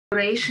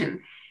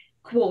exploration,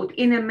 quote,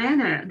 in a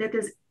manner that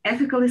is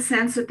ethically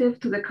sensitive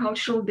to the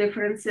cultural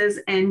differences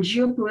and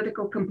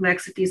geopolitical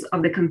complexities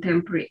of the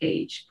contemporary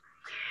age.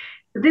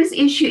 This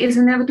issue is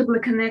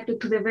inevitably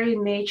connected to the very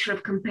nature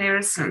of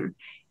comparison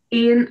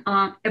in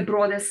a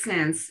broader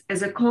sense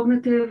as a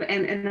cognitive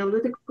and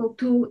analytical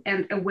tool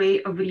and a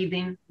way of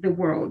reading the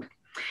world.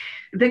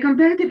 The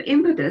comparative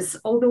impetus,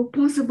 although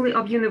possibly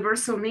of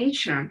universal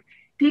nature,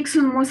 takes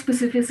on more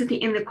specificity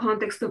in the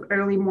context of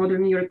early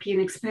modern European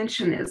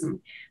expansionism,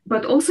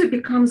 but also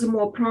becomes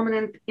more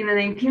prominent in the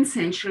 19th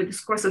century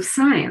discourse of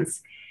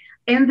science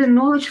and the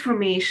knowledge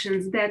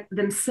formations that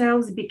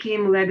themselves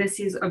became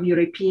legacies of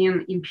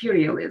European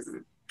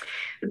imperialism.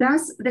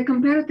 Thus, the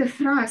comparative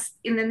thrust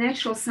in the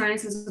natural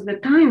sciences of the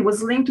time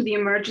was linked to the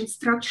emergent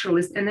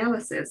structuralist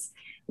analysis,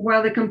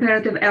 while the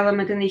comparative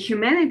element in the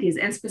humanities,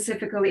 and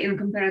specifically in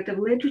comparative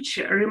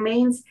literature,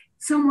 remains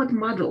somewhat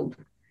muddled.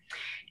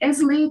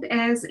 As late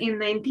as in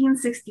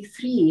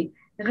 1963,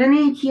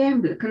 René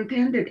Thiemble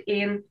contended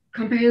in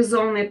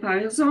Comparaison et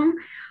Paraison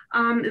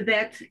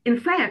that, in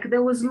fact,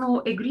 there was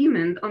no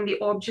agreement on the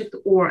object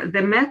or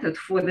the method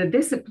for the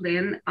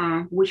discipline,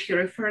 which he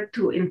referred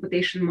to in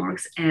quotation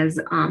marks as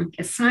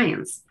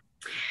science.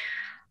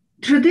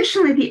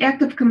 Traditionally, the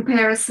act of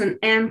comparison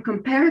and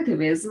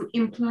comparativism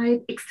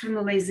implied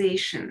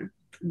externalization,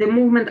 the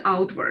movement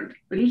outward,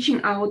 reaching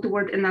out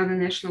toward another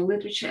national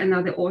literature,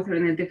 another author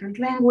in a different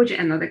language,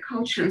 another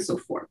culture, and so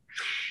forth.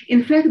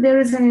 In fact, there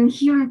is an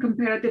inherent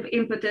comparative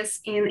impetus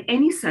in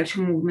any such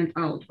movement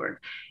outward,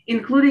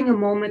 including a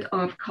moment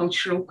of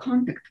cultural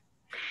contact.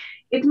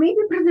 It may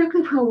be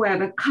productive,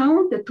 however,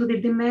 counter to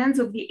the demands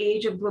of the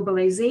age of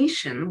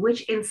globalization,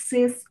 which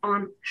insists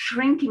on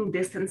shrinking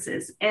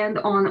distances and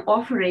on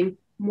offering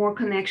more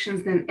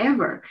connections than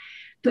ever,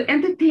 to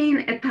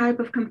entertain a type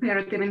of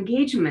comparative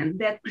engagement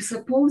that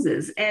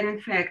presupposes and in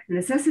fact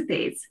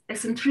necessitates a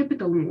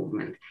centripetal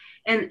movement,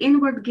 an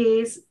inward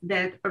gaze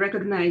that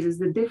recognizes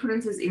the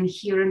differences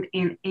inherent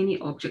in any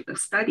object of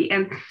study.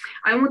 And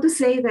I want to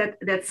say that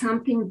that's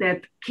something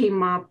that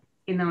came up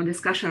in our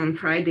discussion on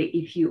Friday,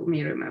 if you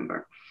may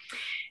remember.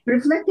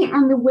 Reflecting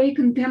on the way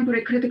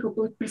contemporary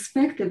critical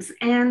perspectives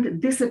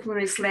and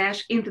disciplinary /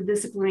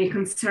 interdisciplinary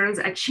concerns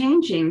are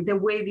changing the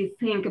way we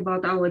think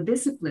about our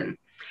discipline,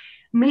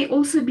 may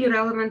also be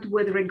relevant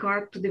with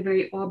regard to the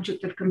very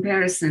object of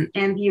comparison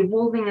and the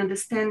evolving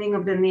understanding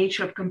of the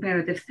nature of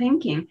comparative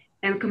thinking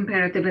and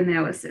comparative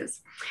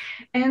analysis.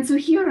 And so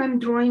here I'm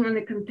drawing on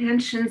the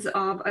contentions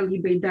of Ali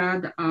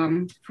Baydad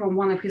from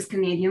one of his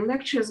Canadian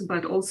lectures,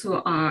 but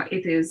also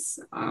it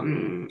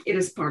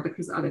is part of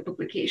his other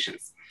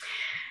publications.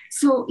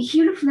 So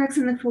he reflects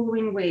in the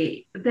following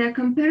way: the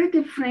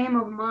comparative frame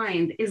of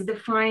mind is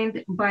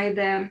defined by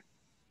the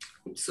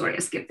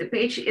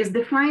is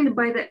defined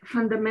by the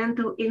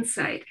fundamental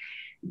insight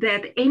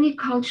that any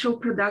cultural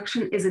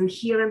production is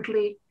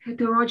inherently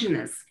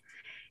heterogeneous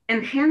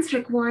and hence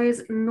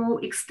requires no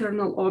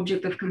external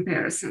object of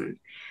comparison.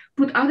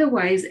 Put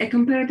otherwise, a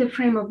comparative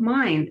frame of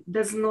mind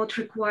does not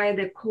require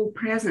the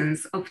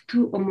co-presence of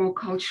two or more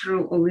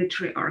cultural or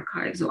literary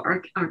archives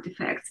or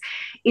artifacts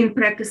in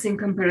practicing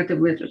comparative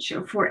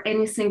literature, for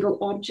any single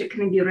object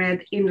can be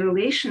read in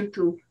relation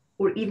to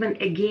or even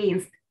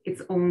against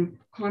its own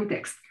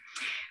context.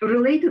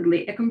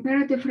 Relatedly, a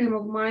comparative frame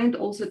of mind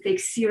also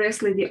takes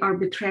seriously the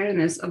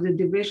arbitrariness of the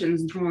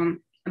divisions drawn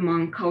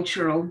among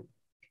cultural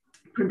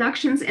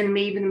productions and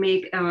may even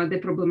make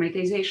the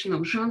problematization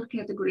of genre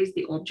categories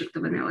the object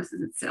of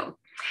analysis itself.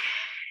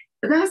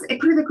 Thus, a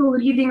critical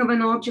reading of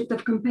an object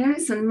of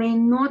comparison may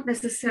not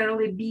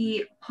necessarily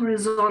be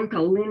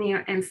horizontal,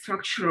 linear, and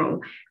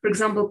structural, for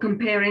example,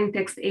 comparing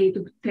text A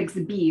to text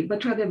B,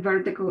 but rather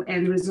vertical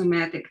and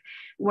rhizomatic,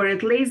 where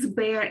it lays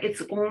bare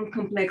its own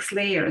complex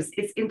layers,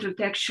 its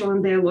intertextual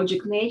and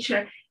dialogic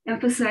nature,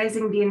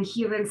 emphasizing the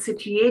inherent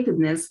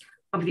situatedness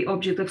of the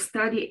object of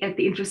study at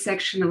the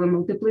intersection of a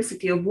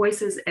multiplicity of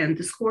voices and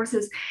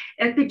discourses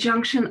at the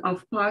junction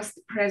of past,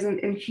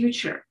 present, and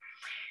future.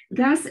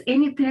 Thus,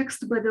 any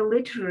text, whether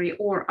literary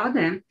or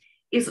other,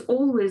 is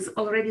always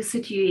already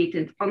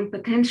situated on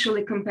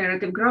potentially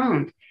comparative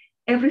ground.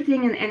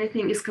 Everything and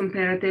anything is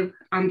comparative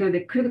under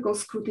the critical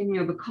scrutiny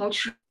of a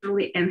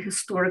culturally and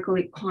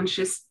historically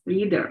conscious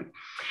reader.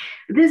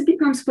 This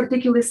becomes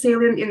particularly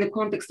salient in the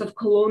context of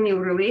colonial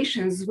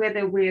relations,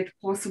 whether with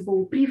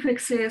possible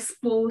prefixes,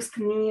 post,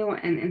 neo,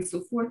 and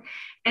so forth,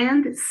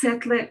 and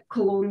settler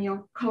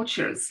colonial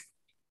cultures.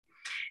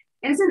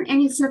 As in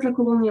any settler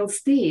colonial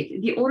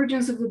state, the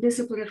origins of the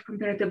discipline of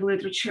comparative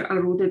literature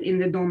are rooted in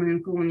the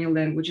dominant colonial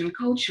language and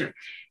culture,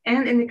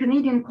 and in the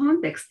Canadian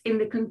context, in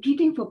the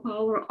competing for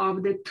power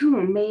of the two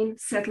main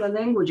settler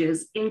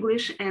languages,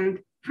 English and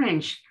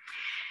French.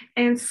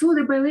 And so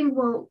the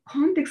bilingual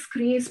context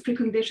creates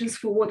preconditions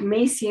for what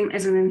may seem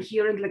as an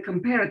inherently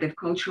comparative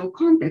cultural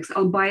context,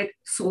 albeit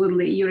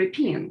solidly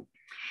European.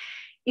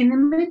 In the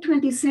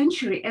mid-20th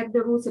century, at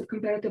the roots of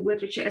comparative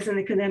literature as an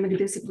academic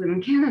discipline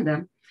in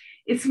Canada,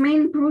 its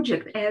main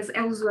project, as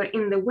elsewhere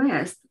in the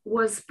West,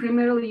 was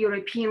primarily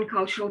European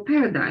cultural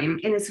paradigm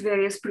in its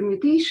various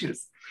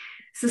permutations.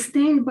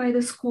 sustained by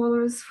the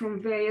scholars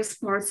from various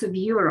parts of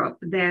Europe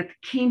that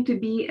came to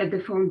be at the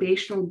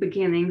foundational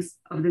beginnings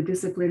of the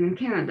discipline in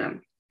Canada.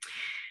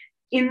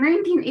 In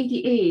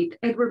 1988,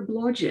 Edward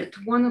Blodgett,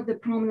 one of the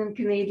prominent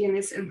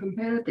Canadianists and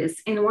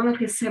comparatists, in one of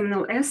his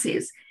seminal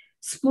essays,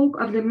 spoke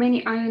of the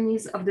many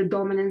ironies of the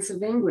dominance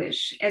of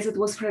English, as it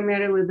was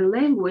primarily the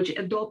language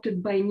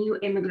adopted by new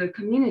immigrant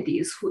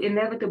communities who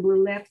inevitably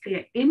left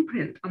their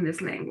imprint on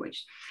this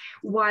language,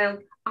 while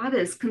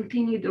others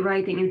continued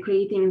writing and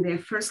creating in their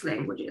first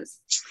languages.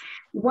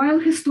 While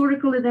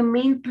historically the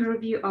main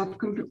purview of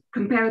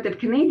comparative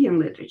Canadian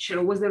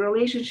literature was the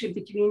relationship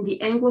between the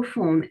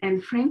Anglophone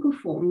and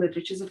Francophone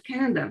literatures of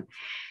Canada,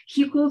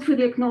 he called for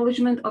the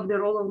acknowledgement of the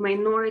role of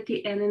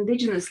minority and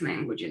Indigenous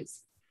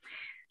languages.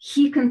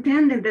 He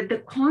contended that the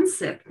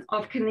concept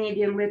of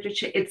Canadian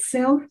literature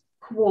itself,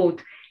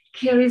 quote,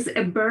 carries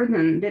a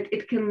burden that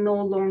it can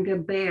no longer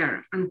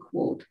bear,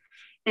 unquote.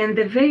 And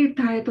the very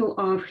title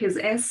of his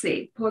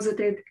essay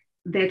posited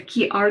that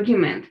key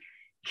argument: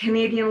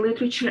 Canadian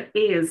literature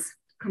is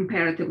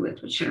comparative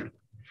literature.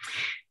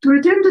 To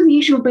return to the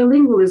issue of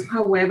bilingualism,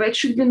 however, it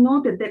should be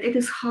noted that it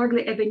is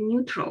hardly ever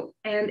neutral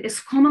and is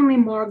commonly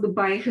marked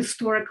by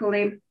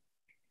historically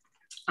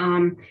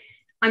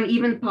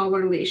uneven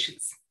power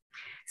relations.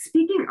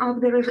 Speaking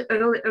of the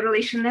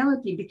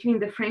relationality between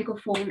the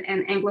Francophone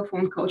and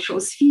Anglophone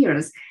cultural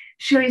spheres,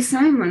 Sherry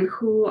Simon,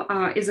 who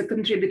is a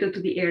contributor to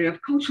the area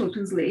of cultural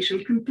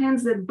translation,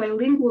 contends that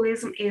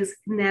bilingualism is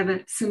never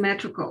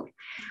symmetrical.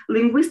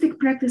 Linguistic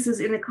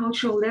practices in a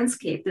cultural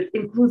landscape that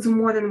includes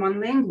more than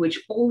one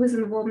language always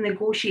involve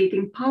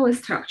negotiating power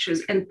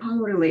structures and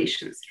power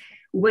relations,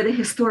 whether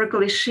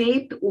historically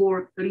shaped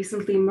or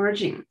recently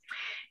emerging.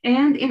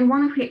 And in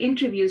one of her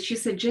interviews, she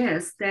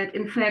suggests that,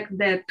 in fact,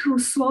 the two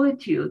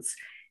solitudes,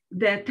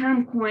 the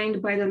term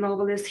coined by the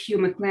novelist Hugh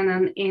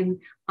MacLennan in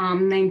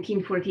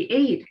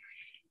 1948,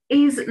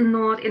 is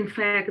not, in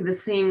fact, the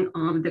thing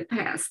of the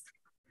past.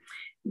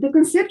 The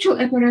conceptual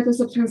apparatus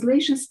of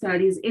translation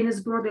studies in its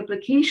broad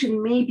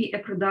application may be a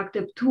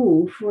productive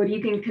tool for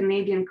reading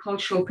Canadian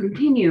cultural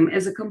continuum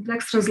as a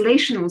complex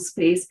translational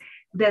space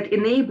that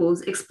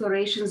enables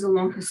explorations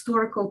along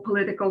historical,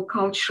 political,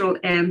 cultural,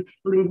 and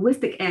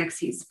linguistic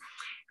axes,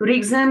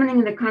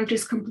 re-examining the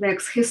country's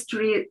complex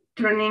history,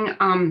 turning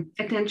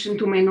attention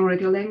to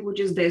minority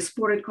languages,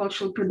 diasporic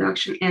cultural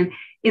production, and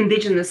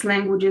Indigenous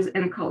languages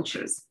and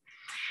cultures.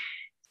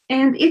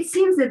 And it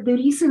seems that the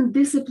recent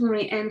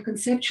disciplinary and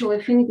conceptual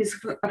affinities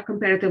of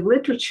comparative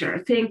literature,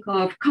 think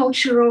of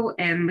cultural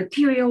and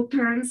material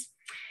terms,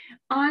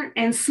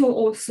 and so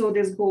also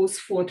this goes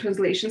for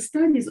translation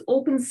studies,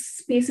 opens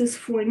spaces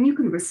for new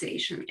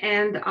conversation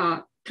and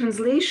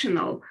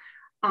translational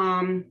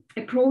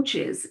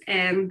approaches,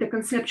 and the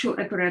conceptual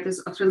apparatus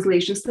of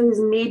translation studies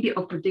may be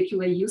of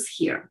particular use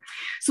here.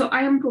 So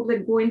I am probably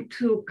going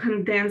to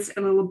condense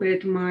a little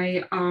bit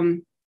my,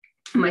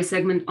 my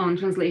segment on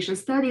translation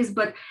studies,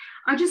 but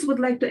I just would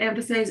like to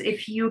emphasize a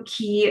few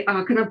key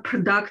kind of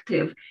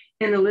productive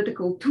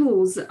analytical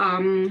tools.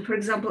 For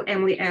example,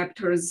 Emily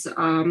Apter's,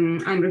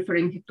 I'm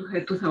referring to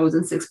her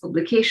 2006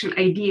 publication,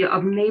 Idea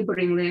of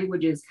Neighboring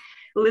Languages,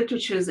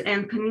 Literatures,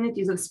 and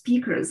Communities of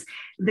Speakers,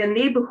 the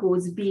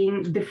neighborhoods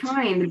being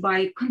defined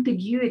by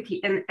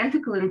contiguity and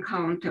ethical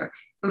encounter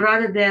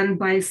rather than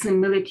by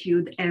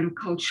similitude and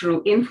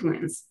cultural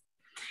influence.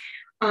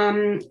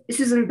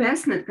 Susan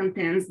Bassnett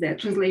contends that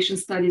translation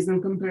studies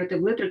and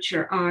comparative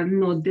literature are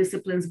not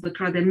disciplines, but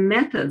rather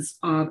methods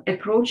of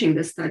approaching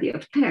the study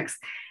of text.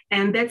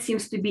 And that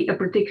seems to be a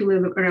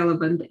particularly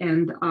relevant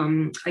and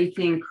I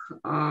think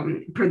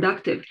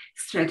productive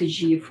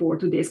strategy for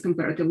today's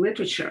comparative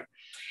literature.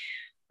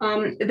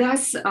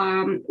 Thus,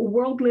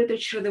 world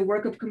literature, the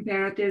work of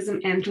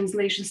comparativism and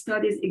translation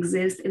studies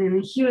exist in an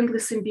inherently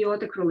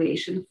symbiotic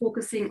relation,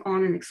 focusing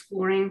on and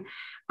exploring,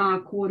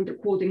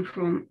 quoting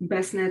from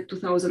Bassnett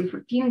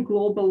 2014,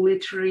 global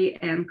literary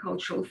and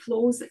cultural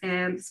flows,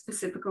 and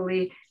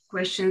specifically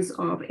questions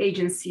of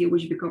agency,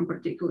 which become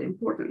particularly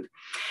important.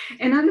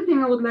 Another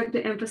thing I would like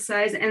to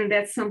emphasize, and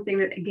that's something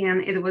that,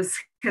 again,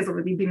 has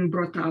already been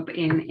brought up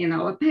in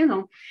our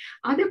panel,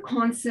 other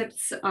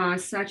concepts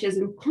such as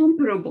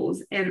incomparables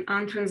and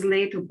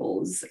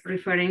untranslatables,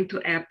 referring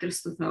to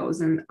Apter's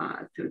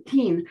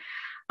 2013,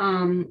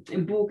 a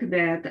book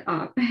that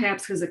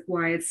perhaps has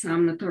acquired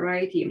some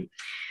notoriety,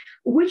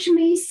 which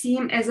may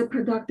seem as a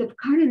productive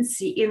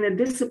currency in a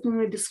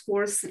disciplinary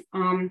discourse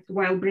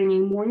while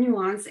bringing more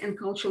nuance and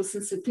cultural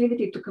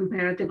sensitivity to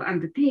comparative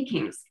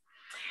undertakings.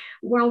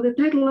 While the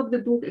title of the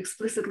book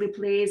explicitly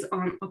plays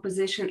on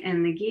opposition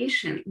and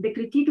negation, the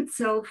critique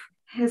itself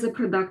has a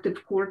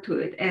productive core to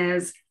it,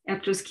 as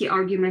Apter's key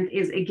argument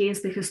is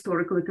against the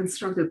historically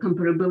constructed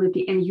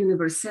comparability and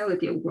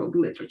universality of world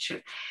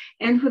literature,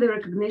 and for the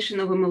recognition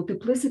of a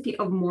multiplicity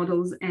of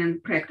models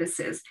and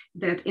practices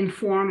that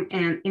inform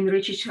and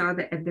enrich each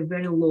other at the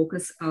very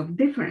locus of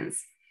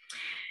difference.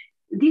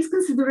 These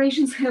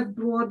considerations have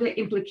broader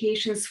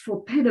implications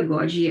for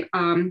pedagogy,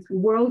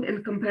 world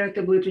and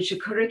comparative literature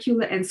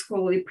curricula, and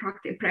scholarly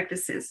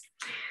practices.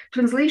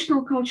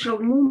 Translational cultural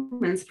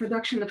movements,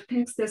 production of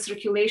text, their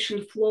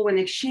circulation, flow, and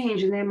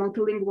exchange in their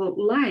multilingual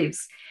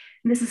lives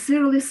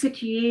necessarily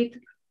situate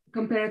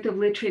comparative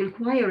literary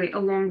inquiry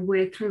along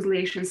with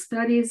translation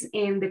studies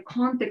in the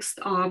context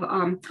of,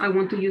 I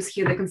want to use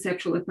here the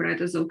conceptual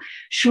apparatus of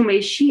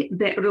Shu-mei Shih,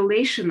 the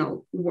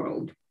relational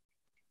world.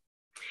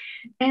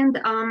 And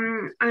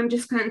I'm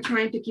just kind of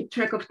trying to keep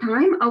track of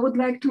time. I would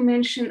like to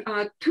mention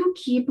two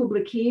key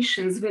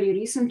publications, very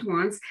recent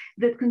ones,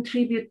 that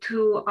contribute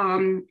to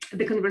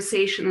the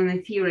conversation on the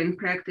theory and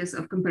practice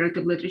of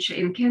comparative literature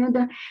in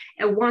Canada,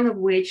 one of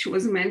which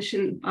was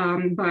mentioned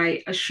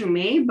by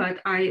Shu-mei, but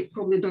I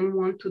probably don't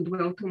want to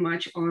dwell too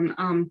much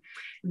on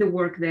the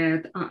work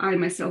that I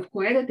myself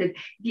co-edited.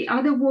 The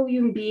other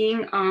volume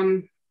being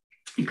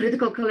a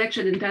critical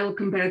collection entitled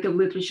Comparative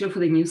Literature for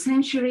the New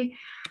Century.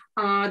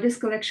 This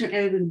collection,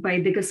 edited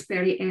by De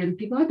Gasperi and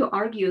Pivato,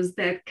 argues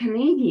that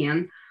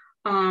Canadian,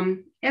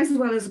 as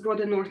well as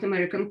broader North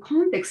American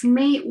context,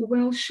 may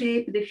well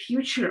shape the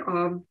future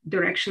of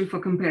direction for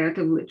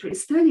comparative literary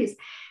studies,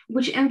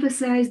 which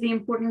emphasize the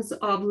importance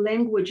of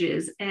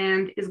languages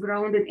and is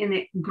grounded in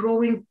a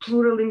growing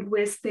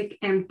plurilinguistic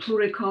and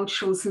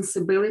pluricultural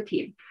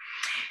sensibility.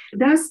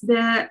 Thus,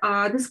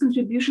 this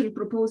contribution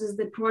proposes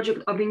the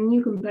project of a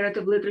new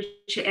comparative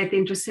literature at the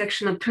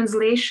intersection of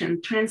translation,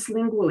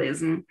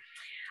 translingualism,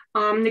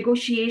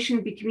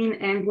 negotiation between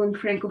Anglo and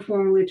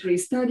Francophone literary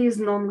studies,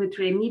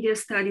 non-literary media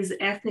studies,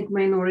 ethnic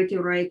minority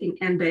writing,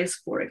 and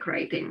diasporic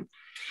writing.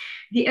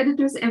 The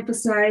editors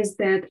emphasize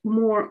that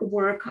more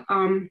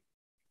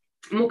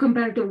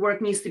comparative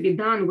work needs to be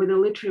done with the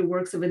literary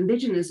works of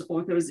Indigenous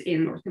authors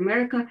in North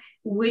America,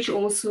 which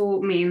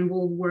also may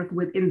involve work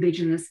with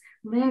Indigenous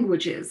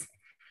languages.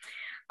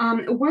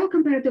 While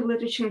comparative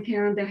literature in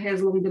Canada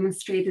has long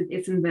demonstrated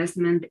its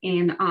investment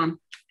in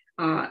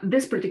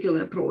this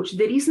particular approach,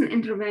 the recent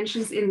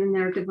interventions in the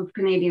narrative of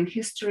Canadian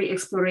history,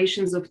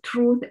 explorations of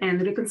truth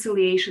and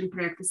reconciliation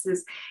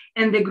practices,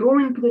 and the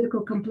growing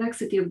political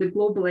complexity of the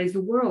globalized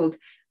world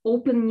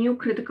open new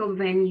critical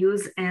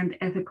venues and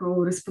ethical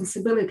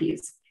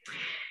responsibilities.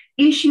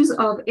 Issues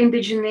of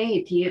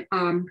indigeneity,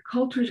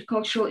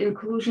 cultural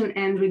inclusion,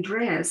 and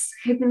redress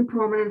have been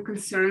prominent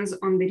concerns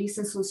on the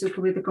recent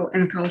socio-political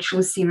and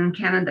cultural scene in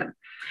Canada.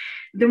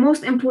 The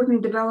most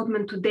important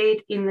development to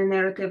date in the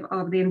narrative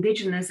of the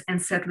Indigenous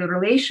and settler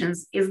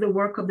relations is the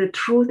work of the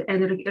Truth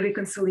and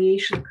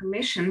Reconciliation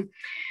Commission,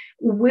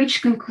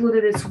 which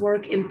concluded its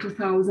work in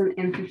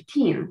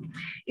 2015.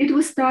 It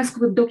was tasked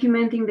with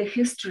documenting the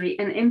history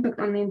and impact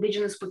on the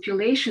Indigenous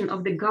population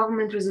of the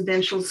government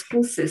residential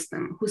school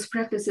system, whose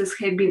practices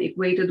have been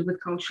equated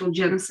with cultural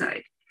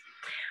genocide.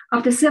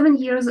 After 7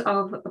 years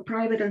of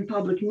private and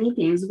public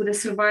meetings with the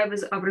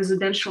survivors of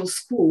residential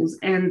schools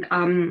and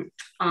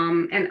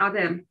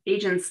other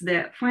agents,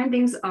 the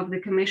findings of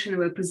the commission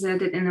were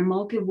presented in a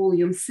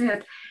multi-volume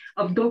set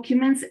of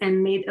documents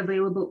and made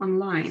available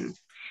online.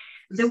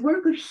 The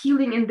work of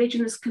healing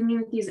Indigenous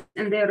communities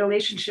and their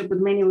relationship with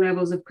many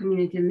levels of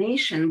community and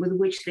nation with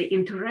which they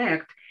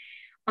interact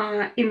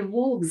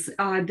involves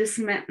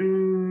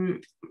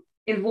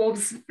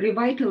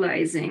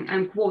revitalizing,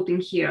 I'm quoting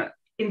here,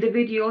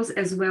 individuals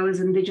as well as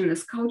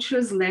Indigenous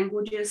cultures,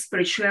 languages,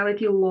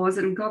 spirituality, laws,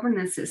 and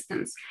governance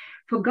systems.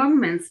 For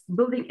governments,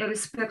 building a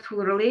respectful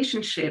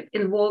relationship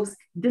involves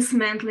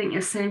dismantling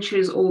a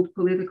centuries-old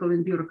political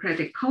and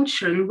bureaucratic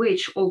culture in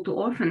which, all too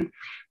often,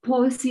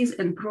 policies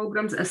and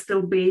programs are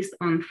still based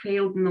on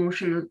failed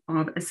notion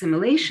of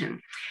assimilation.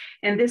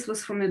 And this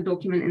was from a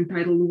document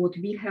entitled What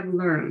We Have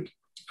Learned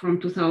from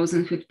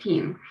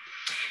 2015.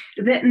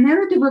 The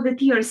narrative of the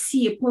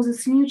TRC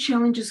poses new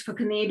challenges for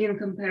Canadian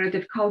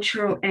comparative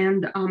cultural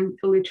and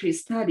literary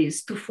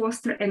studies to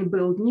foster and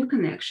build new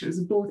connections,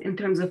 both in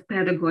terms of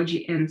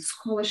pedagogy and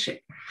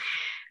scholarship.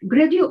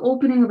 Gradual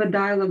opening of a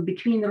dialogue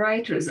between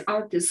writers,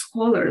 artists,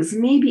 scholars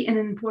may be an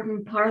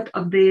important part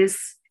of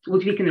this,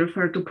 what we can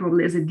refer to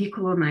probably as a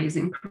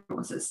decolonizing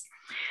process.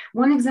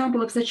 One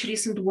example of such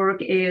recent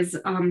work is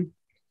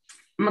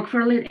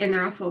McFarlane and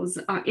Raffles'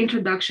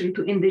 Introduction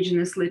to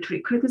Indigenous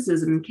Literary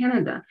Criticism in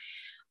Canada,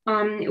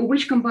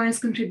 which combines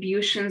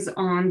contributions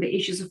on the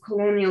issues of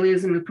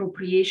colonialism,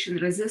 appropriation,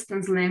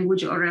 resistance,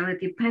 language,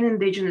 orality,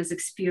 pan-Indigenous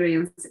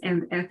experience,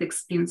 and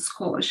ethics in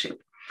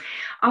scholarship.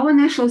 Our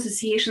National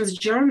Association's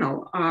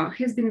journal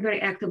has been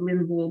very actively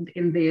involved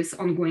in this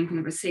ongoing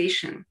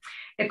conversation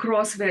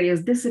across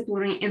various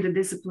disciplinary,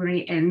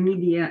 interdisciplinary, and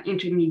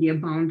intermedia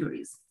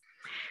boundaries.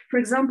 For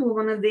example,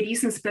 one of the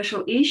recent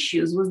special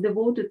issues was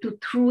devoted to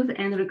truth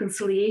and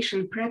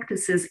reconciliation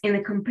practices in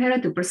a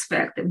comparative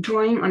perspective,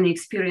 drawing on the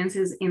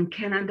experiences in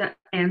Canada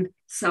and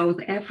South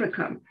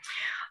Africa.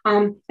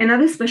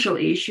 Another special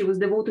issue was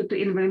devoted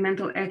to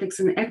environmental ethics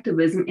and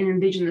activism in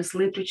Indigenous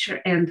literature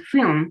and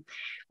film,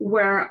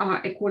 where,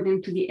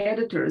 according to the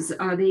editors,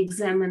 they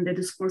examined the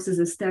discourses,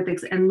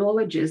 aesthetics, and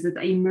knowledges that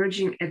are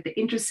emerging at the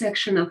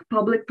intersection of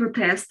public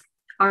protest,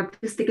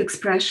 artistic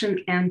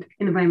expression, and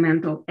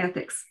environmental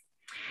ethics.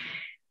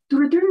 To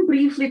return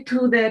briefly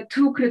to the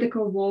two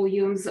critical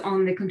volumes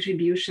on the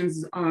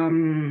contributions of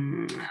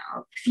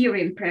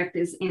theory and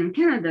practice in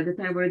Canada that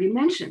I've already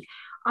mentioned,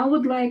 I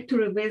would like to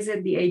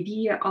revisit the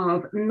idea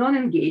of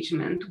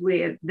non-engagement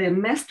with the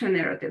master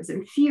narratives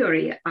in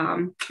theory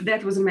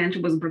that was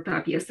brought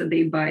up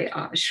yesterday by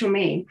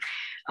Shu-mei.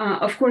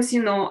 Of course,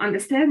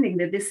 understanding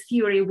that this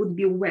theory would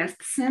be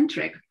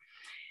West-centric.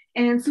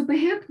 And so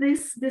perhaps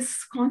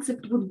this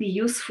concept would be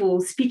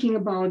useful speaking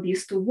about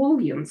these two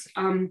volumes.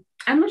 I'm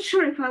not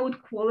sure if I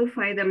would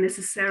qualify them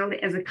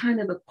necessarily as a kind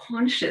of a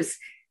conscious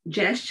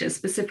gesture,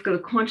 specifically a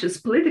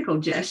conscious political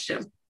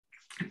gesture.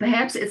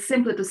 Perhaps it's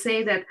simpler to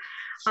say that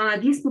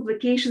these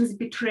publications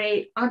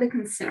betray other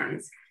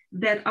concerns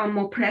that are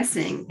more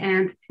pressing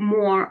and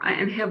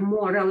have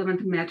more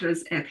relevant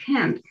matters at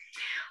hand.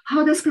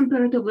 How does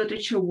comparative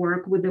literature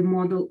work with the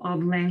model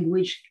of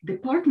language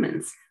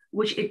departments,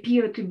 which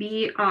appear to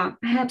be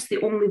perhaps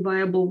the only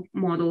viable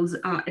models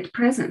at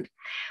present?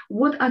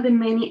 What are the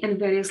many and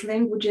various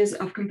languages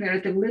of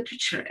comparative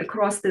literature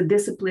across the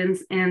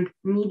disciplines and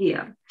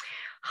media?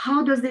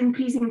 How does the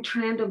increasing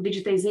trend of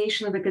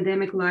digitization of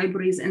academic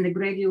libraries and the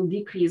gradual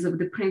decrease of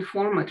the print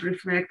format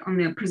reflect on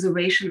the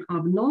preservation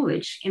of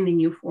knowledge in the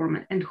new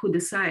format, and who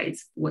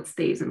decides what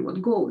stays and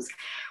what goes?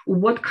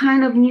 What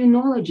kind of new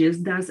knowledges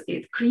does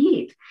it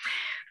create?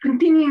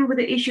 Continuing with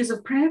the issues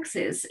of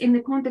praxis, in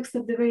the context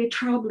of the very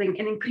troubling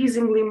and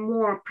increasingly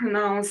more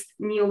pronounced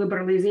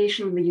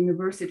neoliberalization of the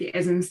university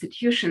as an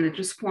institution that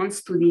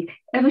responds to the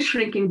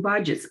ever-shrinking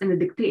budgets and the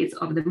dictates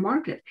of the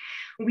market,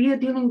 we are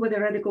dealing with a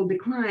radical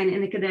decline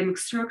in academic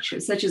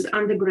structures, such as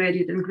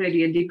undergraduate and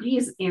graduate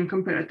degrees in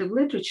comparative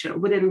literature,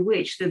 within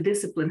which the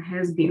discipline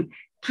has been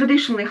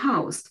traditionally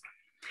housed.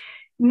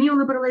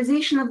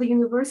 Neoliberalization of the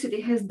university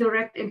has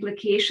direct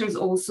implications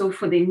also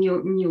for the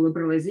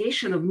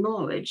neoliberalization of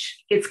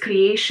knowledge, its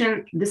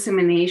creation,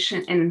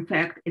 dissemination, and in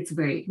fact, its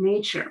very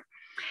nature.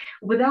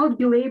 Without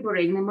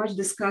belaboring the much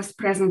discussed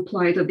present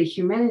plight of the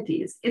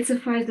humanities, it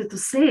suffices to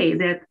say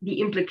that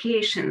the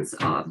implications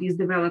of these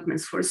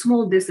developments for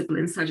small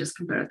disciplines such as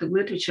comparative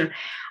literature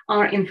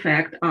are in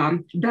fact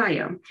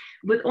dire.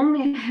 With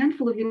only a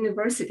handful of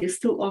universities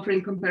still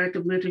offering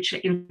comparative literature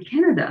in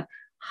Canada,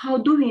 how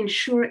do we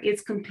ensure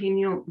its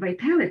continual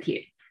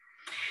vitality?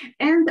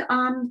 And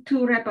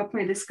to wrap up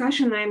my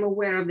discussion, I'm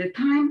aware of the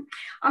time.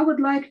 I would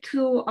like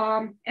to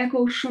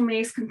echo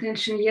Shu-mei's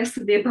contention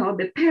yesterday about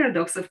the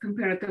paradox of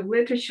comparative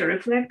literature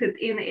reflected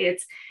in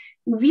its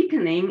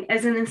weakening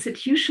as an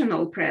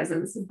institutional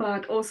presence,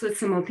 but also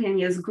its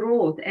simultaneous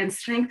growth and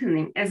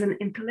strengthening as an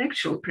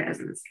intellectual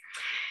presence.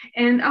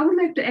 And I would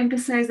like to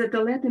emphasize that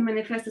the latter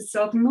manifests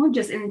itself not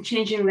just in the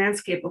changing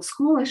landscape of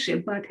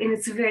scholarship, but in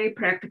its very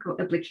practical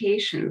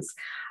applications.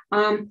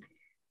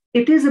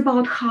 It is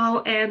about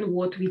how and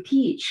what we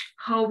teach,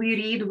 how we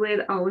read with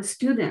our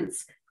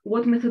students,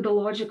 what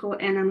methodological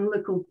and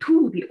analytical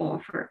tool we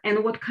offer,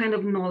 and what kind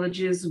of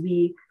knowledges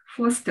we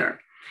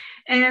foster.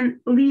 And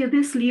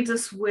this leaves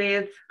us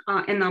with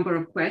a number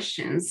of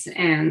questions,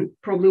 and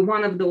probably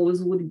one of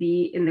those would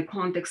be in the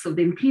context of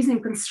the increasing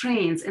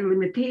constraints and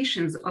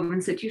limitations of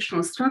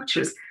institutional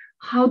structures.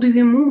 How do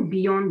we move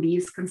beyond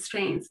these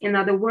constraints? In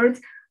other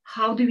words,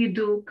 how do we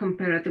do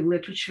comparative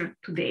literature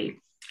today?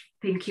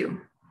 Thank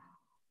you.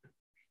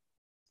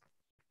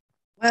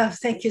 Well,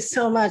 thank you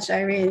so much,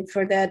 Irene,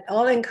 for that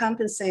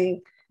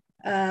all-encompassing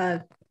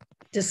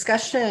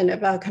discussion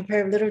about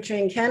comparative literature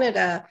in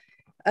Canada.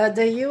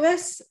 The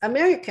US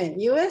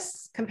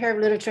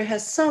comparative literature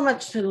has so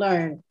much to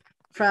learn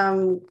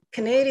from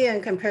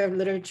Canadian comparative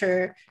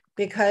literature,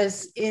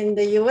 because in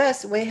the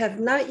US, we have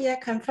not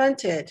yet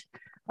confronted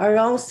our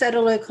own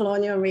settler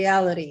colonial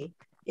reality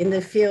in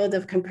the field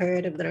of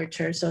comparative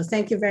literature. So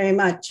thank you very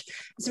much.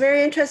 It's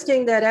very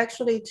interesting that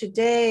actually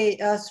today,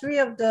 3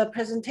 of the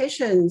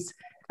presentations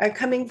are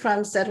coming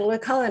from settler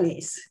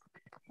colonies,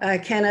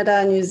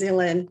 Canada, New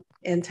Zealand,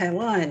 and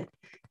Taiwan.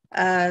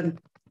 Perhaps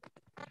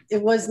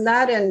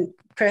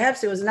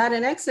it was not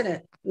an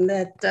accident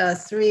that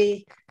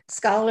 3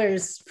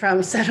 scholars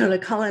from settler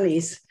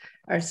colonies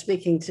are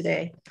speaking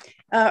today.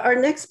 Our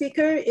next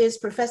speaker is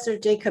Professor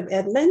Jacob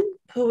Edmond,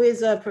 who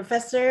is a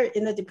professor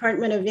in the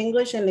Department of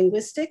English and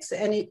Linguistics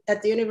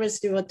at the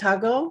University of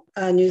Otaga,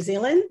 New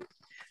Zealand.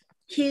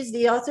 He's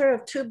the author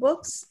of 2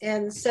 books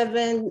and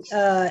 7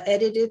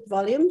 edited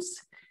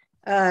volumes.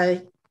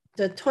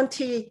 The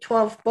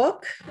 2012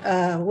 book,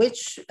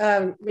 which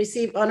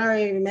received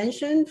honorary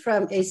mention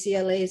from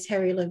ACLA's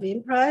Harry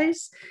Levine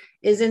Prize,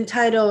 is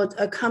entitled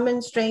A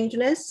Common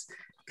Strangeness,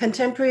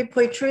 Contemporary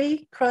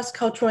Poetry,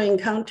 Cross-Cultural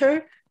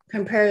Encounter,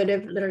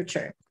 Comparative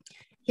Literature.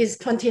 His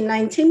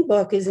 2019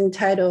 book is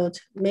entitled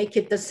Make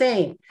It the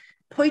Same,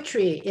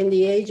 Poetry in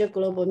the Age of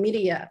Global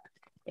Media.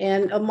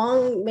 And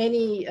among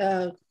many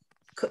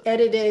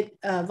edited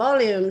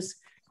volumes,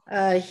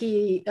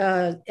 he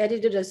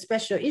edited a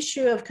special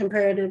issue of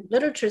Comparative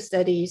Literature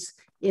Studies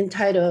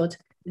entitled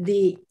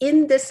The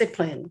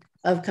Indiscipline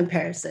of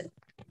Comparison.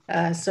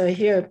 So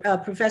here,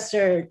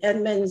 Professor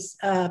Edmond's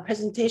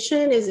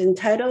presentation is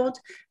entitled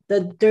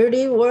The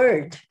Dirty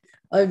Word,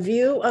 A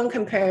View on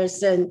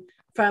Comparison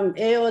from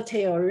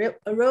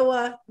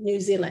Aotearoa, New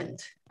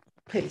Zealand.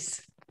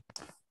 Please.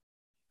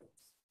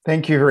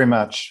 Thank you very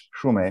much,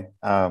 Shu-mei,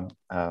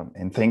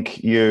 and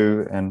thank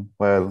you and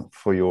Waïl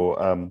for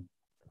your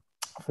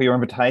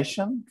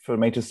invitation for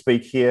me to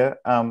speak here,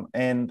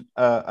 and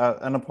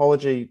an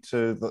apology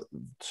to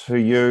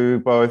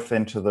you both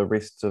and to the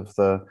rest of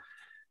the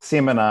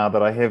seminar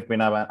that I have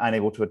been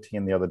unable to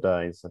attend the other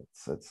days.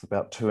 It's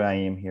about 2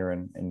 a.m. here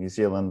in New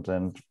Zealand,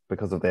 and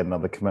because of that and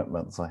other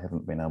commitments, I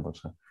haven't been able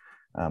to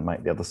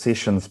make the other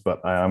sessions,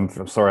 but I'm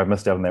sorry I've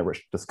missed out on that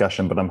rich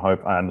discussion, but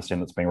I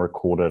understand it's being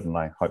recorded and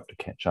I hope to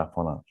catch up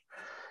on it.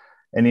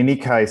 In any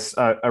case,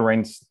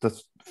 Irene's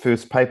this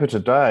first paper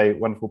today,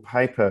 wonderful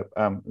paper,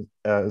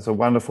 is a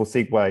wonderful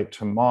segue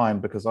to mine,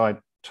 because I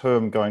too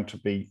am going to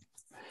be,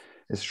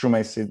 as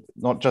Shu-mei said,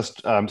 not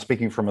just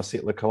speaking from a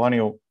settler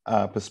colonial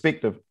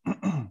perspective,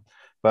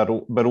 but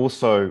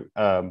also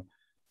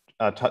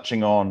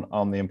touching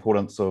on the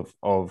importance of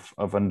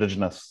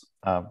Indigenous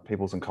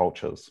peoples and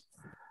cultures.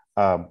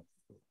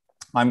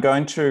 I'm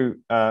going to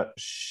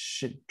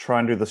try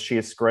and do the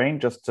share screen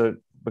because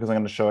I'm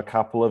going to show a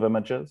couple of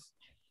images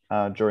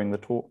during the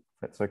talk,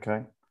 if that's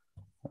okay.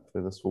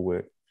 Hopefully this will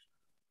work.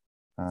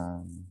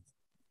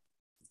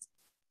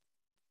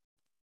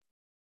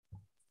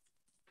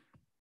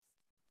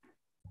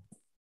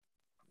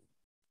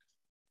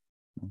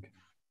 Okay.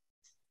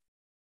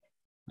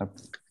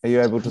 Are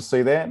you able to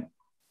see that,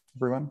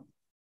 everyone?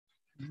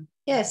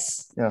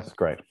 Yes. Yes,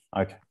 great.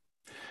 Okay,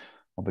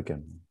 I'll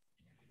begin.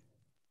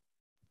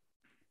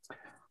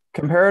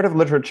 Comparative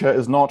literature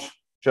is not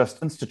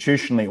just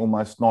institutionally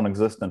almost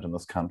non-existent in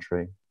this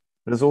country.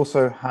 It is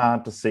also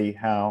hard to see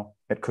how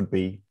it could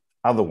be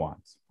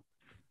otherwise.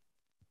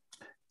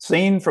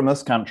 Seen from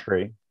this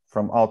country,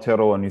 from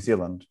Aotearoa, New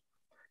Zealand,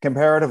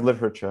 comparative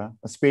literature,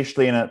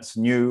 especially in its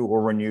new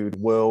or renewed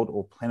world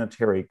or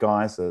planetary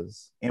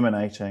guises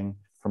emanating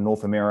from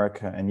North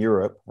America and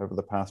Europe over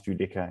the past few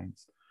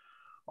decades,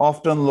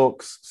 often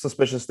looks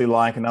suspiciously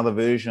like another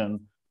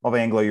version of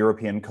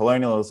Anglo-European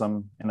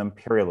colonialism and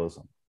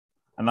imperialism,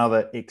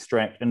 another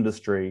extract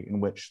industry in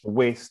which the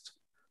West,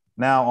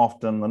 now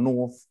often the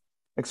North,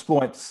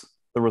 exploits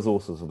the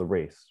resources of the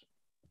rest.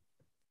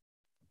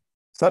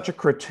 Such a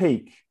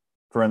critique,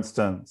 for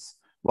instance,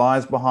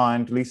 lies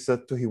behind Lisa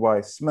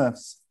Tuhiwai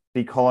Smith's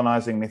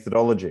decolonizing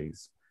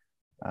methodologies,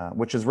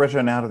 which is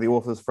written out of the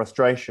author's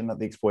frustration at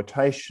the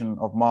exploitation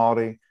of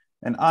Māori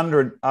and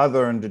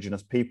other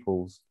Indigenous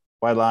peoples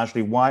by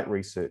largely white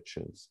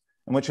researchers,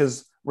 and which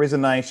has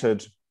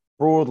resonated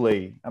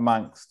broadly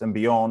amongst and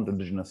beyond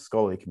Indigenous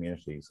scholarly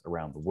communities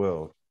around the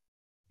world.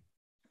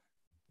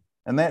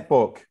 In that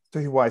book,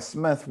 Tuhiwai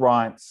Smith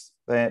writes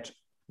that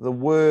the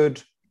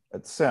word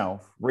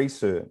itself,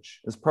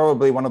 research, is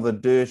probably one of the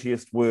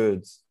dirtiest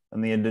words in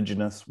the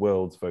Indigenous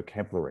world's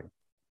vocabulary.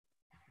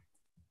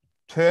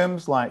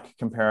 Terms like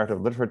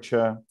comparative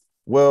literature,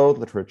 world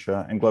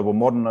literature, and global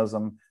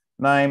modernism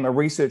name a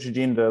research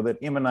agenda that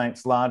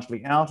emanates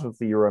largely out of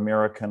the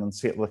Euro-American and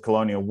settler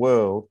colonial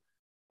world,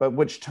 but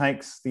which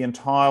takes the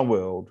entire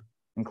world,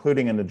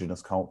 including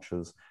Indigenous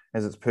cultures,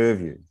 as its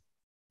purview.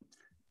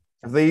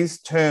 If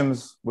these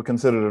terms were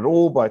considered at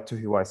all by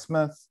Tuhiwai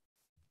Smith,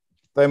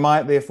 they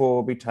might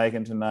therefore be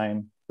taken to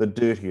name the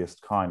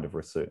dirtiest kind of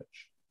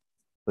research,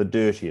 the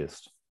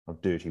dirtiest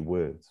of dirty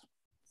words.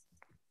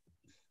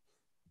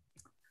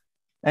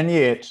 And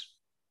yet,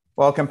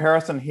 while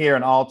comparison here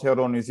in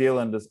Aotearoa, New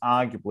Zealand is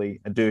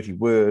arguably a dirty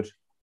word,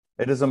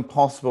 it is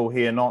impossible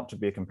here not to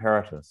be a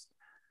comparatist.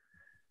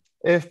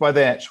 If by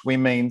that we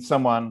mean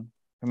someone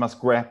who must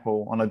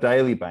grapple on a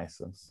daily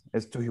basis,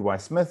 as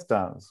Tuhiwai Smith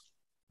does,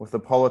 with the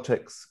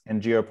politics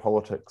and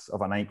geopolitics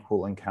of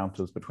unequal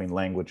encounters between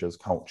languages,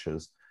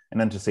 cultures,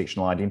 and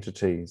intersectional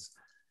identities,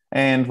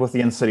 and with the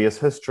insidious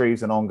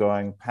histories and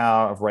ongoing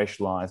power of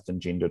racialized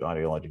and gendered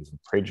ideologies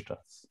and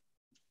prejudice.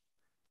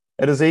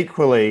 It is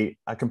equally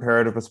a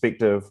comparative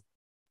perspective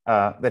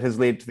that has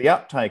led to the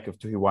uptake of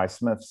Tuhiwai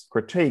Smith's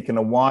critique in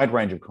a wide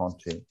range of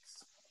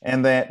contexts,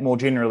 and that more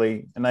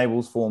generally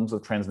enables forms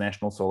of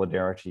transnational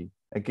solidarity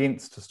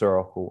against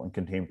historical and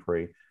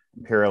contemporary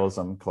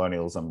imperialism,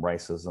 colonialism,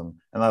 racism,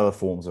 and other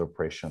forms of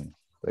oppression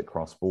that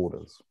cross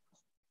borders.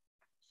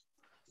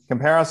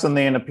 Comparison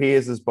then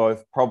appears as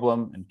both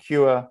problem and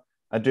cure,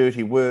 a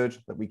dirty word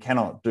that we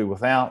cannot do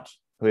without,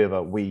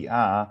 whoever we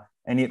are,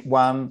 and yet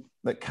one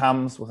that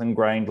comes with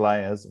ingrained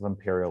layers of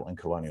imperial and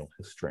colonial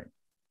history.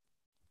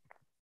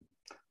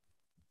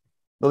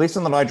 The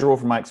lesson that I draw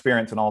from my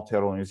experience in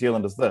Aotearoa, New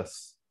Zealand is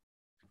this: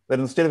 that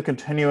instead of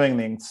continuing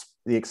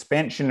the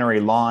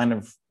expansionary line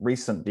of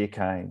recent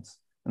decades,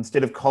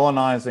 instead of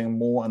colonizing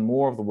more and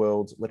more of the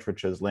world's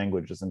literatures,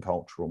 languages, and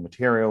cultural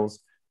materials,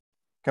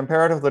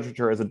 comparative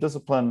literature as a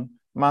discipline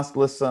must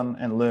listen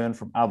and learn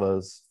from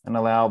others and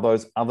allow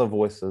those other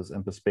voices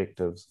and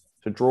perspectives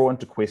to draw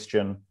into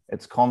question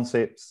its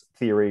concepts,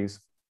 theories,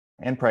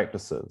 and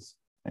practices,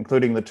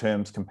 including the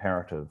terms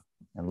comparative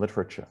and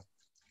literature.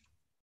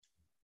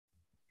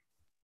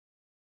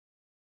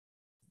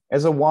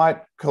 As a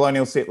white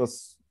colonial settler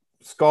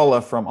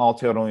scholar from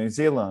Aotearoa, New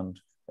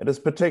Zealand, it is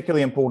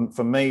particularly important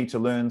for me to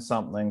learn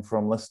something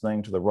from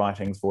listening to the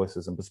writings,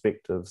 voices, and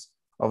perspectives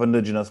of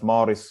Indigenous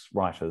Māori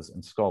writers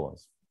and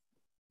scholars.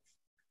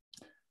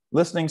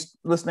 Listening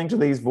to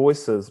these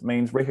voices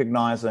means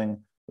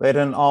recognizing that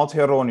in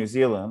Aotearoa, New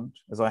Zealand,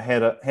 as I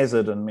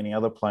hazard in many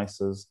other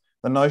places,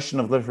 the notion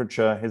of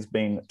literature has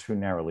been too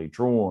narrowly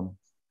drawn.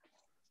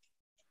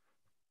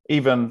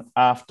 Even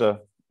after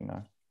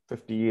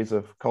 50 years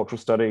of cultural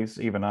studies,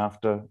 even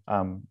after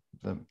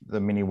the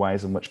many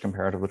ways in which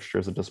comparative literature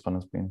as a discipline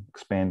has been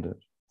expanded.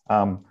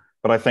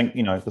 But I think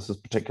this is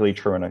particularly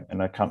true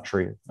in a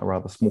country, a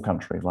rather small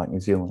country like New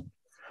Zealand.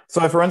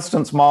 So, for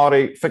instance,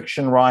 Māori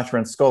fiction writer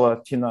and scholar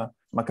Tina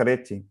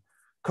Makareti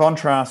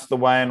contrasts the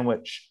way in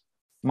which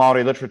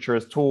Māori literature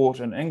is taught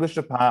in English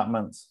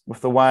departments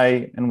with the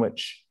way in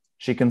which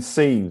she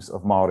conceives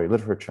of Māori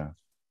literature.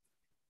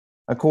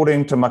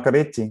 According to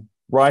Makareti,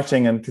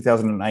 writing in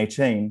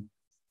 2018,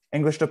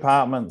 English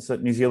departments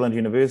at New Zealand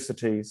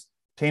universities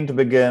tend to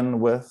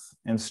begin with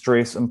and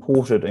stress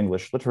imported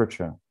English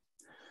literature.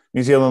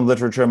 New Zealand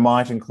literature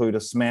might include a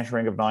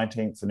smattering of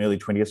 19th and early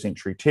 20th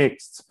century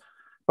texts,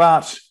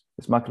 but,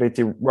 as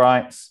Makareti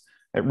writes,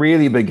 it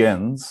really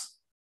begins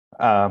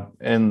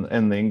in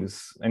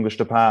the English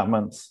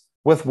departments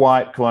with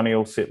white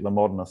colonial settler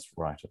modernist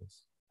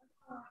writers.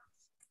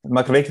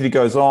 Makareti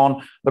goes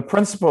on, the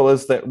principle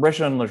is that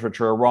written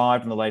literature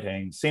arrived in the late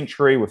 18th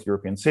century with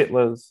European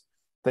settlers,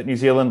 that New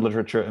Zealand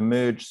literature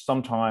emerged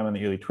sometime in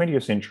the early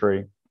 20th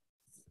century,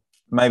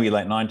 maybe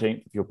late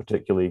 19th if you're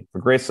particularly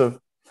progressive,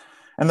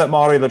 and that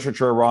Māori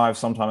literature arrived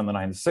sometime in the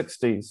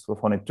 1960s with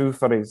Hone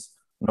Tūwhare's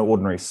No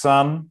Ordinary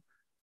Sun,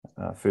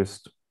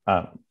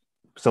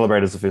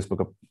 celebrated as the first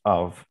book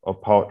of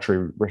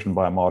poetry written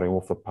by a Māori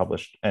author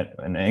published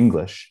in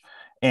English,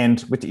 and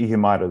Witi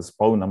Ihimaira's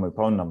Pounamu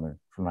Pounamu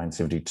from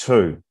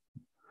 1972,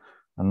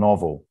 a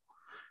novel.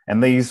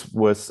 And these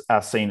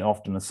are seen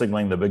often as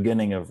signaling the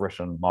beginning of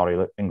written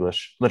Māori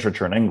English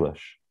literature in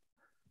English.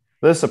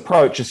 This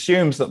approach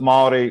assumes that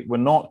Māori were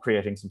not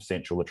creating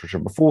substantial literature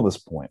before this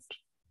point.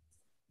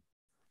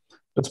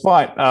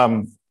 Despite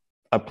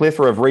a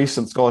plethora of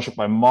recent scholarship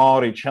by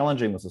Māori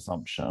challenging this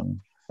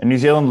assumption, in New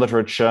Zealand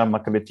literature,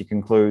 Makareti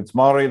concludes,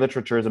 Māori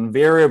literature is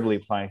invariably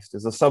placed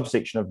as a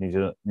subsection of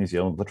New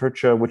Zealand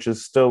literature, which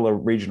is still a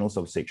regional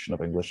subsection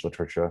of English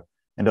literature,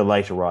 and a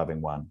late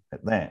arriving one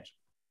at that.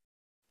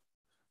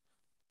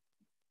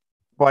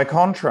 By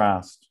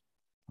contrast,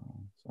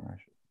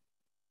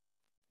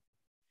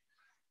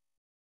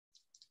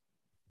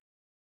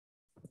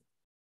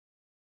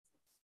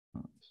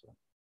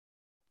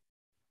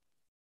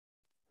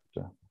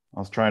 I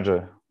was trying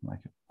to make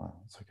it,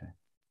 it's okay.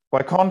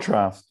 By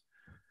contrast,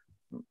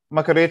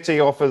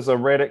 Makareti offers a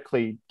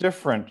radically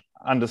different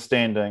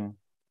understanding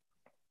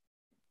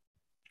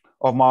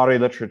of Māori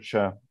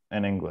literature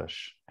in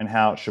English and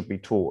how it should be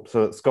taught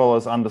so that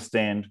scholars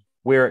understand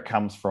where it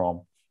comes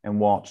from and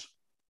what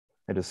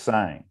it is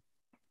saying.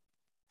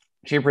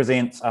 She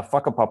presents a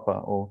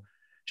whakapapa or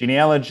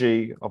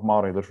genealogy of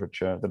Māori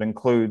literature that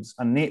includes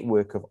a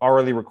network of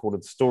orally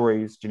recorded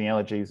stories,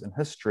 genealogies, and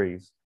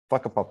histories,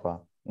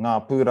 whakapapa,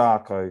 ngā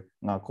pūrākau,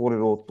 ngā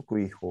kōrero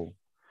tuku iho,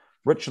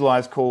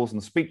 ritualized calls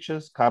and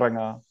speeches,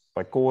 karanga,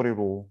 by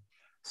kōrero,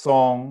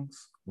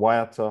 songs,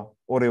 waiata,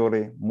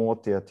 oreore,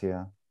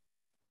 mōteatea,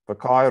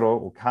 whakairo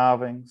or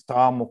carvings,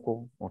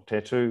 tāmoko or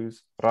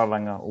tattoos,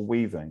 raranga or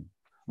weaving,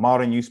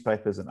 Māori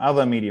newspapers and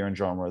other media and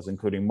genres,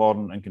 including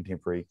modern and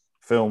contemporary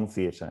film,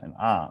 theatre, and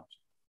art.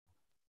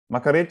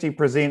 Makareti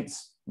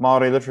presents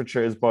Māori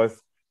literature as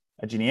both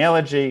a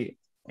genealogy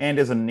and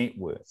as a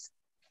network.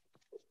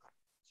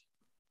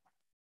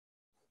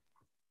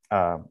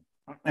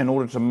 In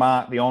order to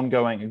mark the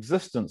ongoing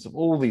existence of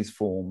all these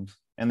forms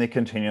and their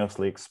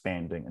continuously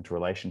expanding into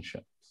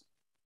relationships.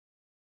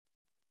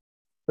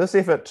 This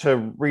effort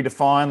to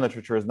redefine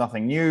literature is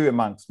nothing new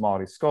amongst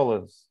Māori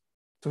scholars.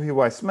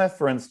 Tuhiwai Smith,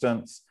 for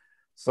instance,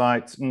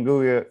 cites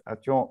Nguya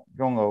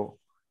Ationgo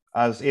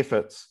as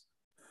efforts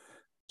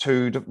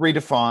to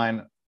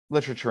redefine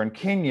literature in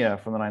Kenya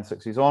from the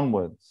 1960s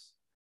onwards,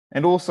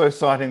 and also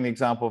citing the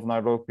example of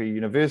Nairobi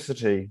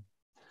University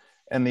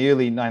in the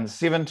early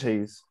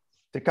 1970s,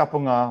 Te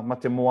Kapunga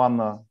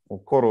Matemoana, or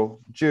Koro,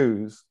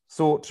 Jews,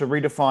 sought to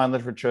redefine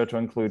literature to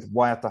include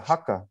waiata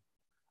haka,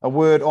 a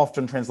word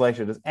often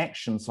translated as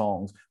action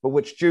songs, but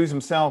which Jews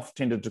themselves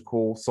tended to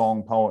call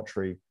song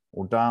poetry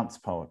or dance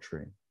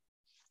poetry.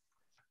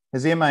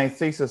 His MA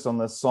thesis on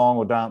this song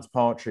or dance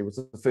poetry was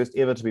the first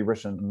ever to be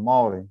written in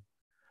Māori,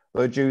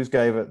 though Jews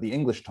gave it the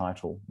English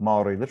title,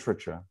 Māori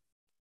literature.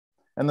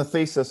 In the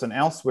thesis and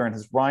elsewhere in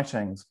his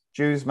writings,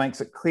 Jews makes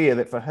it clear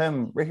that for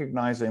him,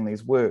 recognizing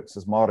these works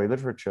as Māori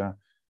literature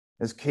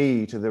is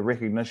key to the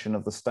recognition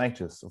of the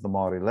status of the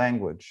Māori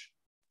language.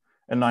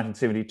 In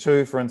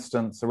 1972, for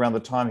instance, around the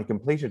time he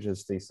completed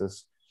his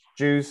thesis,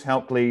 Jews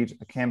helped lead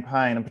a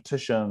campaign and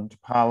petition to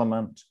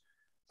Parliament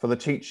for the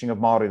teaching of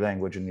Māori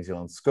language in New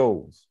Zealand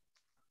schools.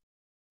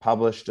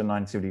 Published in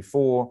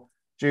 1974,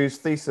 Jews'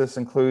 thesis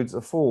includes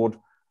a foreword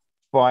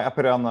by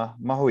Apirana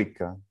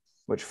Mahuika,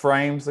 which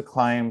frames the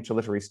claim to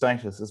literary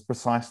status as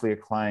precisely a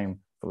claim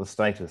for the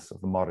status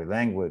of the Māori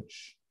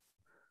language.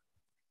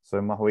 So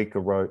Mahuika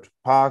wrote,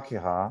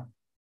 Pākehā,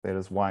 that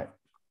is white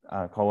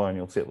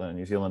colonial settler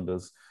New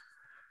Zealanders,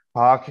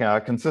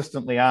 Pākehā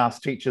consistently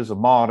asked teachers of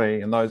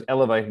Māori and those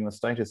elevating the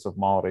status of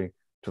Māori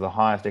to the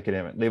highest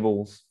academic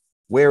levels,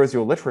 where is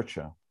your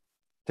literature?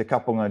 Te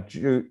Kapunga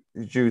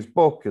Jew's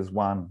book is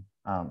one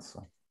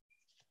answer.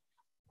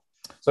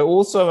 So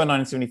also in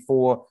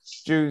 1974,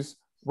 Jews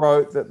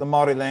wrote that the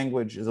Māori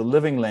language is a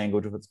living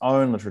language with its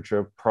own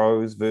literature,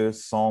 prose,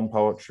 verse, song,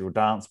 poetry, or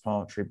dance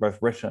poetry, both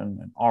written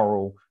and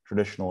oral,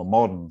 traditional and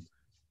modern.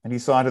 And he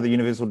cited the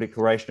Universal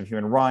Declaration of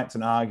Human Rights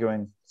in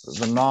arguing that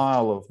the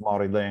denial of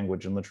Māori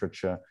language and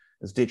literature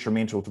is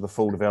detrimental to the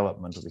full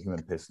development of the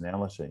human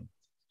personality.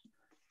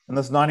 In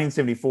this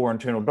 1974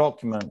 internal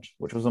document,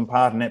 which was in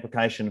part an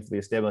application for the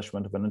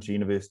establishment of an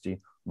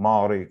inter-university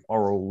Māori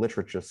oral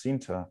literature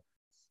centre,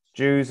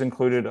 Jews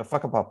included a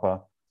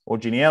whakapapa, or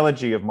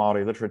genealogy of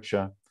Māori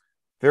literature,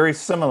 very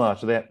similar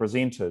to that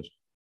presented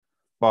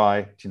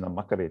by Tina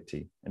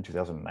Makareti in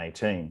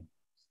 2018.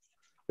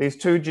 These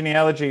two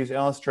genealogies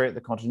illustrate the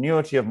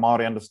continuity of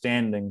Māori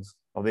understandings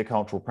of their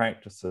cultural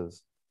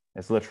practices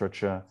as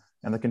literature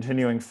and the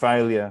continuing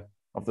failure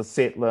of the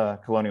settler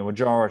colonial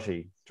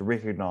majority to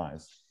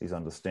recognise these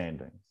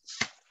understandings.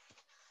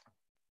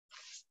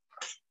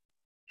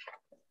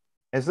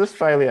 As this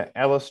failure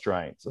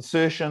illustrates,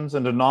 assertions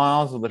and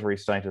denials of literary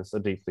status are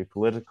deeply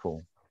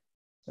political.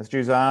 As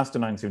Jews asked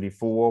in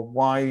 1974,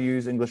 why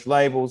use English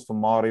labels for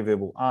Māori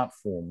verbal art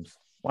forms?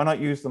 Why not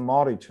use the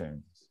Māori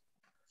terms?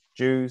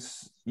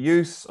 Jews'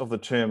 use of the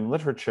term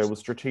literature was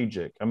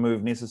strategic, a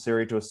move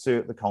necessary to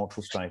assert the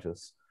cultural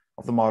status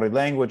of the Māori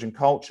language and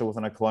culture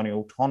within a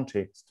colonial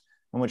context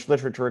in which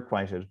literature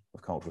equated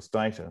with cultural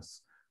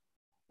status.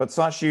 But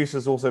such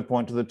uses also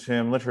point to the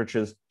term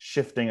literature's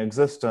shifting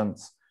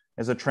existence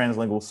as a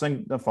translingual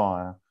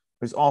signifier,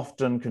 whose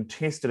often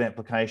contested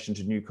application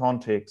to new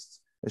contexts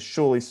is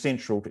surely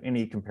central to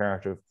any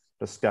comparative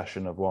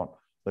discussion of what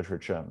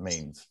literature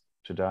means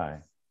today.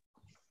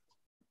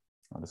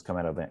 I'll just come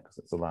out of that because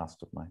it's the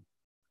last of my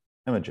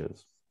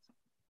images.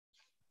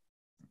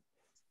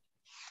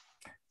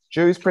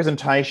 Jews'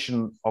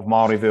 presentation of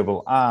Māori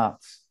verbal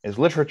arts as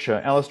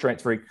literature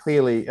illustrates very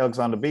clearly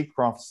Alexander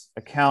Beecroft's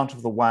account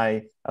of the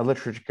way a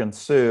literature can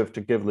serve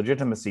to give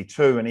legitimacy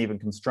to and even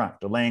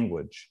construct a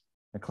language,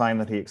 a claim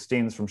that he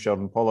extends from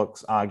Sheldon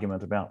Pollock's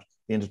argument about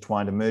the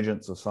intertwined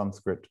emergence of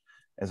Sanskrit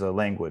as a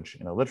language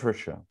in a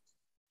literature.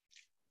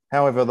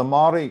 However, the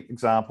Māori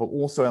example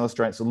also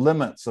illustrates the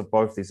limits of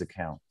both these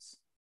accounts.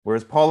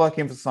 Whereas Pollock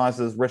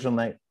emphasizes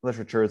written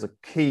literature as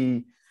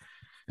key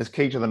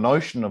to the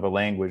notion of a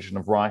language and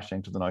of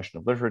writing to the notion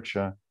of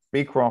literature,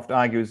 Beecroft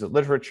argues that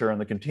literature in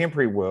the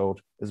contemporary world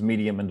is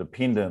medium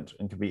independent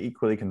and can be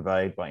equally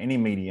conveyed by any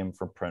medium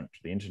from print to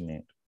the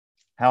internet.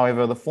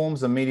 However, the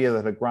forms of media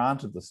that are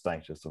granted the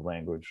status of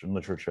language and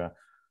literature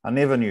are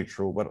never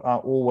neutral, but are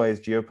always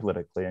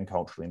geopolitically and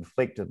culturally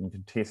inflected and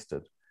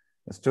contested.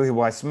 As Tuhi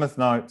Y. Smith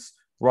notes,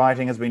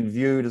 writing has been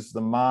viewed as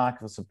the mark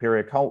of a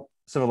superior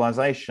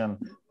civilization,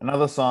 and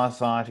other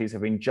societies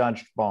have been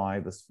judged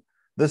by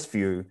this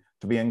view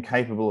to be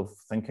incapable of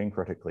thinking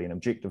critically and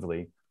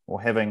objectively,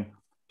 or having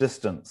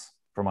distance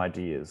from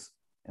ideas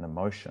and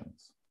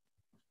emotions.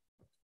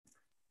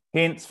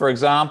 Hence, for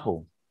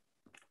example,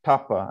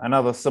 tapa and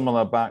other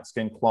similar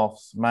barkskin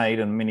cloths made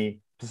in many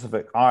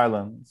Pacific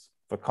islands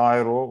for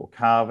Cairo or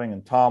carving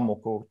and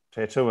tāmoko,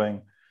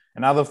 tattooing,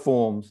 and other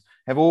forms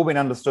have all been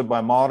understood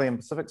by Māori and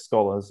Pacific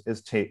scholars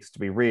as text to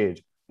be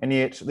read. And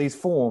yet these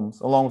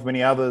forms, along with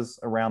many others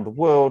around the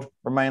world,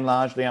 remain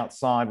largely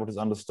outside what is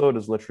understood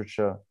as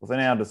literature within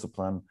our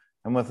discipline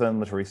and within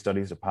literary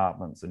studies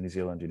departments in New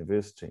Zealand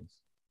universities.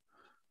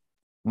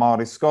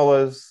 Māori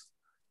scholars,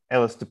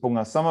 Alice Te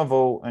Punga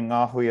Somerville and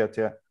Ngāhui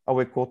Te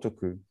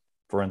Awekotoku,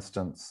 for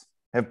instance,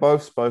 have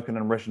both spoken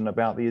and written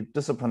about the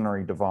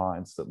disciplinary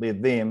divides that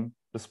led them,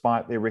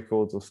 despite their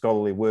records of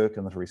scholarly work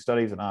in literary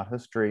studies and art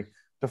history,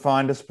 to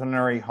find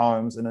disciplinary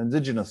homes in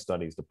Indigenous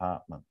studies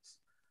departments,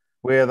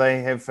 where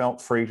they have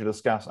felt free to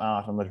discuss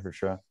art and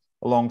literature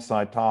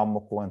alongside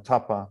tāmoko and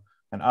tapa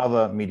and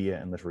other media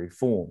and literary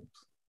forms.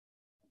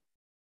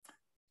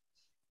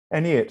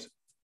 And yet,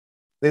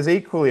 there's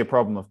equally a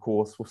problem, of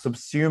course, with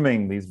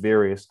subsuming these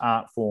various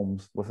art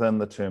forms within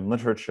the term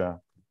literature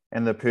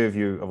and the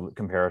purview of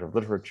comparative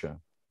literature.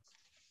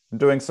 In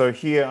doing so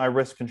here, I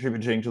risk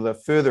contributing to the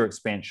further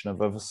expansion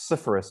of a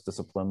vociferous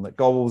discipline that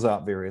gobbles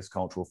up various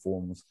cultural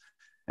forms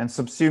and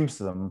subsumes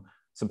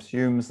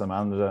them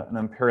under an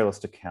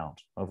imperialist account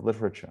of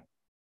literature.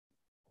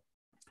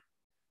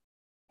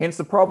 Hence,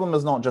 the problem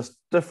is not just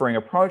differing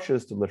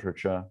approaches to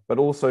literature, but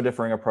also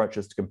differing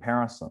approaches to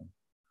comparison.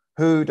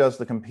 Who does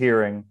the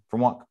comparing,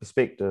 from what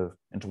perspective,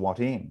 and to what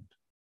end?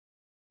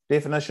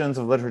 Definitions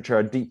of literature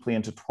are deeply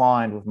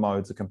intertwined with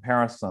modes of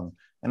comparison.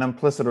 An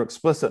implicit or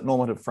explicit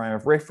normative frame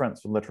of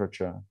reference for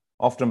literature,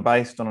 often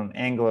based on an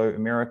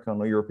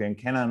Anglo-American or European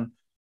canon,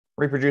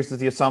 reproduces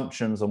the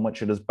assumptions on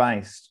which it is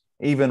based,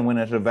 even when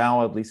it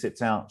avowedly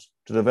sets out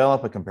to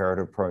develop a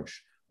comparative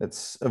approach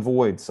that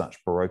avoids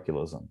such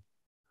parochialism.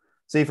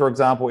 See, for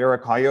example,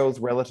 Eric Hayol's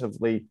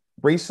relatively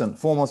recent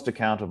formalist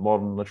account of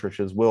modern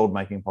literature's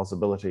world-making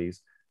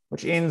possibilities,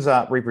 which ends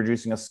up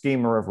reproducing a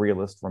schema of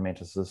realist,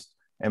 romanticist,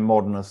 and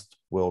modernist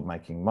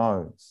world-making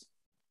modes.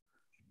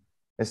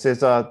 It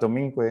says,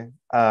 Domingue,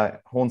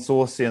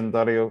 Horn-Sorcian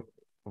Dario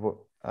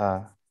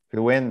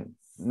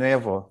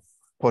never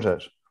put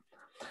it.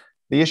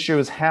 The issue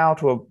is how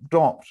to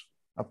adopt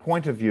a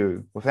point of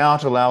view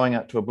without allowing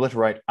it to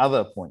obliterate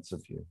other points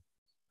of view.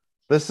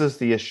 This is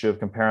the issue of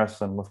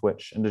comparison with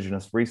which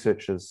Indigenous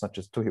researchers such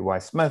as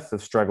Tuhiwai Smith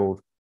have struggled,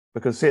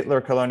 because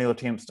settler colonial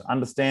attempts to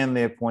understand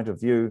their point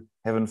of view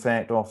have in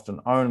fact often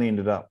only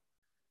ended up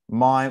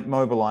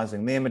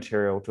mobilizing their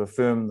material to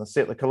affirm the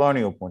settler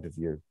colonial point of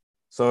view,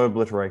 so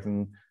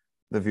obliterating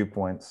the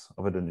viewpoints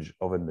of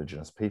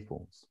Indigenous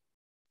peoples.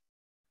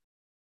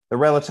 The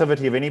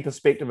relativity of any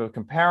perspective of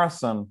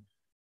comparison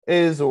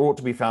is or ought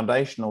to be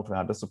foundational to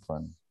our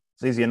discipline.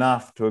 It's easy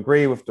enough to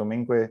agree with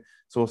Domingue,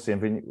 Sorcier,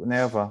 and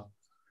Villanueva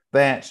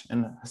that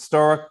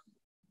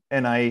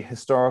in a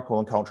historical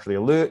and culturally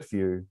alert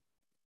view,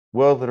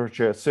 world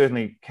literature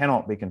certainly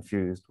cannot be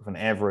confused with an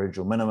average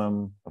or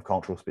minimum of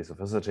cultural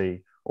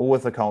specificity or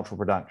with a cultural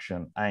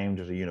production aimed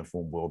at a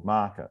uniform world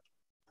market.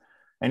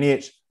 And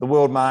yet, the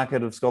world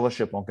market of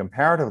scholarship on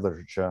comparative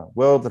literature,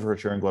 world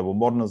literature, and global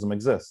modernism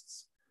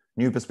exists.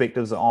 New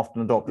perspectives are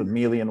often adopted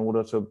merely in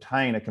order to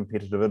obtain a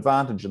competitive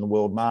advantage in the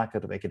world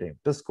market of academic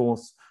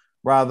discourse,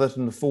 rather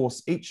than to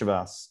force each of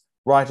us,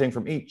 writing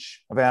from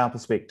each of our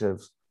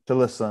perspectives, to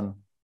listen,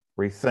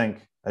 rethink,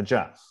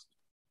 adjust.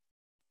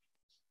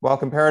 While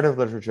comparative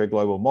literature,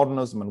 global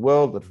modernism, and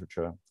world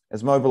literature,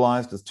 as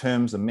mobilized as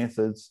terms and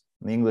methods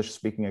in the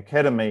English-speaking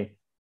academy,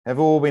 have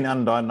all been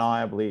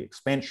undeniably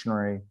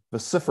expansionary,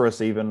 vociferous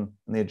even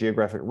in their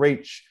geographic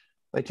reach,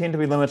 they tend to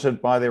be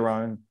limited by their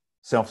own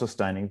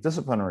self-sustaining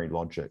disciplinary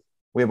logic,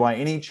 whereby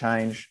any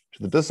change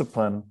to the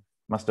discipline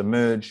must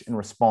emerge in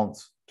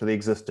response to the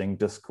existing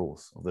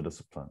discourse of the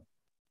discipline.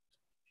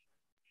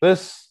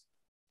 This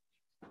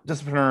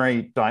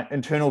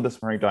internal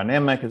disciplinary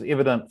dynamic is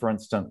evident, for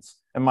instance,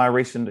 in my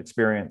recent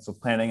experience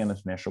of planning an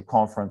international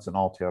conference in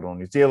Aotearoa,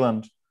 New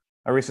Zealand.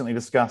 I recently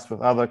discussed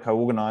with other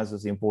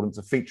co-organisers the importance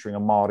of featuring a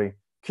Māori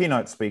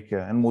keynote speaker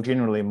and more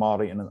generally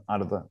Māori and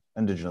other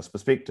Indigenous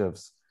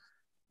perspectives.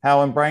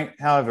 However, in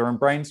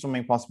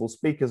brainstorming possible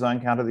speakers, I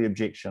encountered the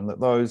objection that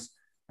those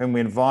whom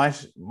we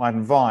might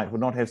invite would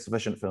not have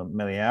sufficient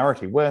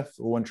familiarity with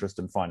or interest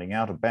in finding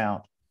out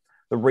about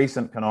the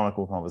recent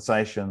canonical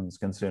conversations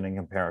concerning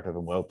comparative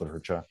and world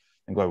literature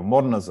and global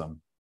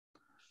modernism.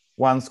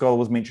 One scholar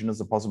was mentioned as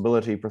a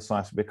possibility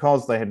precisely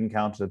because they had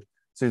encountered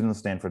Susan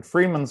Stanford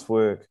Freeman's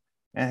work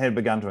and had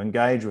begun to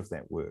engage with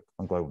that work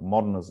on global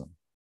modernism.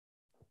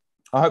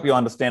 I hope you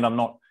understand I'm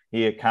not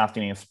here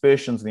casting any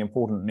aspersions on the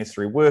important and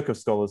necessary work of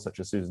scholars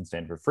such as Susan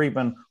Stanford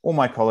Freeman or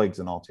my colleagues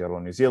in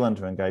Aotearoa, New Zealand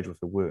to engage with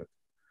the work.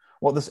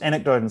 What this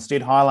anecdote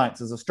instead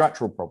highlights is a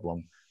structural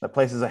problem that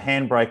places a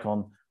handbrake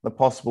on the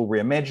possible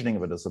reimagining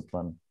of a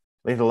discipline,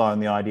 let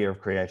alone the idea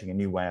of creating a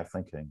new way of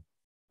thinking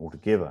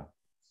altogether.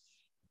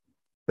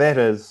 That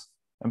is,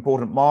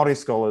 important Māori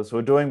scholars who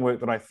are doing work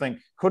that I think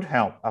could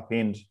help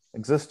upend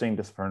existing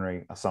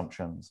disciplinary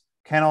assumptions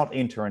cannot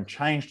enter and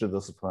change the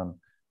discipline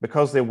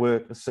because their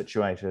work is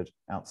situated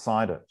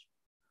outside it.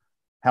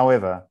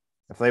 However,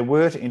 if they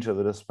were to enter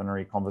the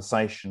disciplinary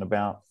conversation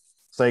about,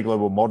 say,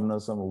 global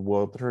modernism or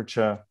world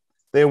literature,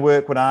 their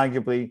work would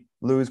arguably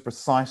lose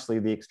precisely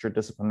the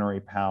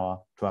extradisciplinary power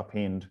to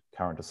upend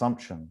current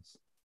assumptions.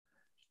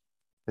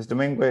 As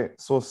Domingue,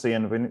 Sorcier,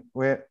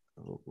 and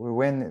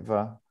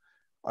Villanueva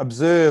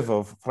observe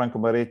of Franco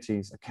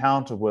Moretti's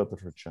account of world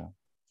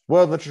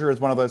literature is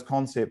one of those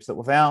concepts that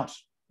without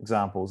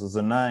examples is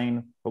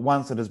inane, but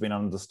once it has been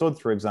understood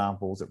through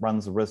examples, it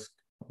runs the risk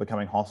of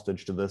becoming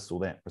hostage to this or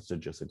that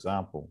prestigious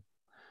example.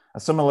 A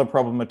similar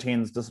problem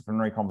attends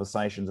disciplinary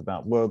conversations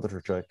about world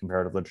literature,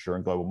 comparative literature,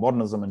 and global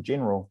modernism in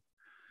general.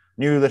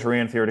 New literary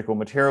and theoretical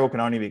material can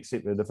only be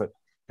accepted if it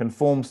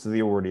conforms to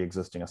the already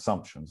existing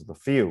assumptions of the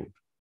field.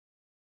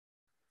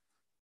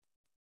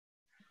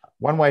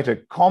 One way to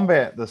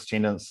combat this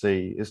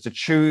tendency is to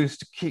choose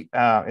to keep,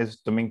 as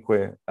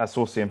Domingue,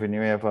 Sorcier, and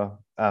Villanueva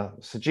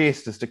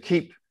suggest, is to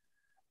keep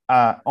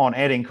on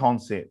adding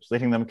concepts,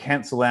 letting them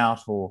cancel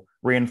out or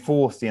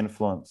reinforce the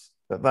influence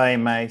that they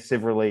may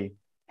severally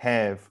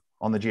have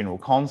on the general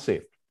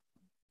concept.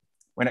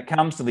 When it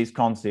comes to these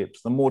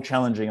concepts, the more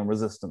challenging and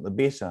resistant, the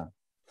better.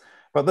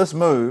 But this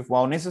move,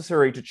 while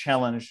necessary to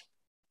challenge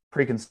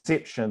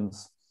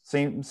preconceptions,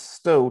 seems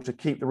still to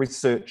keep the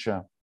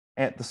researcher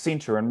at the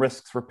center and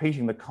risks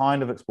repeating the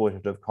kind of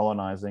exploitative,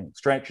 colonizing,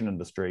 extraction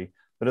industry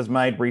that has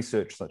made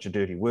research such a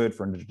dirty word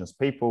for Indigenous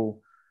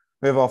people,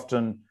 who have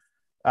often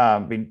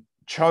been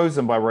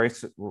chosen by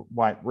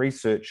white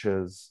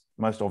researchers,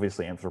 most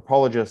obviously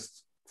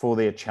anthropologists, for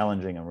their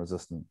challenging and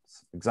resistant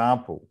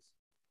examples.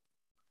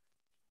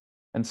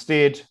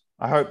 Instead,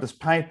 I hope this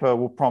paper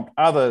will prompt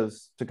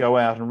others to go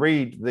out and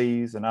read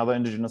these and other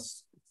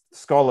Indigenous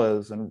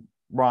scholars and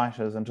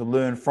writers and to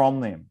learn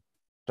from them,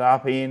 to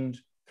upend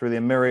through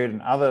their myriad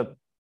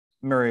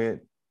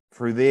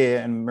through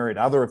their and myriad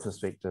other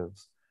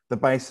perspectives, the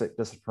basic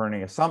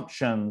disciplinary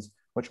assumptions,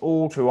 which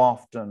all too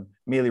often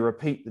merely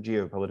repeat the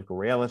geopolitical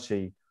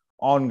reality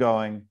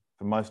ongoing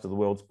for most of the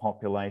world's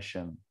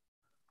population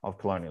of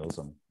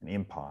colonialism and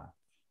empire.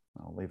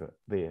 I'll leave it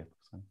there.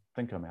 So I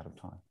think I'm out of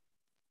time.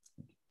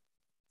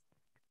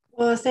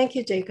 Well, thank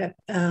you, Jacob,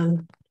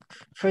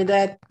 for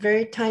that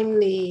very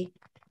timely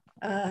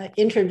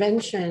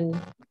intervention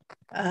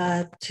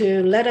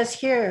to let us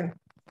hear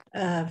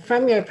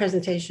from your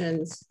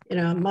presentations,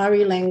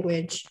 Maori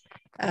language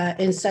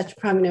in such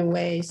prominent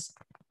ways,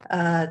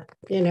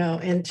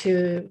 and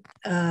to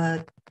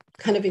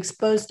kind of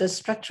expose the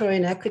structural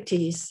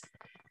inequities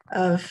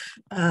of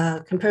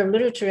comparative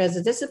literature as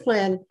a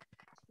discipline,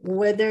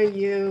 whether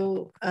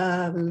you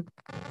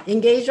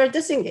engage or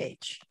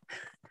disengage,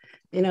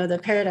 the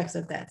paradox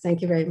of that.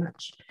 Thank you very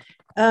much.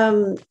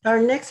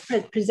 Our next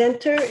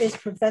presenter is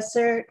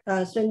Professor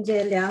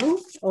Sun-chieh Liang,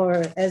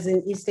 or as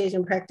in East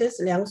Asian practice,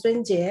 Liang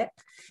Sun-chieh.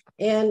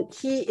 And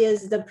he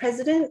is the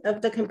president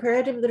of the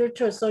Comparative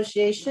Literature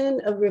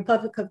Association of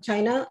Republic of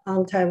China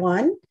on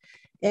Taiwan,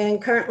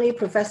 and currently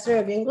professor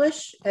of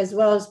English, as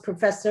well as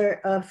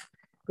professor of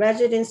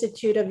Graduate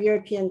Institute of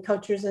European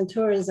Cultures and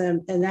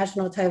Tourism at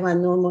National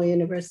Taiwan Normal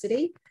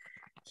University.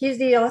 He's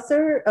the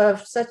author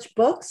of such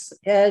books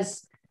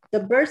as The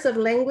Birth of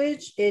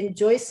Language in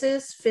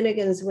Joyce's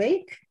Finnegan's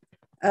Wake,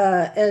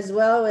 as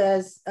well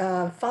as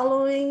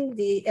Following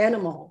the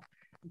Animal,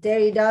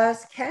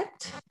 Derrida's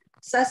Cat,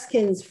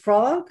 Susskind's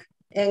Frog,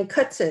 and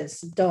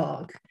Kutz's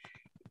Dog.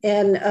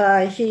 And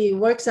he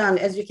works on,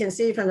 as you can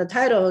see from the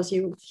titles,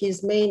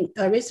 his main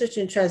research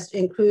interests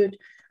include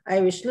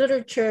Irish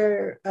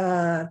literature,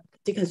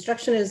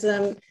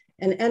 deconstructionism,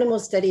 and animal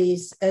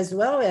studies, as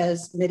well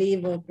as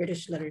medieval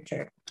British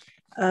literature.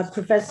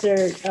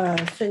 Professor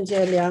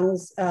Sun-chieh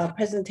Liang's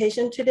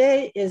presentation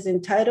today is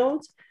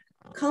entitled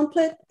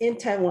CompLit in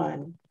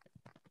Taiwan,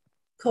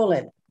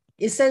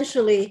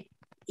 essentially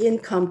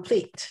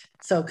incomplete.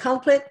 So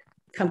CompLit,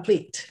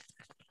 complete.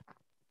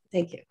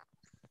 Thank you.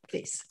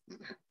 Please.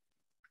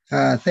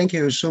 Thank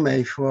you,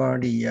 Shu-mei, for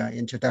the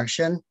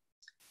introduction.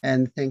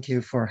 And thank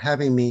you for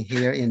having me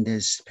here in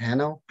this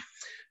panel.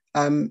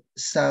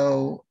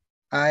 So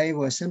I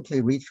will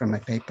simply read from my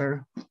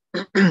paper.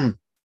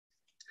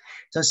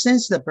 So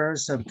since the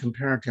birth of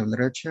comparative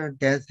literature,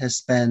 death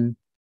has been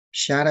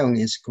shadowing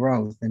its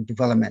growth and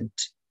development.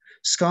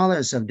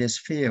 Scholars of this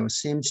field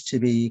seem to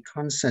be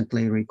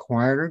constantly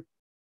required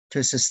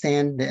to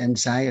sustain the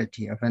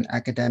anxiety of an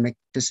academic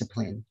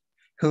discipline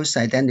whose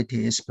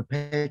identity is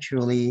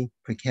perpetually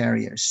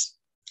precarious.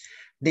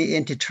 The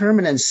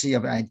indeterminacy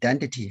of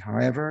identity,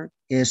 however,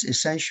 is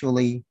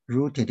essentially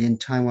rooted in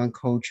Taiwan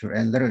culture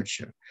and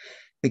literature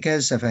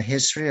because of a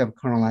history of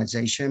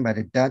colonization by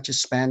the Dutch,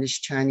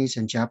 Spanish, Chinese,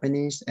 and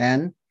Japanese,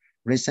 and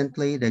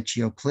recently the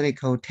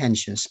geopolitical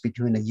tensions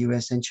between the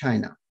US and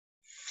China,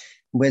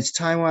 with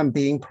Taiwan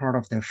being part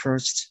of the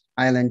first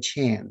island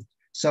chain.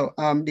 So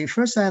the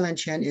first island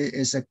chain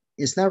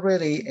is not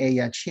really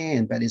a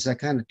chain, but it's a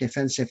kind of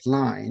defensive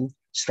line,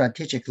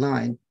 strategic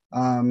line,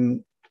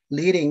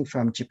 leading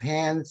from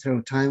Japan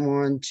through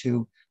Taiwan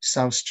to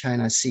South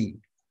China Sea.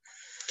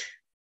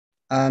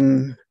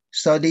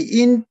 So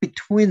the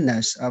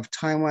in-betweenness of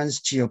Taiwan's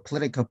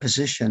geopolitical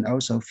position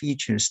also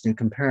features the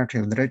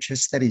comparative literature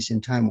studies in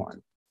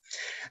Taiwan.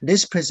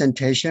 This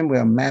presentation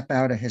will map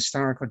out a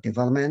historical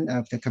development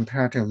of the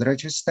comparative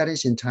literature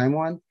studies in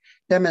Taiwan,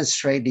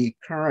 demonstrate the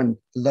current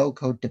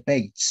local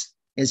debates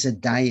is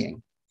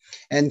dying,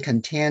 and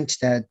contend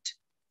that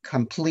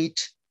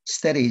complete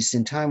studies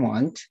in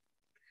Taiwan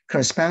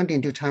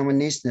corresponding to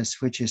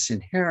Taiwanese-ness, which is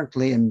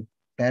inherently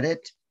embedded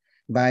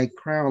by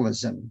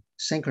creolism,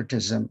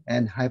 syncretism,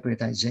 and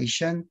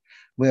hybridization,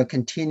 will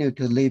continue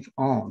to live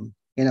on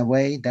in a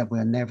way that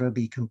will never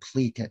be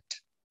completed.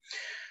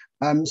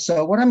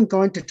 So what I'm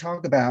going to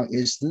talk about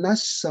is not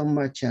so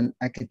much an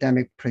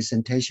academic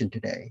presentation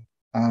today,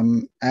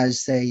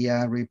 as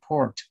a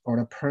report or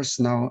a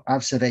personal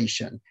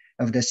observation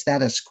of the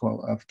status quo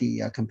of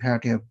the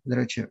comparative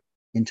literature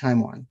in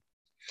Taiwan.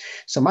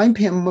 So my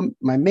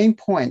main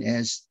point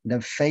is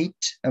the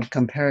fate of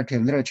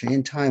comparative literature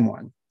in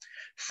Taiwan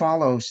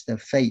follows the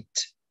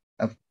fate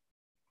of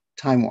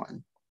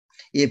Taiwan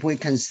if we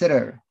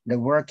consider the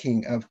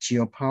working of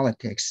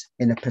geopolitics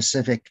in the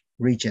Pacific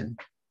region.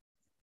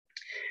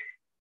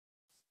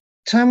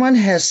 Taiwan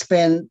has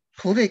been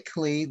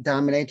politically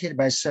dominated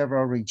by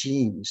several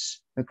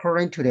regimes.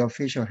 According to the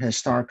official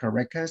historical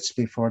records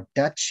before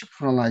Dutch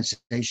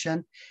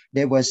colonization,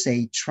 there was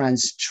a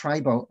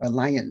trans-tribal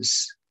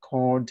alliance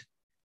called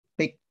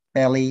Big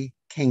Belly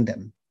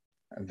Kingdom,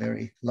 a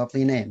very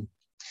lovely name.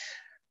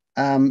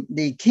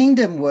 The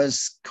kingdom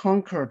was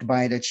conquered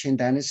by the Qing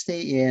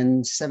dynasty in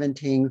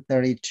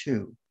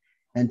 1732,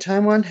 and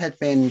Taiwan had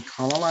been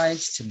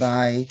colonized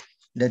by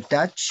the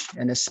Dutch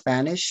and the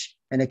Spanish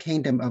and the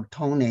Kingdom of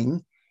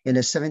Tonning in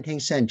the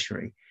 17th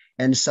century,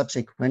 and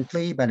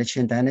subsequently by the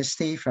Qing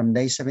dynasty from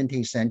late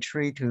 17th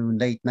century to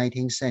late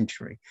 19th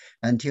century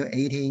until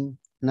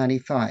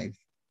 1895.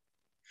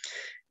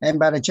 and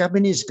by the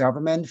Japanese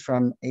government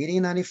from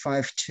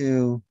 1895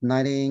 to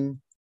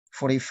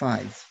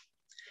 1945.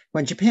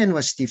 When Japan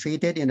was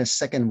defeated in the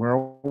Second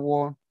World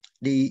War,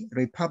 the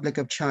Republic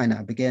of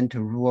China began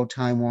to rule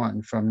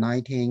Taiwan from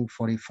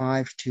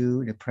 1945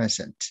 to the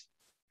present.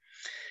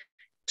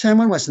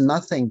 Taiwan was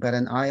nothing but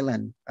an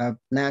island of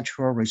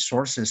natural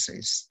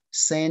resources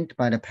sent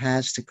by the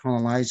past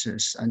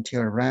colonizers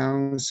until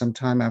around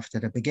sometime after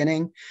the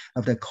beginning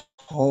of the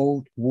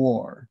Cold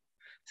War,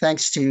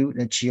 thanks to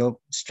the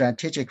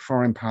geostrategic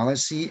foreign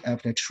policy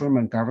of the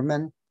Truman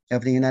government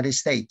of the United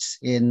States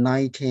in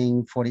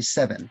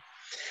 1947.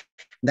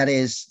 That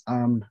is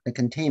the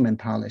containment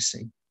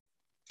policy.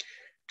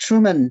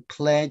 Truman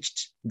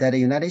pledged that the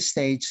United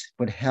States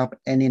would help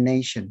any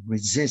nation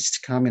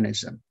resist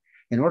communism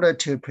in order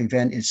to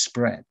prevent its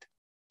spread.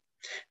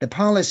 The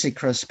policy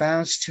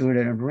corresponds to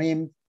the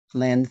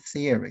Rimland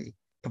theory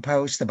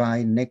proposed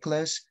by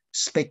Nicholas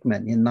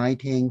Spickman in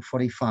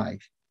 1945.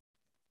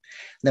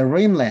 The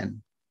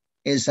Rimland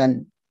is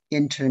an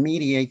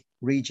intermediate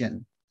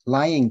region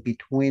lying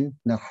between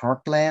the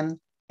heartland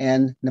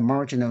and the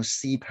marginal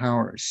sea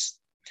powers.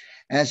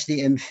 As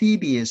the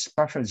amphibious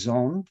buffer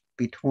zone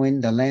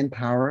between the land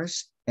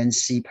powers and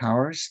sea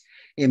powers,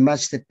 it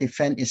must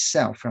defend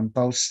itself from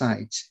both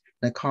sides,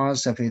 the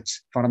cause of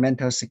its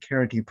fundamental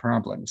security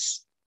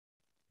problems.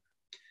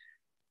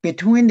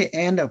 Between the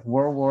end of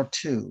World War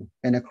II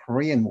and the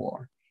Korean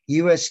War,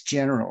 US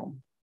General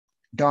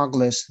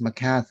Douglas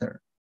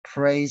MacArthur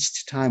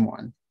praised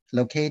Taiwan,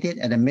 located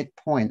at the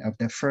midpoint of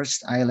the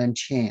first island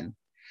chain,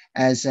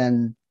 as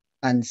an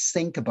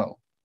unsinkable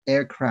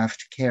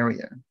aircraft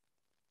carrier.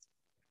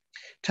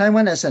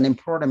 Taiwan has an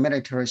important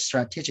military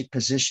strategic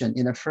position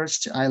in the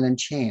first island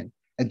chain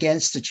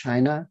against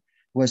China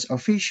was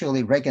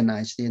officially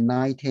recognized in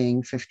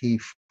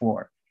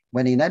 1954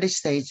 when the United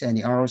States and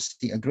the ROC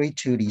agreed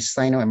to the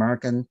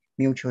Sino-American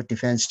Mutual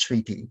Defense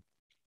Treaty.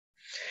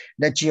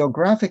 The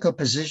geographical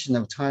position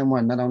of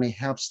Taiwan not only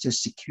helps to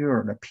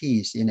secure the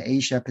peace in the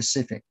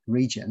Asia-Pacific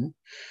region,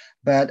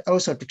 but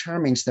also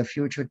determines the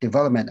future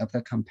development of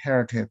the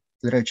comparative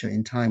literature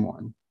in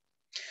Taiwan.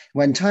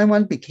 When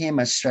Taiwan became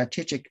a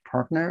strategic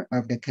partner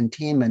of the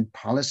containment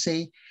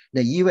policy,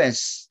 the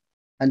US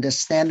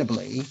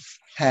understandably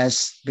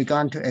has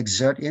begun to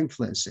exert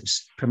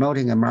influences,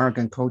 promoting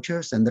American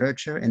cultures and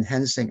literature,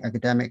 enhancing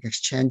academic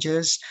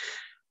exchanges,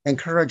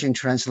 encouraging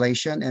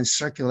translation, and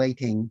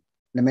circulating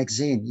the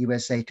magazine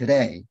USA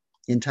Today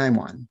in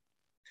Taiwan.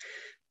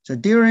 So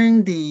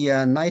during the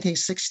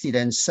 1960s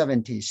and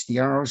 70s, the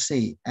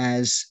ROC,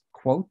 as,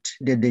 quote,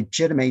 the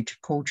legitimate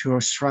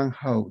cultural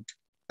stronghold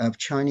of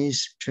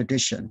Chinese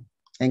tradition,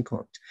 end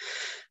quote,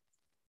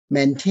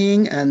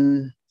 maintained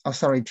an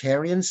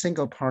authoritarian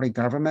single-party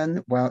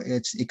government while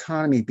its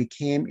economy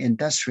became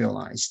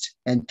industrialized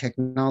and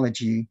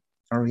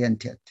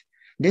technology-oriented.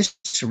 This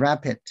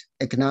rapid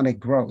economic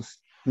growth,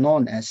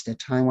 known as the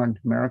Taiwan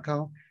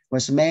Miracle,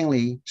 was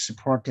mainly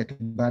supported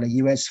by the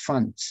US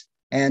funds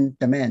and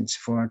demands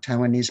for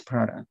Taiwanese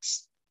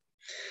products.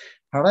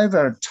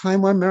 However,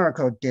 Taiwan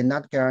Miracle did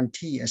not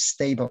guarantee a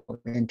stable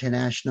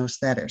international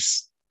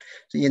status.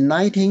 So in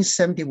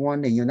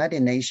 1971, the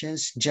United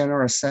Nations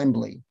General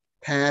Assembly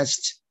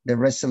passed the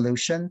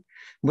resolution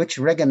which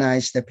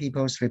recognized the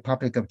People's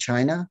Republic of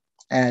China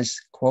as,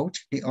 quote,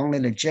 the only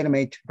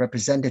legitimate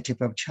representative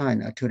of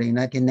China to the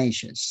United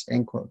Nations,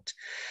 end quote,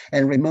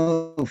 and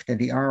removed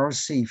the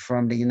ROC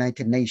from the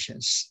United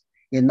Nations.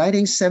 In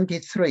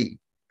 1973,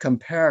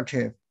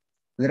 Comparative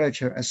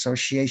Literature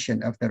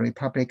Association of the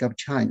Republic of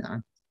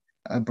China,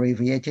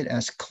 abbreviated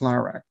as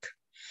CLARAC,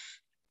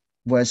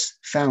 was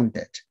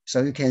founded.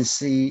 So you can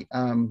see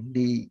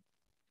the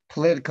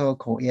political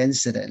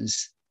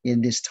coincidence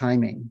in this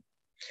timing.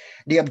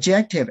 The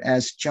objective,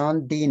 as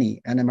John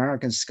Deeney, an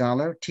American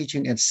scholar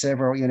teaching at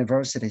several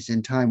universities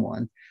in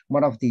Taiwan,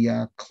 one of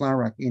the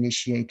CLARAC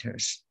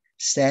initiators,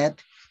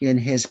 said in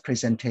his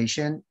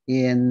presentation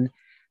in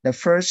the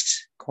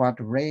first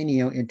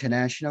quadrennial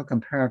International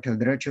Comparative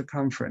Literature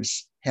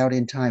Conference held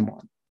in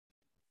Taiwan,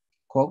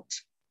 quote,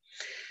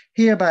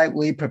 hereby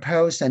we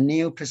propose a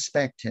new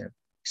perspective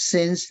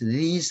since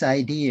these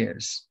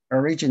ideas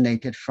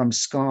originated from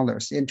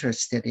scholars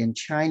interested in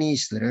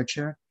Chinese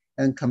literature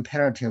and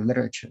comparative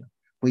literature.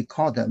 We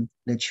call them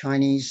the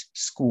Chinese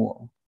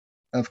School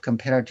of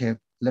Comparative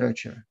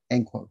Literature,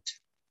 end quote.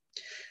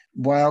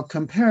 While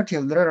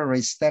comparative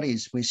literary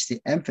studies with the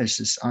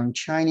emphasis on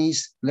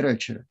Chinese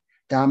literature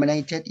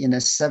dominated in the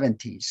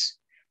 70s,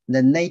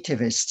 the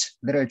nativist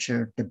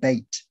literature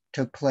debate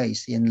took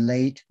place in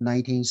late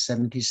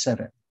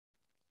 1977.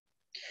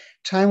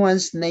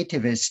 Taiwan's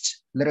nativist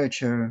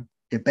literature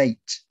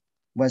debate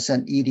was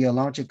an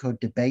ideological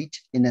debate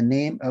in the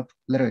name of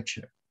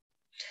literature.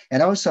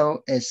 And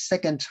also a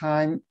second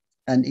time,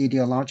 an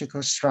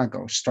ideological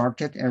struggle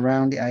started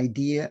around the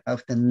idea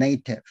of the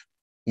native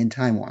in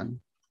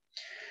Taiwan.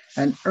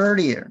 An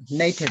earlier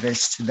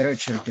nativist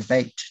literature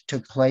debate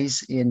took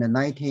place in the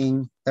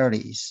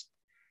 1930s,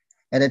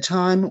 at a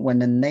time when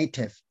the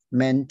native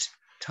meant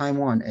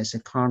Taiwan as a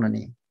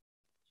colony.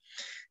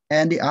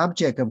 And the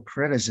object of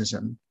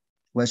criticism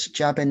was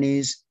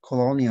Japanese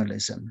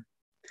colonialism.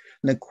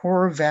 The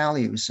core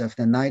values of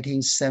the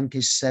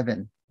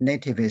 1977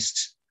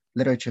 nativist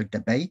literature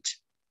debate,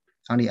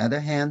 on the other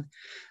hand,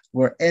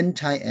 were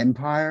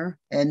anti-empire,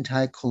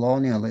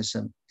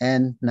 anti-colonialism,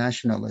 and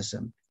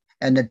nationalism.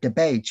 And the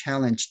debate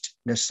challenged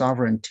the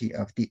sovereignty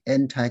of the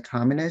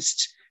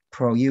anti-communist,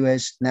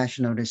 pro-US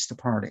nationalist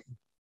party.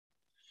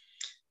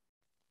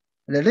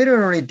 The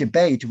literary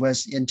debate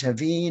was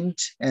intervened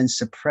and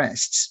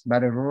suppressed by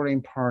the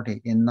ruling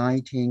party in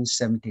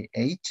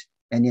 1978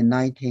 and in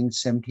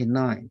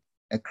 1979,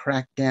 a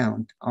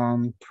crackdown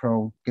on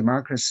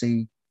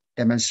pro-democracy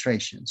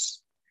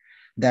demonstrations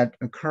that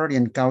occurred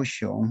in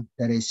Kaohsiung,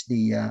 that is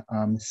the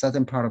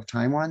southern part of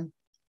Taiwan,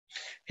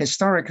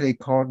 historically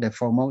called the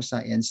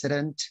Formosa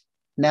Incident,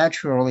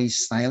 naturally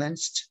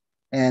silenced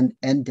and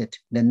ended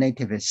the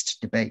nativist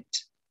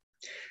debate.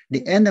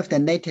 The end of the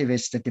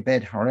nativist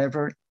debate,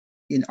 however,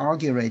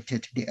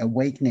 inaugurated the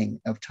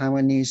awakening of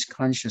Taiwanese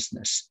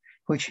consciousness,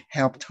 which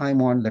helped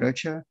Taiwan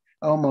literature,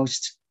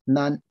 almost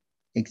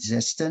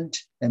non-existent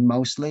and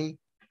mostly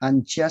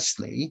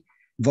unjustly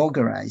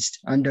vulgarized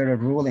under the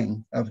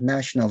ruling of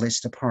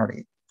nationalist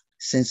party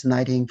since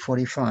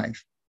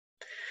 1945,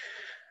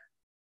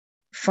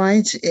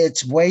 finds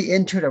its way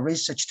into the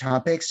research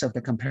topics of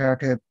the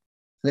comparative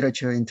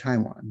literature in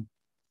Taiwan.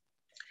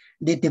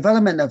 The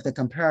development of the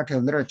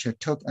comparative literature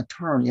took a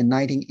turn in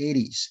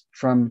 1980s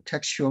from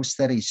textual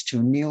studies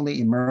to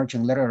newly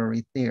emerging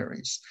literary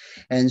theories,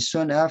 and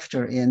soon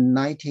after in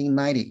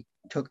 1990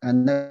 took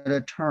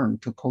another turn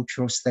to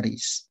cultural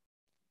studies.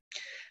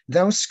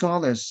 Those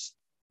scholars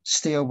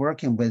still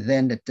working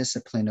within the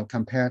discipline of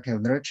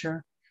comparative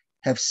literature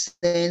have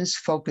since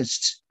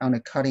focused on the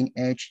cutting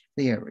edge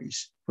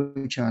theories,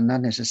 which are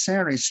not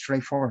necessarily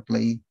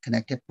straightforwardly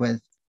connected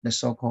with the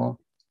so-called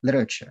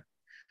literature.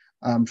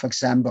 For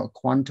example,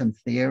 quantum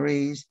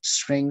theories,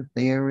 string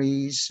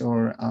theories,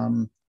 or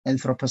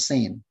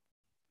Anthropocene.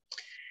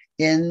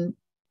 In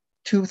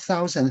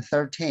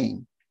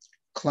 2013,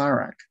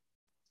 Clarac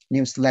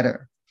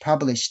newsletter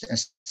published a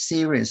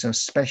series of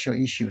special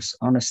issues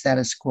on the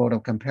status quo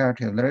of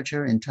comparative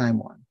literature in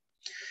Taiwan.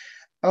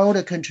 All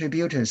the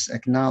contributors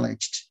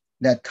acknowledged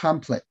that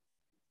CompLit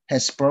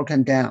has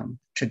broken down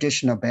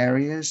traditional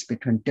barriers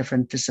between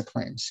different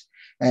disciplines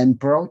and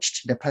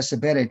broached the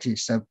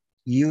possibilities of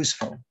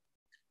useful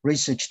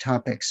research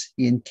topics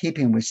in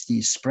keeping with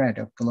the spread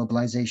of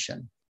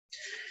globalization.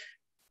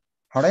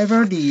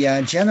 However,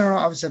 the general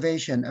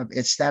observation of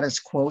its status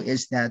quo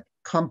is that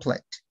CompLit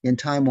in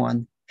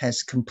Taiwan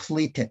has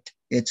completed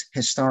its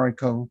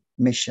historical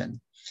mission,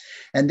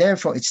 and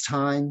therefore its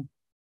time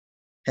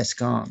has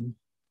gone.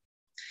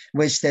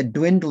 With the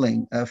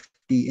dwindling of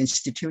the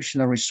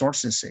institutional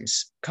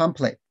resources,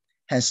 CompLit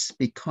has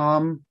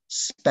become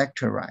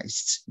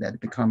specterized, that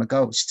become a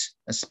ghost,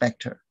 a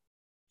specter.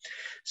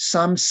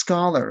 Some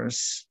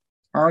scholars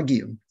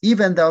argue,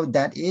 even though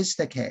that is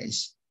the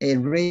case, a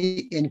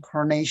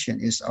reincarnation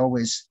is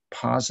always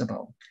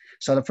possible.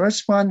 So the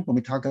first one, when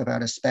we talk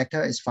about a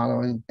specter, is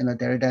following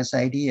Derrida's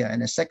idea,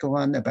 and the second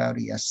one about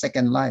the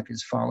second life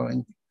is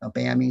following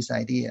Benjamin's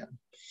idea,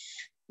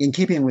 in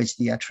keeping with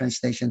the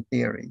translation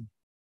theory.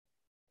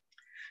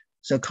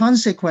 So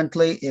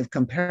consequently, if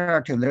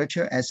comparative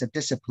literature as a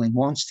discipline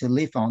wants to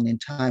live on in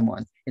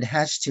Taiwan, it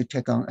has to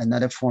take on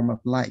another form of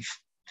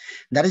life.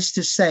 That is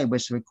to say,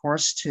 with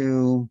recourse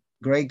to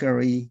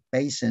Gregory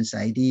Bason's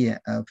idea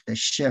of the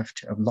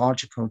shift of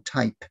logical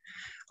type,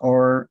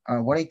 or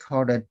what he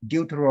called a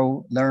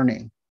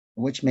deutero-learning,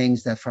 which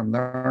means that from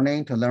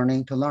learning to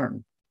learning to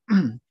learn.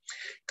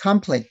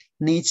 CompLit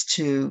needs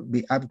to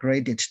be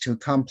upgraded to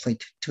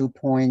CompLit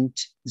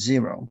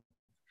 2.0,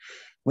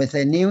 with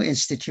a new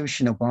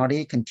institutional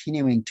body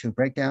continuing to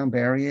break down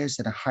barriers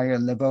at a higher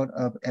level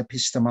of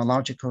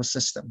epistemological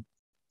system.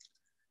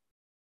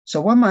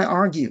 So one might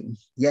argue,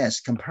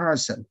 yes,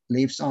 comparison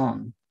lives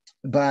on,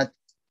 but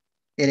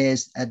it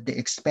is at the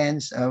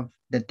expense of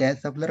the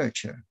death of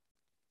literature.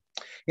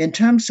 In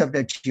terms of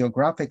the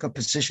geographical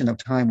position of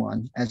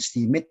Taiwan as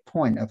the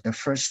midpoint of the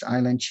first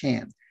island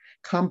chain,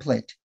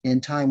 CompLit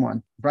in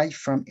Taiwan, right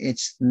from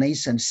its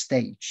nascent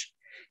stage,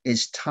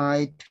 is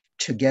tied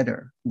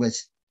together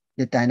with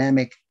the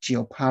dynamic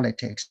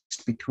geopolitics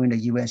between the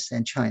US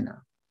and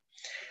China.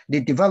 The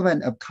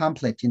development of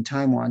CompLit in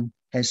Taiwan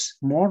has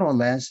more or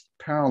less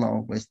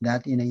parallel with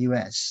that in the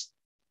US.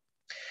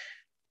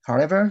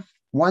 However,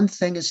 one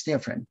thing is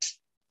different.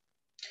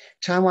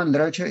 Taiwan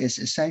literature is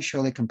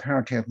essentially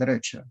comparative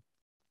literature,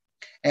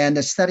 and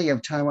the study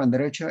of Taiwan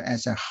literature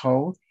as a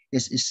whole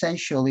is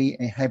essentially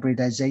a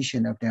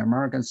hybridization of the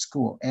American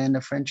school and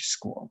the French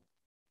school.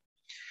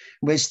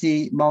 With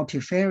the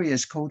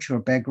multifarious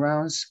cultural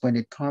backgrounds when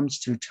it comes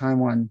to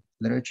Taiwan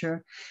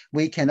literature,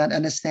 we cannot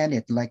understand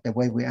it like the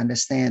way we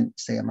understand,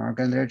 say,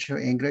 American literature,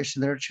 English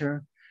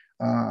literature,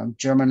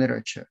 German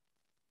literature,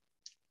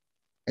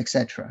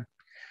 etc.,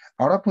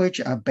 all of which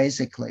are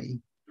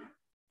basically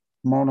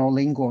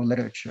monolingual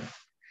literature.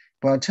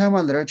 While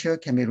Taiwan literature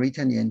can be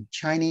written in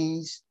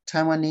Chinese,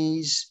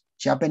 Taiwanese,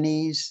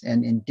 Japanese,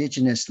 and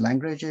indigenous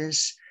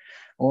languages,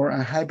 or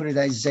a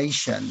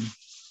hybridization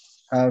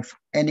of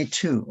any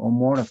two or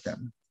more of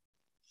them.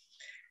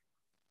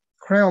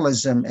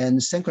 Creolism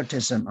and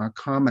syncretism are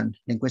common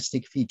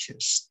linguistic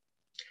features.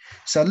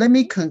 So let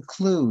me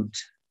conclude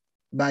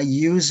by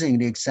using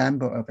the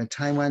example of a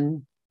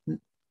Taiwan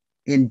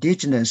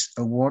indigenous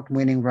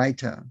award-winning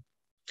writer,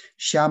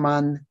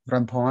 Shaman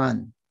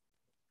Rampoan.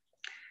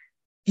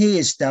 He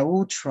is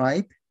Dawu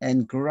tribe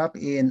and grew up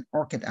in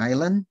Orchid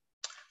Island.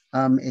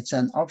 It's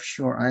an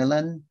offshore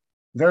island,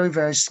 very,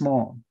 very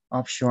small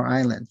offshore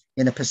island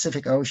in the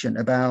Pacific Ocean,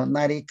 about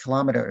 90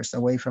 kilometers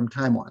away from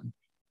Taiwan.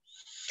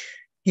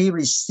 He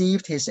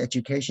received his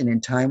education in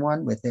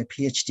Taiwan with a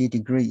PhD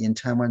degree in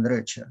Taiwan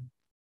literature.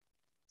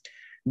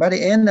 By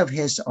the end of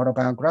his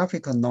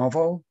autobiographical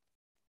novel,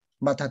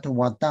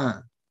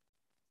 Matatuwata,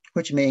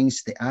 which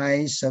means the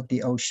eyes of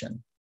the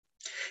ocean,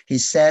 he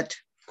said,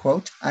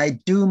 quote, "I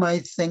do my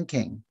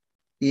thinking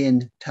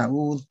in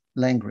Taul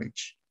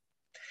language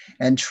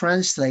and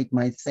translate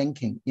my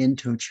thinking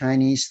into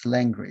Chinese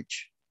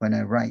language when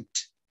I write.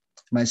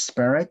 My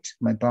spirit,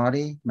 my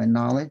body, my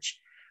knowledge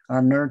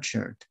are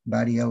nurtured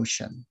by the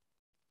ocean."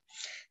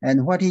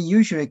 And what he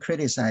usually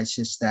criticizes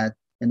is that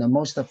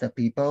most of the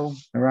people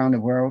around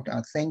the world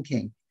are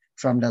thinking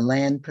from the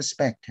land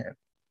perspective.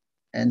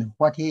 And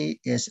what he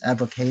is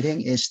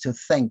advocating is to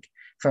think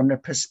from the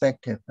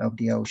perspective of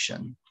the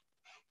ocean,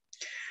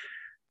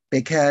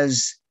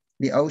 because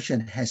the ocean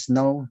has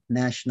no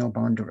national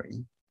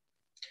boundary.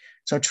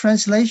 So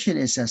translation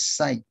is a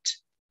site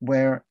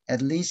where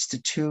at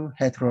least two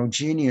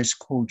heterogeneous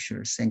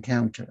cultures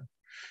encounter.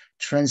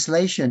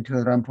 Translation to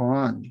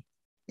Rampoan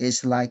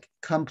is like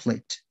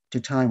CompLit to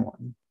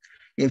Taiwan.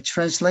 If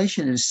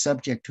translation is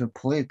subject to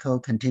political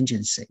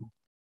contingency,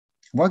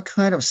 what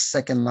kind of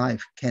second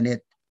life can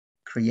it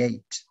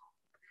create?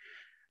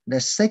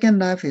 The second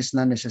life is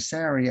not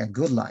necessarily a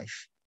good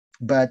life,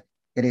 but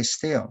it is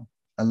still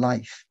a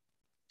life.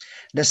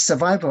 The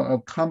survival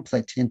of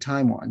CompLit in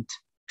Taiwan,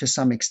 to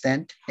some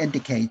extent,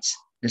 indicates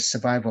the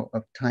survival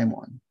of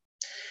Taiwan.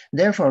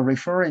 Therefore,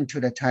 referring to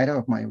the title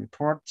of my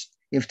report,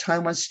 if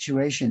Taiwan's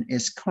situation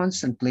is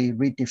constantly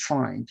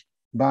redefined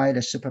by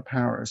the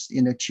superpowers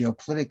in the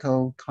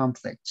geopolitical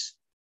conflicts,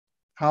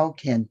 how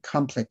can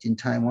CompLit in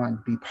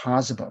Taiwan be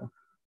possible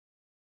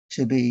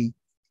to be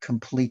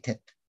completed?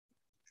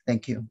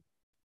 Thank you.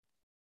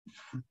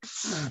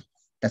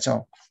 That's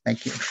all.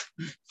 Thank you.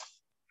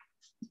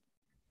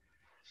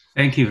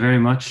 Thank you very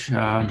much,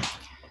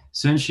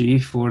 Sun-chieh,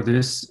 for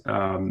this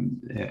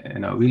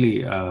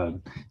really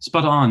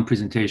spot-on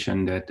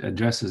presentation that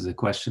addresses the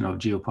question of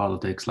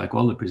geopolitics, like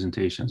all the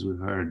presentations we've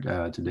heard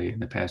today in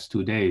the past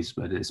 2 days,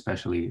 but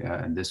especially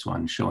this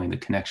one showing the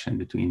connection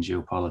between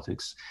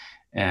geopolitics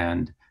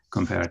and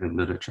comparative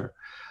literature.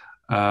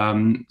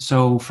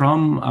 So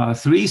from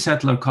 3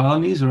 settler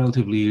colonies,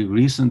 relatively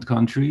recent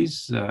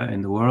countries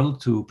in the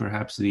world, to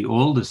perhaps the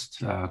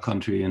oldest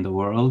country in the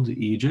world,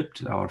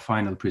 Egypt, our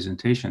final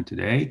presentation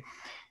today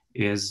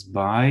is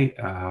by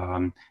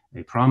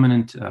a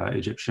prominent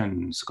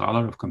Egyptian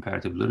scholar of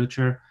comparative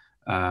literature,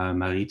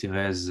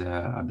 Thérèse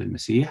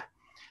Abdelmessih,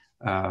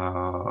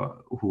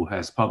 who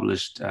has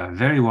published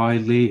very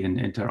widely in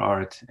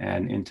interart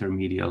and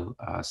intermedial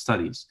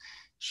studies.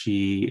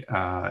 She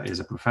is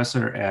a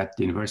professor at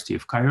the University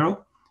of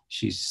Cairo.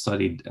 She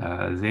studied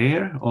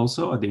there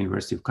also at the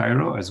University of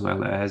Cairo, as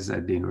well as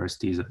at the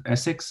Universities of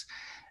Essex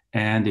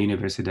and the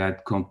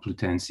Universidad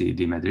Complutense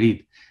de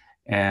Madrid.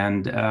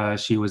 And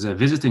she was a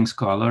visiting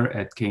scholar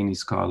at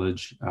Keynes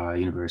College,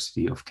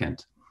 University of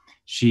Kent.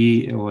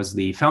 She was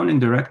the founding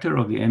director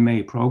of the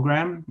MA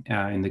program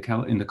in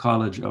the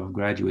College of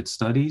Graduate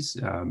Studies,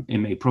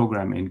 MA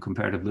program in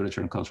Comparative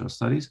Literature and Cultural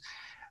Studies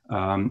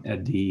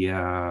at the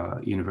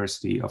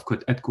University of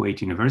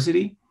Kuwait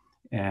University.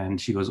 And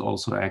she was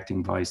also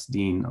acting Vice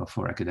Dean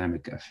for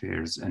Academic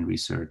Affairs and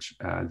Research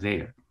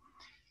there.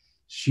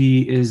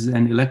 She is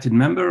an elected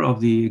member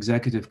of the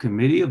Executive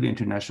Committee of the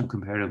International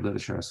Comparative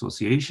Literature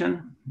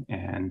Association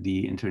and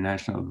the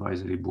International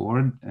Advisory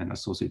Board and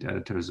Associate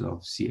Editors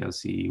of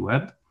CLCE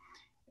Web,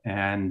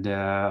 and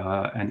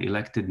an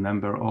elected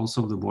member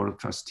also of the Board of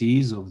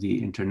Trustees of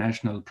the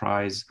International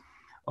Prize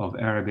of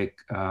Arabic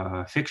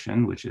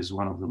Fiction, which is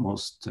one of the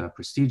most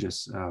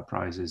prestigious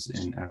prizes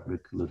in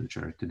Arabic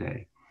literature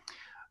today.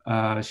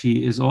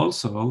 She is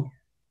also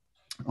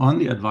on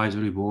the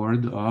advisory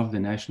board of the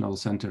National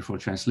Center for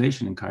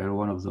Translation in Cairo,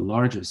 one of the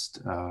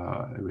largest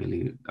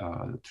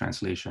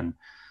translation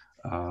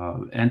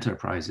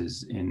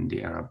enterprises in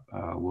the Arab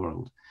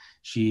world.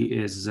 She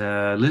is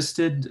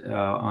listed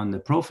on the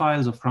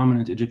Profiles of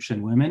Prominent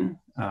Egyptian Women,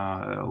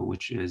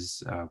 which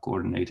is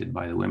coordinated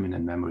by the Women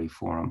in Memory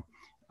Forum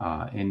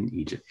in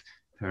Egypt.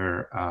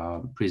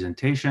 Her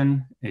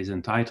presentation is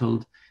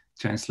entitled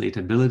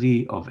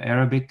Translatability of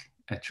Arabic,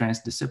 a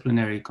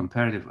Transdisciplinary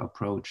Comparative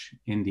Approach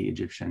in the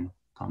Egyptian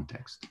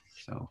Context.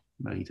 So,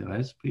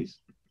 Marie-Thérèse, please.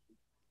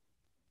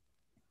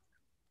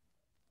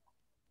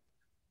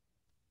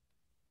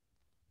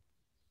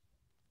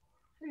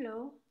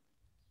 Hello,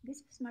 this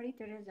is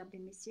Marie-Thérèse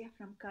Abdelmessih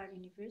from Cairo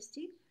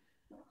University.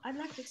 I'd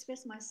like to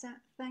express my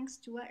thanks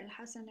to Waïl,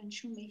 Hassan, and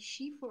Shu-mei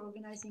Shih for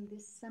organizing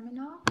this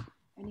seminar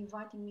and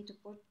inviting me to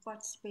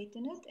participate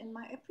in it, and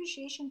my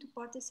appreciation to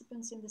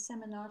participants in the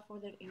seminar for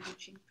their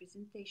enriching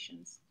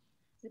presentations.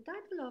 The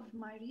title of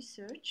my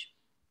research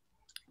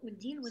will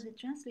deal with the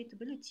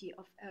translatability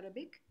of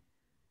Arabic,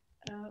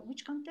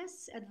 which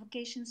contests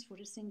advocations for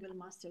a single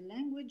master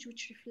language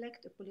which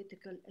reflect a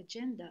political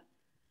agenda.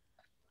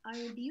 I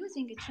will be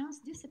using a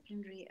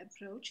transdisciplinary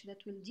approach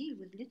that will deal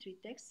with literary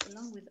texts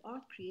along with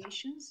art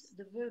creations,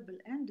 the verbal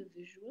and the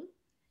visual,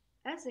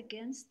 as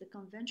against the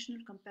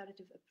conventional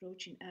comparative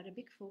approach in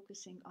Arabic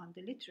focusing on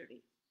the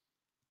literary.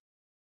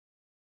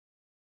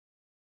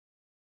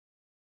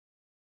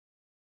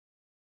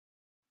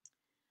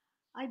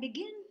 I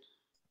begin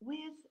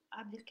with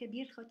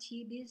Abdelkabir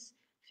Khatibi's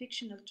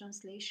fictional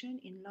translation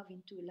in Love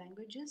in Two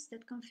Languages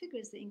that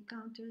configures the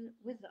encounter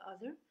with the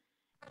other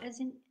as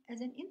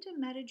an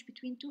intermarriage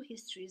between two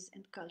histories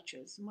and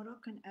cultures,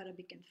 Moroccan,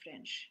 Arabic, and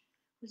French,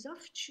 whose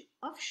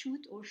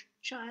offshoot or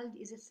child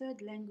is a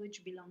third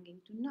language belonging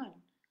to none.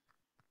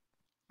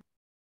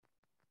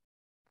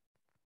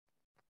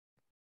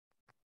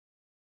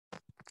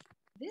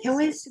 Can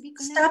we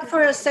stop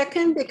for a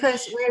second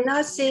because we're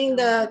not seeing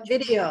the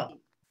video?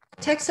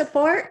 Tech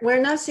support,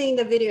 we're not seeing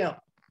the video.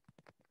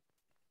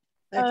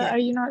 Okay. Are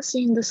you not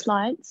seeing the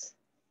slides?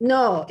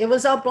 No, it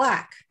was all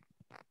black.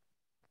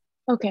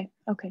 Okay,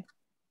 okay.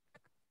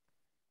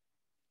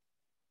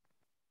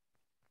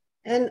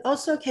 And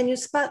also, can you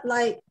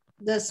spotlight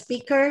the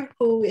speaker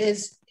who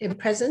is in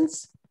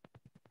presence?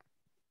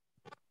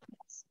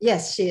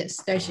 Yes, she is.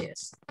 There she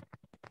is.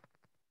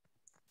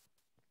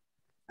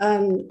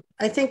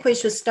 I think we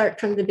should start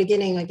from the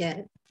beginning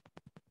again.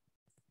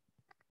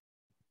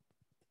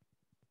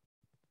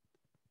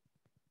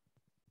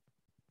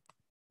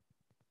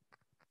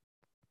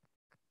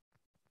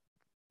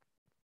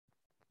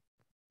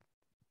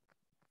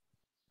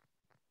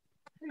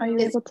 Are you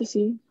able to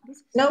see?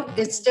 Nope,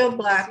 it's still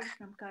black.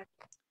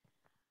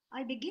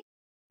 I begin.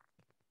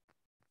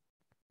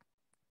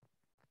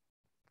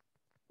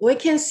 We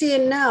can see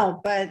it now,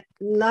 but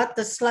not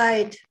the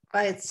slide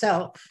by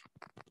itself.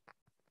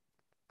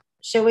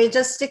 Shall we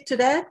just stick to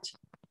that?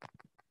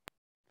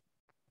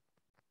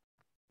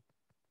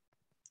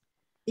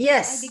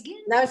 Yes,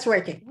 now it's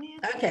working.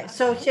 Okay,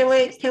 so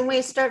can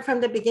we start from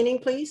the beginning,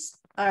 please?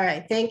 All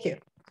right, thank you.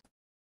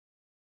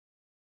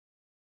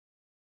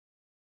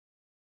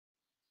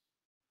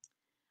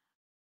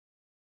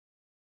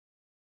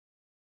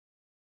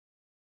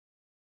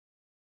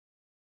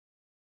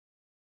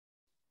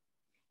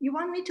 You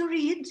want me to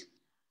read?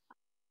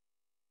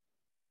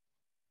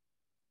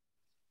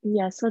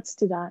 Yes, let's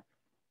do that.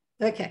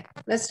 Okay,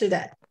 let's do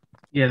that.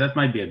 Yeah, that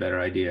might be a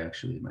better idea,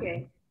 actually.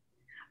 Okay.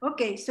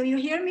 Okay, so you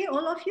hear me,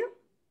 all of you?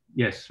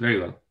 Yes, very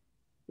well.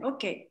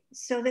 Okay,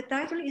 so the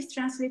title is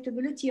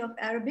Translatability of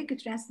Arabic, a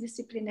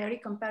Transdisciplinary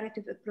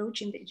Comparative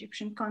Approach in the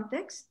Egyptian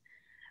Context.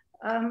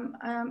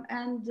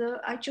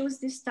 I chose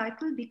this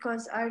title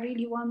because I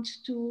really want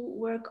to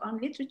work on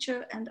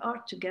literature and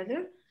art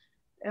together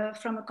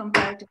from a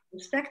comparative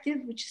perspective,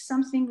 which is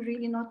something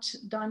really not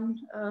done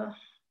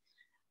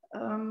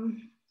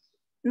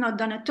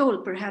at all,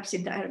 perhaps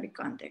in the Arabic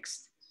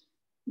context.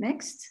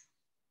 Next.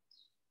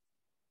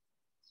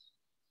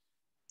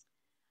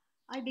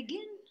 I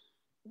begin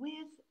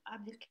with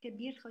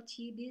Abdelkabir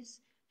Khatibi's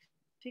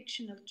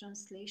fictional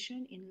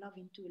translation in Love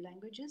in Two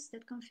Languages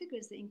that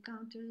configures the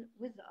encounter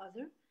with the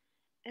other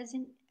as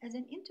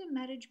an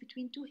intermarriage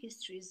between two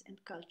histories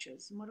and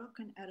cultures,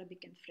 Moroccan,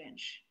 Arabic, and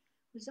French,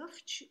 whose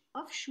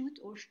offshoot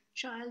or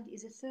child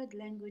is a third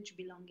language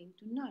belonging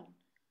to none.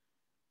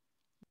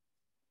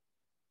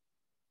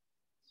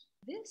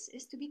 This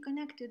is to be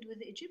connected with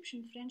the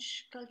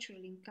Egyptian-French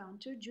cultural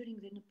encounter during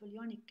the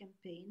Napoleonic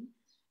campaign,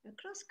 a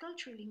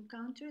cross-cultural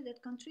encounter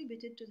that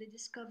contributed to the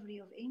discovery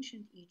of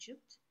ancient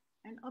Egypt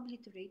and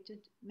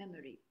obliterated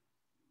memory.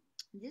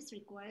 This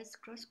requires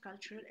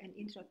cross-cultural and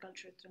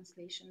intra-cultural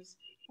translations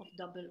of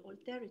double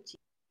alterity.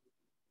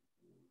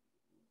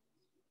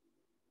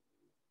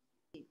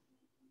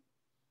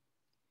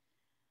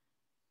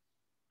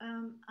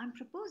 I'm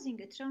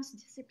proposing a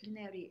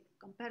transdisciplinary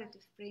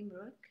comparative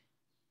framework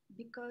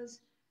because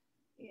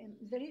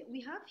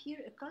we have here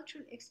a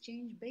cultural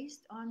exchange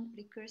based on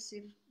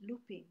recursive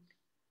looping.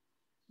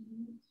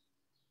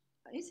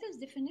 Issa's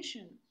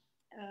definition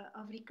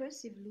of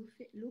recursive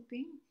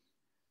looping,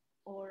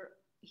 or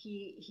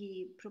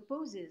he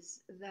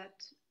proposes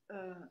that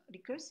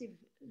recursive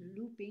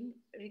looping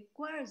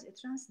requires a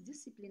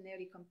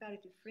transdisciplinary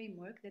comparative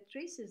framework that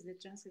traces the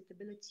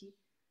translatability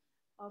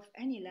of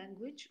any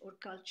language or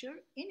culture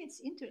in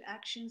its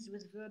interactions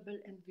with verbal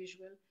and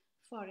visual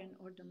foreign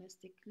or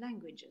domestic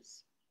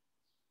languages.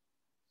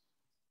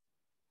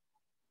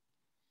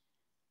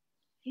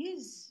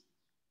 His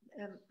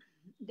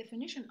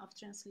definition of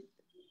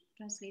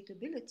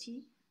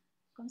translatability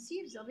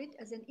conceives of it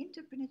as an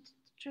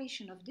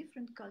interpenetration of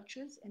different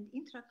cultures and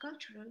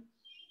intracultural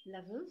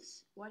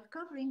levels while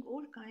covering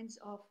all kinds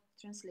of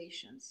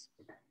translations.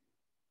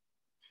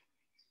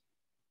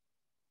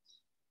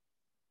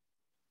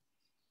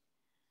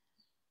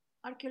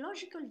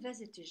 Archaeological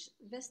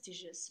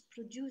vestiges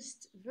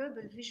produced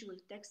verbal visual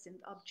text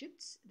and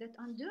objects that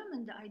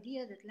undermine the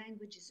idea that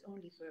language is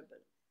only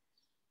verbal.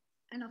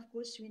 And of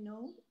course, we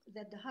know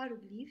that the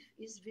hieroglyph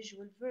is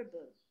visual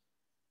verbal.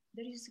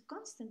 There is a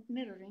constant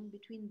mirroring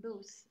between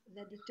both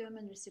that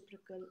determine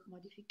reciprocal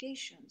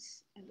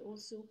modifications, and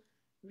also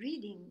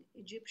reading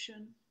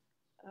Egyptian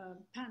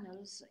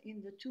panels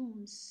in the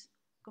tombs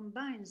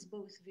combines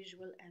both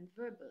visual and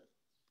verbal.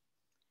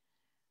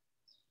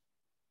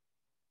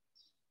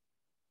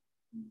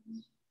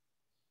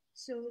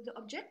 So the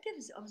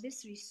objectives of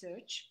this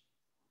research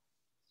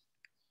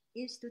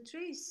is to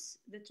trace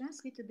the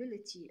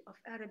translatability of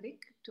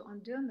Arabic to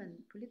undermine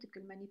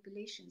political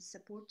manipulations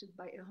supported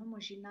by a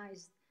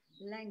homogenized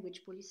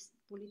language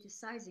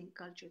politicizing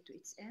culture to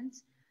its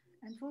ends,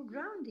 and for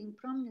grounding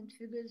prominent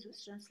figures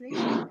whose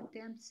translation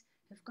attempts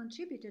have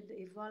contributed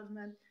the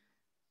evolvement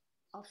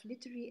of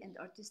literary and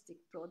artistic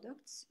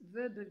products,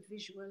 verbal,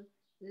 visual,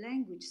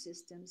 language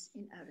systems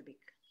in Arabic.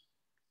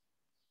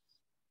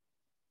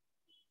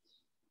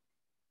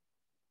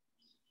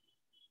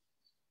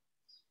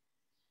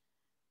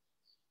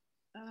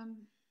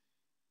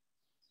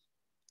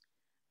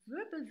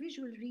 Verbal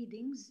visual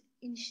readings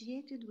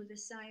initiated with the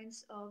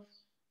science of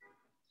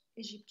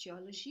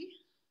Egyptology,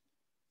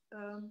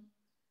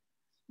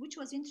 which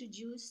was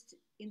introduced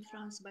in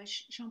France by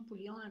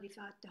Champollion and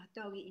Rifa'a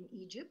al-Tahtawi in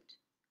Egypt.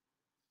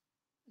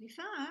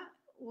 Rifa'a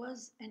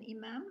was an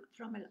imam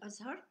from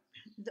Al-Azhar,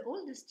 the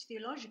oldest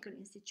theological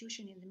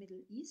institution in the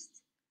Middle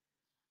East.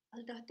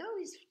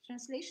 Al-Tahtawi's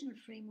translational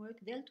framework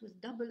dealt with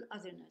double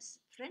otherness,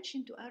 French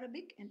into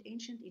Arabic and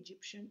ancient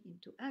Egyptian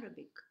into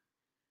Arabic,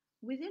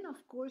 within,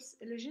 of course,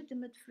 a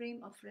legitimate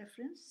frame of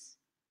reference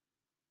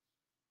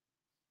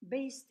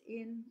based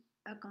in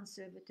a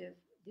conservative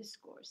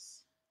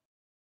discourse.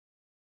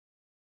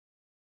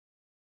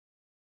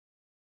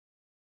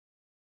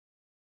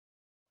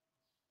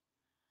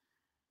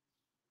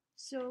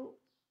 So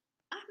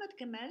Ahmed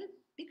Kamel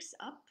picks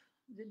up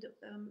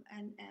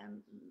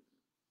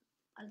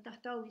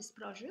Al-Tahtawi's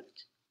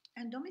project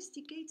and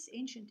domesticates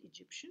ancient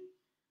Egyptian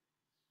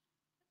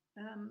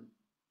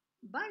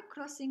by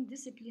crossing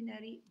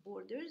disciplinary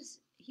borders.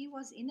 He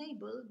was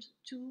enabled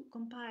to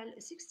compile a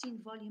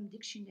 16-volume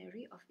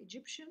dictionary of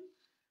Egyptian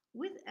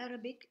with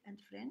Arabic and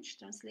French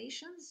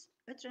translations,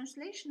 a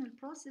translational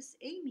process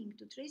aiming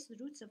to trace the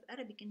roots of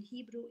Arabic and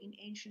Hebrew in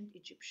ancient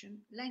Egyptian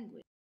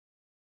language.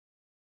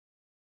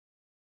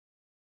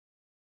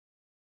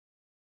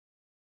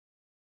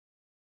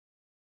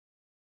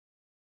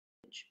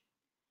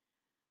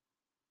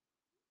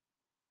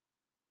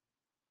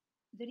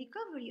 The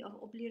recovery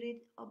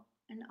of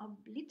an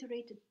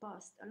obliterated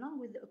past, along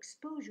with the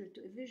exposure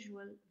to a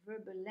visual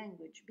verbal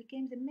language,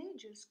 became the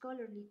major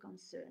scholarly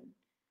concern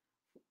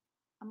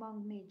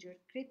among major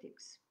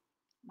critics.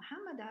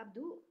 Muhammad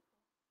Abdu,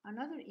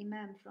 another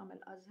imam from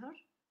Al-Azhar,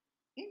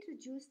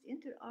 introduced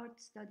inter-art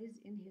studies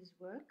in his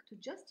work to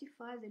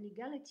justify the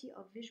legality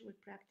of visual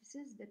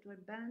practices that were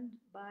banned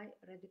by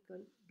radical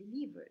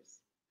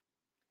believers.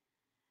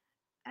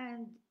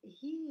 And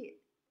he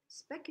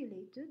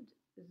speculated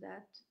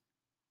that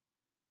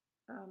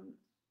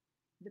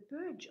the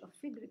purge of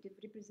figurative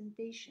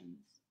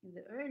representations in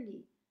the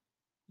early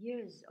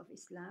years of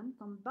Islam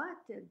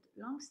combated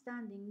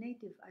long-standing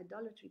native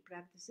idolatry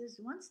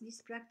practices. Once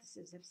these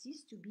practices have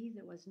ceased to be,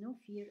 there was no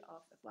fear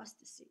of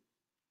apostasy.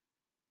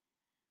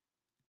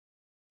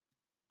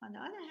 On the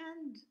other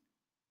hand,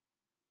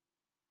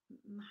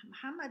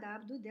 Muhammad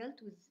Abdu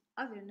dealt with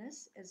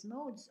otherness as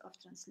modes of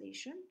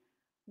translation,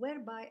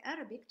 whereby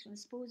Arabic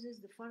transposes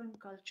the foreign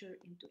culture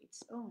into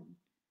its own.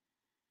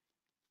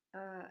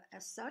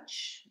 As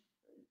such,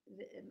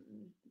 the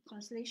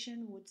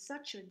translation would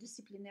suture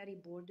disciplinary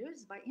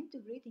borders by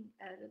integrating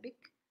Arabic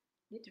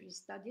literary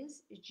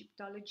studies,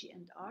 Egyptology,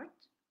 and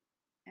art.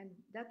 And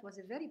that was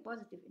a very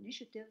positive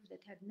initiative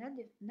that had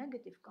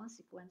negative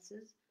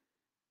consequences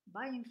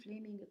by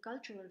inflaming a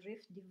cultural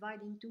rift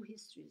dividing two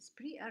histories,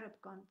 pre-Arab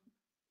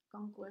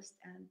conquest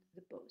and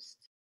the post.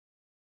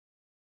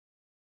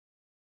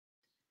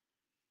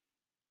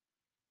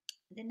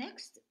 The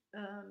next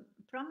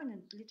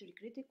prominent literary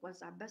critic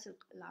was Abbas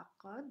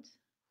al-Aqad,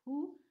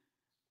 who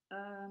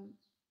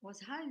was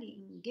highly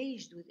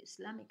engaged with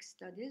Islamic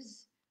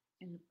studies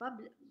and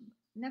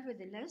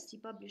nevertheless, he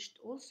published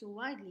also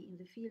widely in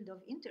the field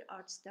of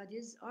inter-art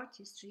studies, art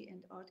history,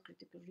 and art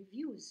critical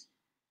reviews.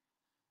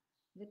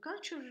 The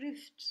cultural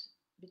rift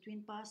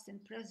between past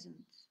and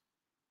present,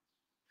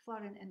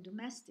 foreign and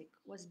domestic,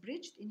 was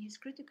bridged in his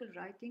critical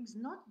writings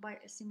not by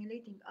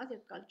assimilating other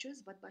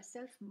cultures, but by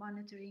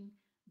self-monitoring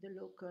the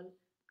local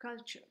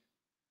culture.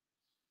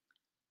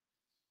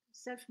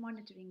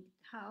 Self-monitoring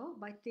how?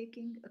 By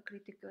taking a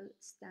critical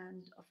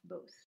stand of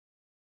both.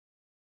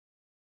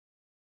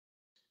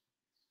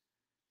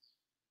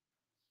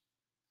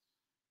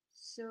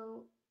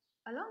 So,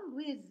 along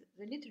with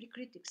the literary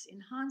critics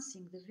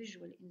enhancing the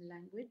visual in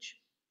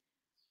language,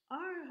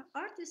 our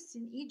artists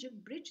in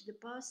Egypt bridge the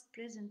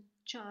past-present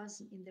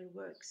chasm in their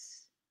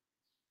works.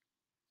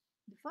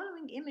 The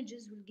following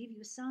images will give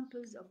you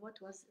samples of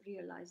what was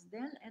realized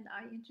then, and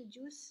I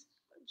introduce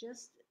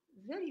just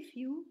very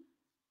few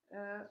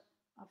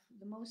of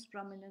the most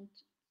prominent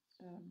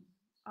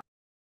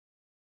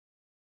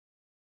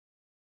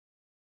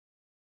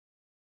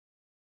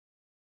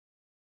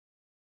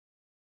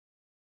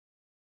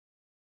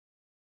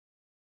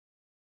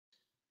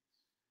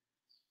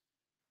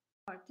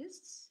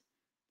artists.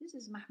 This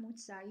is Mahmoud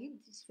Said,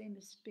 his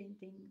famous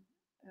painting,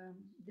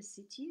 The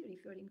City,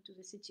 referring to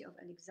the city of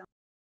Alexandria.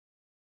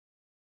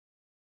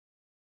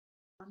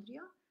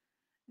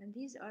 And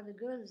these are the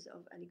girls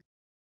of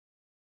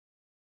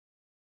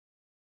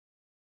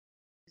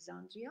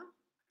Alexandria.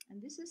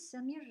 And this is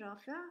Samir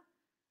Rafa.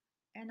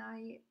 And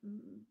I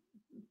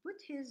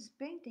put his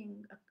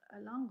painting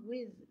along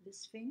with the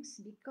Sphinx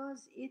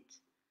because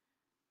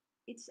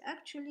it's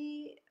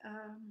actually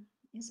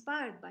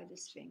inspired by the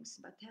Sphinx,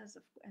 but has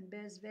and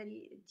bears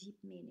very deep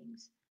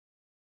meanings.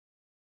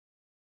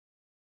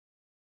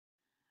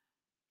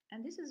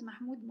 And this is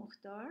Mahmoud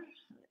Mukhtar,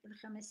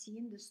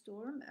 Al-Khamasin, the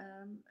storm,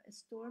 a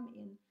storm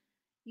in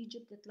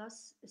Egypt that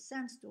lasts, a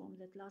sandstorm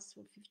that lasts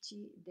for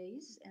 50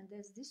 days. And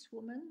there's this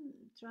woman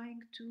trying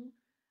to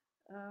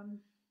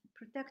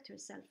protect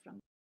herself from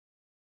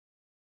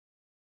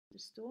the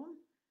storm.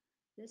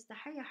 There's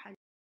Tahaya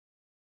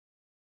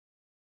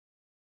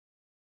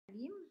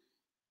Halim,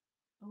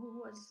 who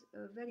was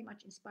very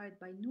much inspired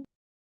by Nubian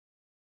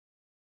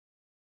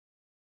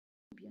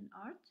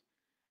art.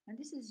 And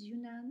this is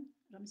Yunan,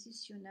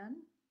 Ramses Yunan,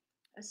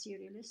 a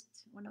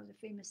serialist, one of the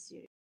famous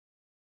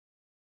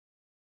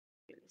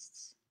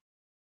serialists.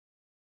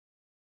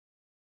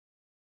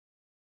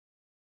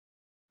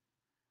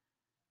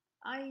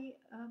 I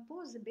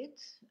pause a bit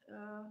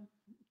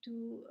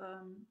to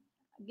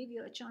give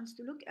you a chance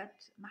to look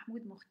at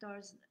Mahmoud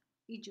Mukhtar's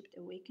Egypt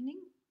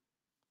Awakening,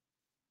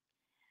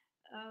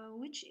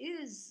 which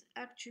is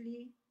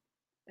actually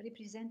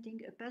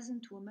representing a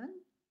peasant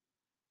woman,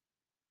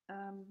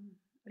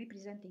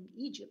 representing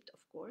Egypt, of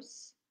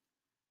course,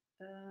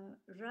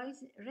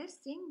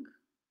 resting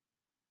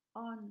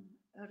on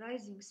a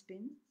rising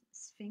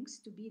sphinx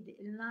to be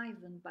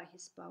enlivened by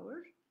his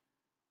power.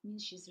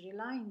 Means she's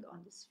relying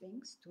on the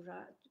Sphinx to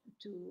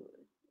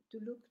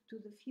look to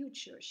the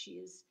future. She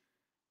is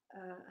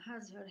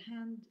has her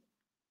hand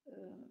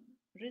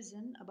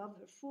risen above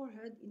her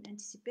forehead in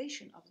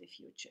anticipation of the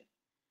future.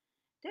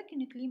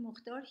 Technically,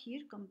 Mukhtar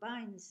here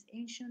combines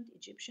ancient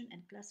Egyptian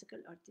and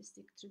classical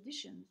artistic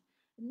traditions.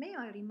 And may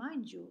I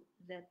remind you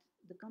that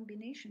the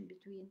combination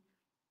between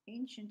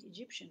ancient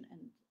Egyptian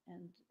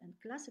and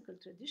classical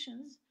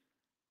traditions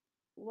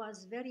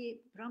was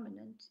very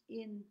prominent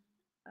in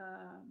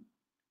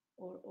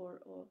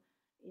or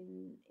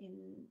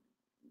in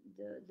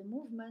the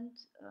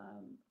movement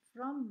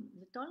from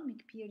the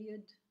Ptolemaic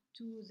period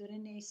to the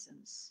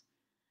Renaissance.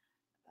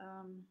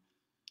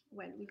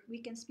 Well, we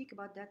can speak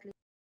about that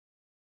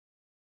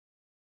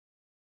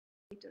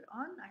later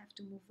on. I have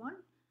to move on.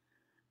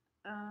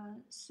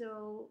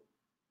 So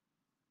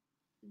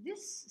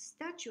this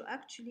statue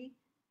actually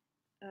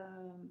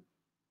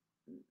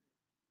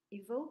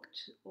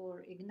evoked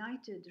or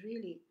ignited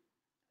really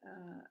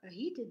a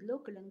heated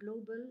local and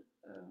global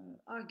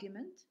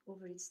argument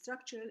over its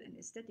structural and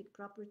aesthetic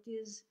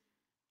properties,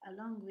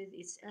 along with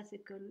its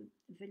ethical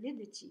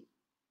validity.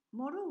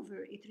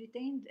 Moreover, it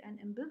retained an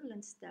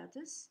ambivalent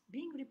status,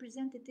 being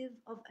representative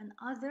of an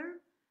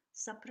other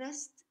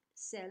suppressed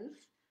self,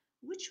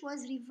 which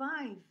was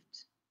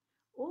revived,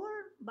 or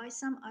by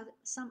some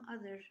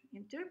other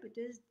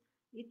interpreters,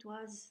 it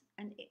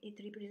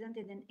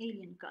represented an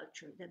alien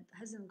culture that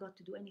hasn't got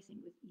to do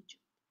anything with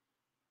Egypt.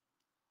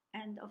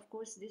 And of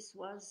course, this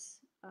was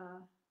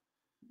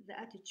the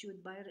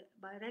attitude by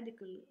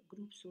radical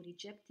groups who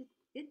rejected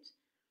it,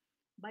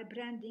 by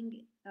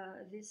branding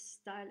this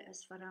style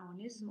as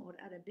Pharaonism or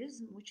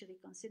Arabism, which they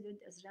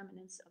considered as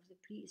remnants of the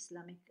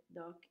pre-Islamic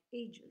Dark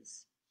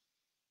Ages.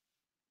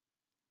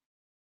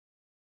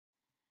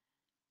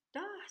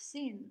 Taha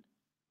Hussein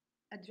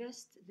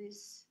addressed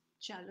this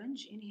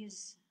challenge in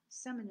his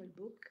seminal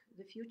book,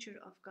 The Future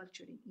of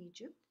Culture in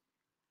Egypt,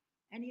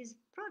 and his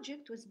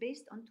project was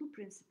based on two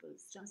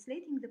principles: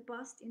 translating the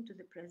past into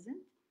the present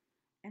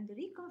and the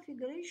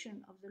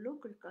reconfiguration of the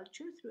local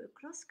culture through a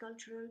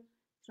cross-cultural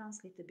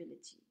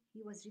translatability.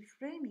 He was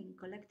reframing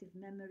collective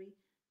memory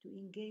to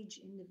engage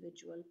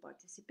individual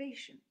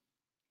participation.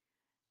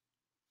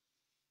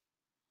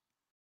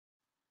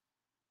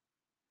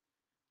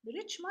 The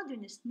rich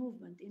modernist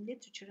movement in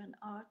literature and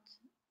art,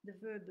 the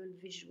verbal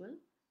visual,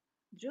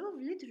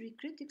 drove literary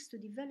critics to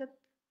develop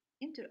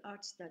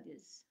inter-art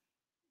studies.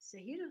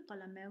 Sahir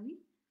al-Qalamawi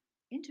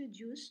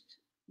introduced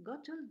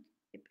Gotthold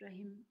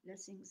Ibrahim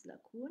Lessing's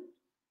Laocoon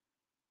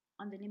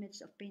on the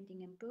limits of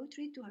painting and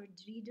poetry to her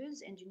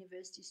readers and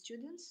university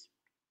students.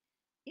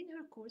 In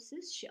her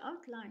courses, she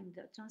outlined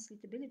the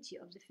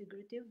translatability of the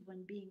figurative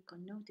when being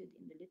connoted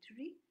in the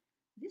literary.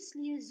 This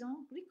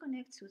liaison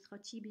reconnects with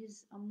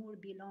Khatibi's Amour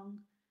Bilang,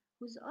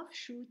 whose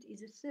offshoot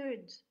is a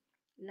third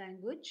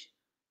language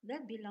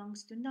that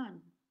belongs to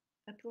none,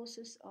 a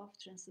process of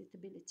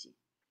translatability.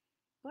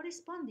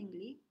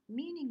 Correspondingly,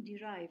 meaning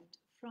derived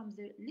from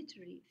the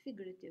literary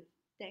figurative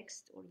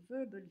text or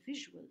verbal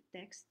visual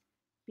text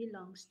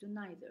belongs to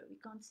neither. We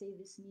can't say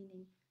this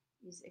meaning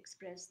is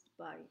expressed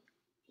by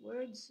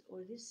words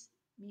or this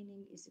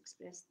meaning is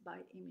expressed by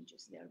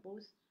images. They are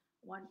both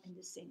one and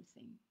the same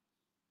thing.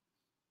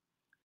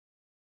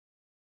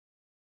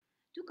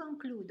 To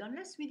conclude,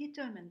 unless we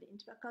determine the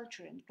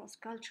intracultural and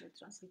cross-cultural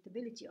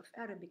translatability of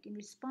Arabic in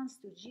response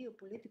to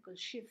geopolitical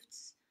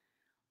shifts,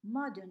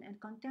 modern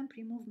and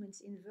contemporary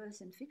movements in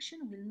verse and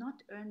fiction will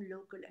not earn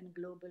local and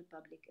global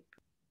public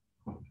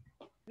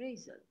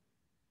appraisal.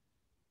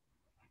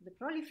 The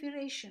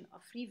proliferation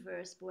of free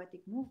verse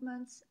poetic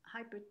movements,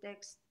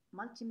 hypertext,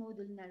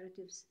 multimodal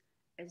narratives,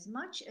 as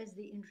much as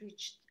they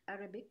enriched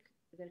Arabic,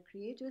 their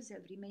creators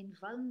have remained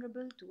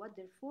vulnerable to what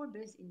their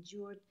forebears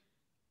endured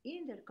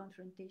in their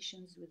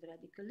confrontations with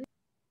radicalism.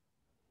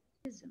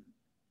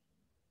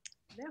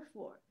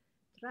 Therefore,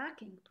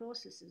 tracking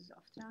processes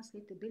of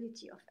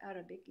translatability of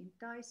Arabic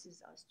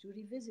entices us to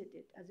revisit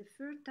it as a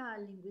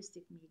fertile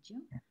linguistic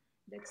medium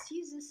that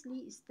ceaselessly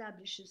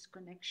establishes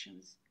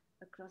connections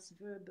across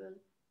verbal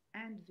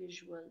and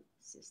visual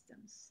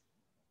systems.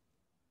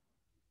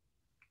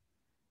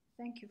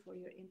 Thank you for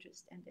your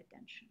interest and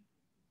attention.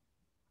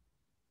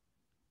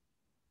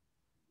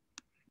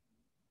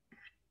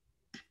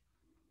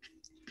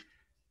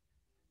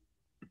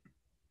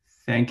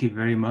 Thank you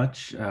very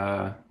much,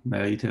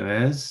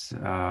 Thérèse,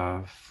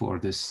 for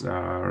this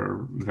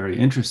very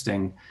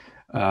interesting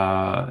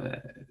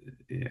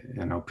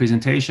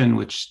presentation,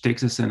 which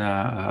takes us in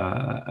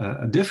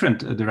a different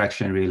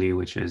direction, really,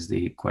 which is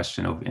the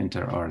question of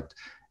inter-art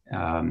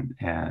and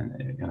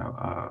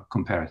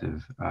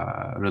comparative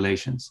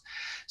relations.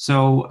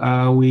 So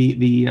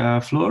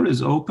the floor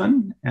is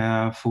open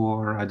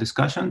for a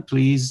discussion.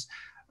 Please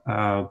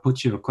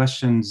put your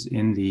questions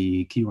in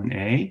the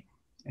Q&A.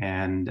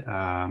 And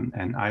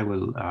I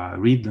will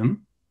read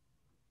them.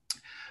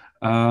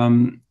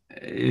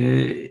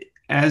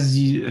 As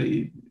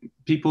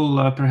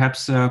people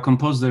perhaps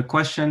compose their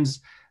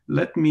questions,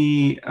 let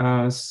me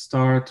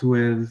start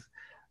with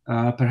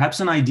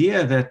perhaps an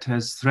idea that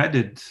has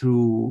threaded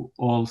through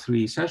all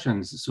three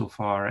sessions so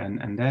far,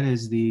 and that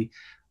is the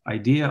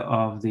idea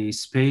of the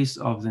space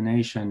of the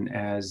nation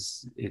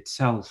as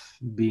itself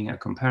being a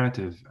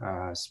comparative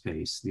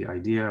space. The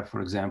idea,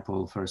 for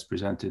example, first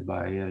presented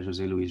by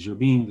José Luis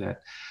Jobim,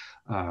 that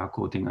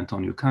quoting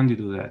Antonio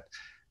Cândido, that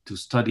to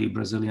study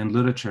Brazilian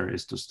literature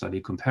is to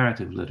study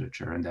comparative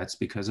literature. And that's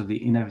because of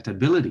the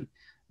inevitability,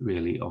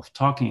 really, of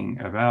talking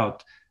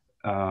about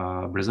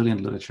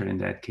Brazilian literature in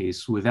that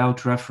case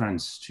without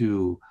reference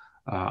to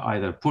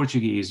either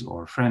Portuguese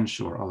or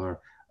French or other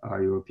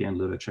European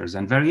literatures,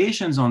 and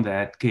variations on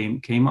that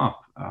came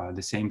up.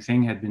 The same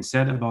thing had been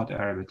said about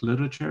Arabic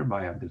literature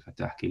by Abdel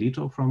Fattah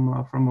Kilito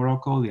from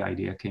Morocco. The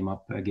idea came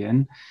up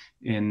again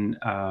in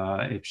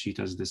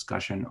Ipshita's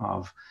discussion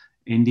of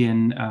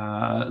Indian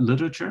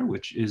literature,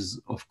 which is,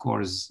 of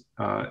course,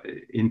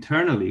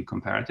 internally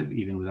comparative,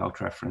 even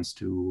without reference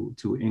to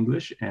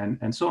English,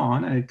 and so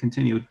on. And it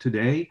continued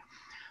today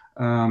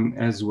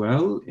as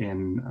well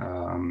in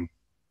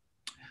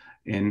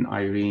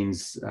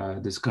Irene's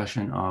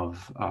discussion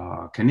of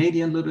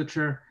Canadian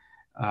literature,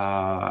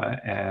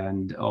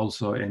 and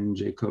also in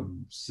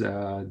Jacob's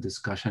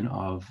discussion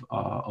of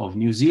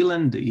New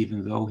Zealand,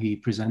 even though he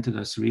presented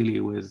us really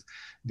with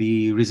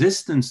the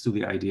resistance to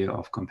the idea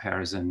of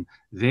comparison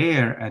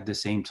there at the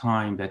same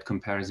time that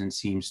comparison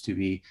seems to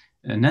be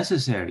a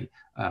necessary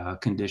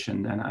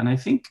condition. And I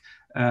think,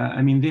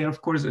 I mean, there,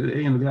 of course,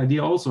 the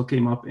idea also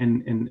came up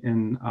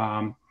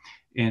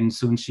in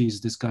Sun-chieh's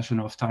discussion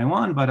of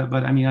Taiwan, but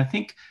I mean, I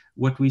think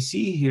what we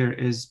see here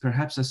is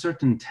perhaps a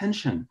certain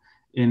tension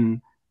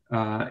in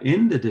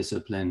the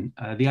discipline,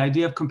 the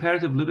idea of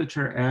comparative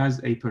literature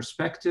as a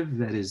perspective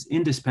that is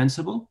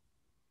indispensable,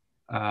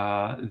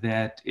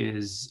 that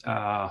is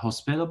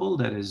hospitable,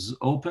 that is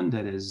open,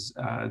 that is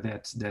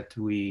that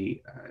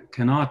we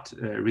cannot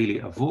really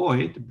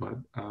avoid,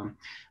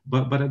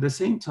 but at the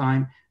same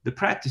time, the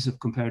practice of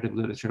comparative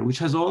literature, which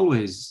has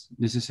always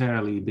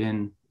necessarily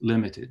been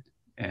limited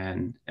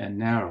and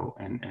narrow,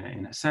 and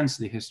in a sense,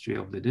 the history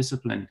of the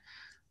discipline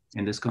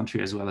in this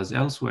country as well as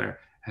elsewhere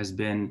has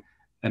been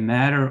a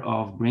matter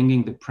of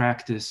bringing the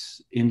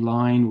practice in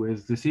line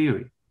with the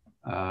theory.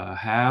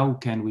 How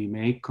can we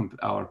make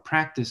our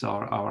practice,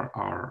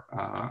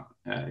 the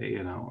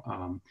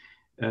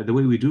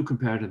way we do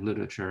comparative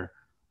literature,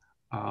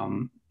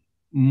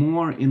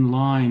 more in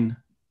line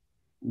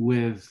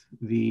with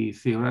the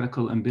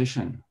theoretical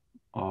ambition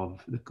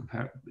of the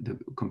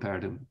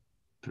comparative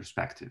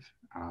perspective?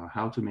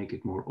 How to make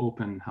it more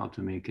open, how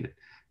to make it,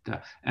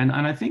 and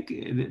I think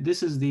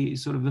this is the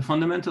sort of the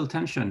fundamental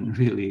tension,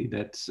 really,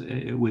 that's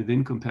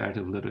within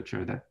comparative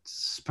literature that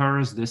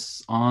spurs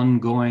this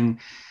ongoing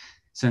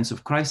sense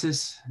of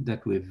crisis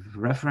that we've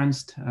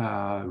referenced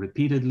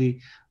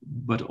repeatedly,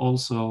 but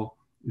also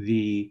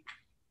the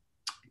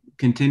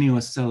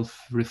continuous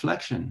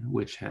self-reflection,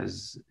 which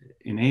has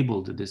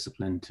enabled the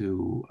discipline to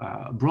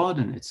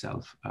broaden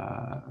itself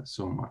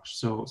so much.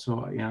 So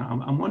yeah,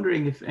 I'm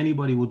wondering if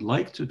anybody would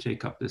like to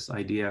take up this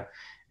idea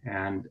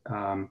and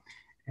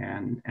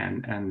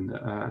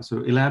so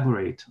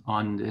elaborate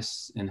on this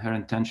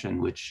inherent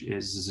tension, which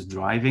is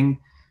driving,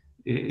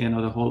 you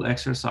know, the whole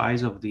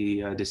exercise of the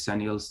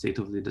decennial State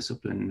of the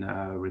Discipline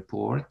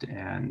report,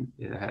 and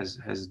it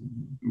has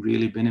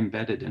really been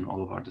embedded in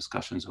all of our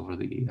discussions over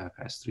the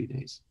past 3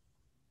 days.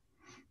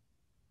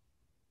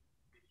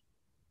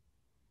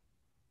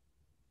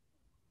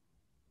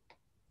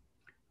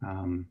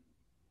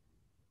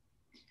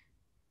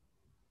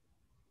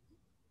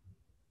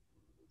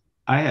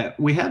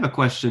 We have a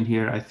question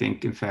here, I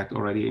think, in fact,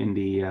 already in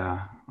the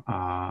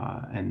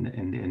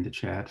in the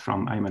chat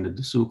from Ayman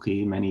al-Dasuki.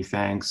 Many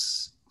thanks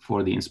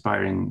for the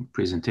inspiring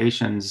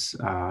presentations.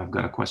 I've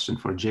got a question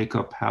for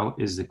Jacob. How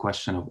is the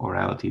question of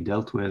orality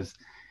dealt with?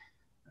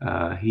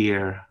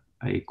 Here,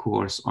 a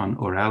course on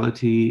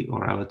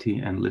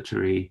orality and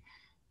literary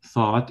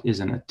thought is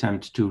an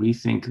attempt to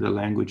rethink the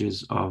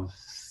languages of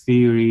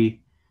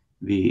theory,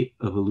 the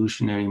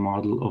evolutionary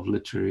model of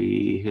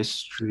literary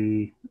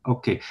history.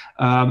 Okay,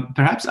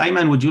 perhaps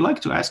Ayman, would you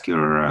like to ask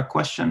your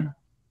question?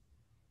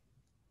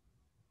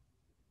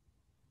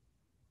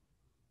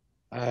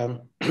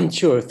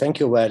 Sure, thank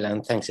you, Waïl,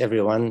 and thanks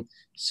everyone.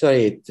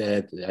 Sorry,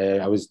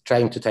 I was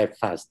trying to type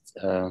fast,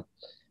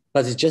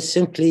 but it's just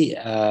simply,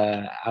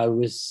 I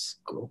was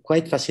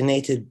quite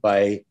fascinated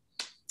by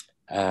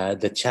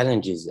the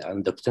challenges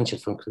and the potential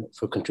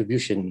for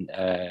contribution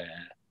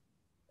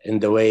in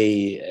the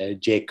way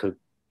Jacob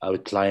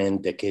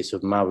outlined the case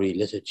of Maori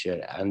literature.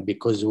 And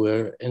because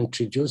we're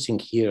introducing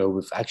here,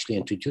 we've actually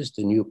introduced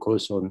a new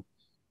course on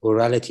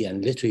orality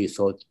and literary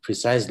thought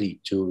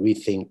precisely to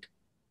rethink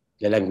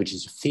the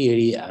languages of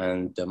theory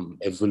and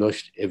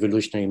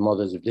evolutionary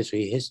models of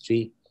literary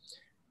history.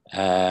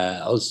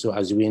 Also,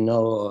 as we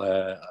know,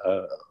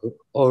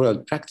 oral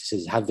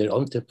practices have their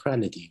own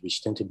temporality,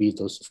 which tend to be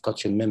those of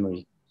cultural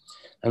memory.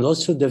 And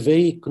also the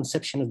very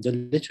conception of the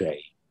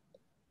literary.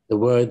 The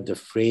word, the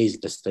phrase,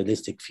 the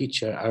stylistic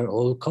feature are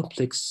all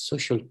complex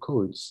social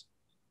codes.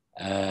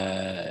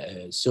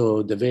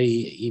 So the very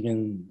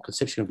even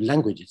conception of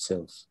language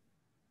itself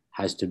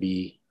has to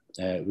be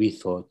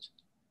rethought.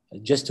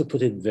 Just to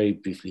put it very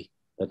briefly,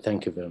 but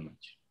thank you very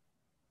much.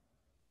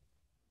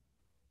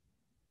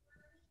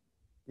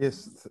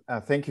 Yes,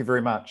 thank you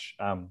very much.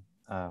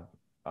 I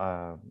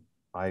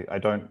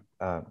don't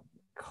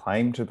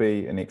claim to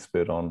be an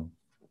expert on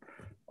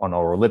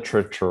oral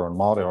literature, on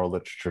Māori oral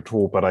literature at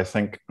all, but I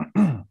think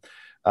in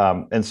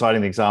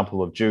citing the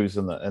example of Jews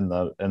in the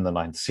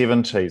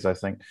 1970s, I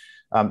think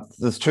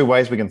there's two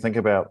ways we can think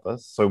about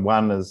this. So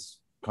one is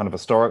kind of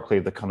historically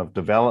the kind of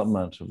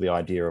development of the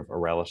idea of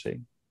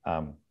orality.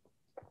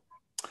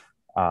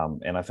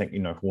 And I think, you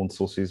know,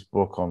 Hornsaucy's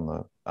book on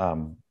the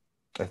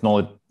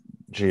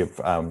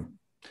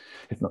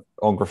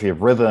ethnography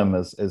of rhythm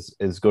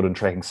is good in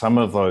tracking some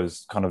of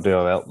those kind of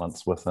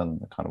developments within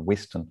the kind of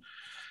Western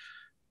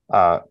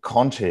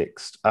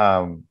context.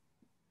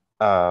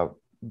 But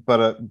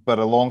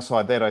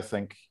alongside that, I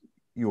think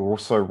you're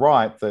also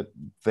right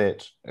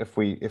that if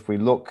we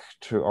look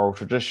to oral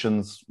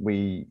traditions,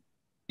 we,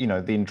 you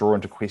know, then draw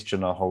into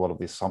question a whole lot of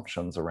the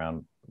assumptions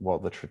around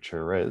what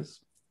literature is.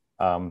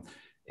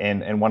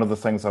 And one of the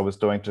things I was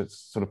doing to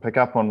sort of pick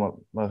up on what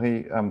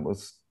Marie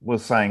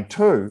was saying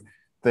too,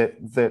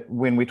 that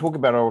when we talk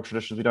about oral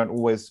traditions, we don't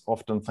always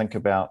often think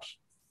about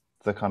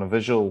the kind of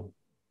visual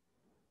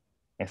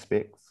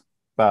aspects,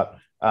 but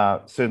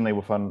certainly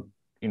within,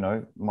 you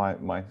know,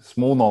 my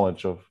small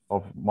knowledge of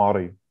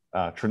Māori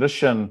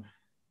tradition,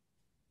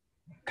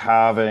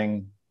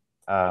 carving,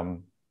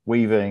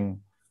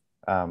 weaving,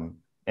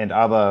 and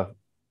other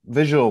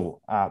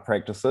visual art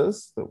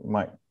practices that we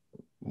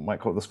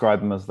might describe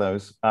them as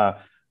those, are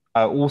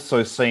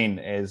also seen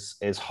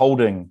as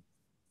holding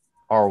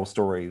oral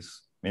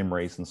stories,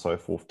 memories, and so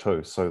forth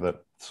too, so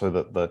that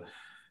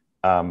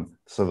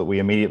we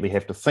immediately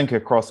have to think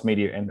across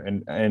media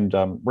and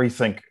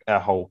rethink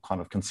our whole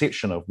kind of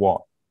conception of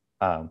what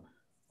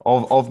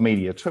of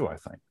media too, I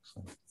think.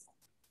 So.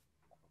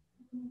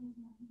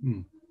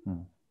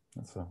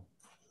 That's a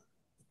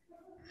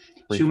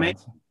Shu-mei?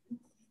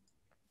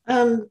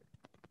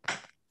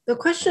 The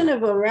question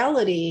of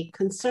orality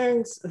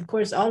concerns, of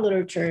course, all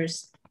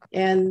literatures,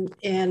 and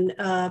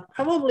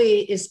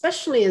probably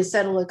especially in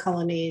settler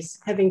colonies,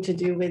 having to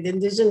do with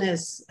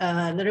indigenous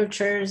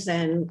literatures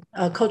and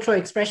cultural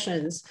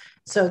expressions.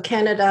 So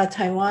Canada,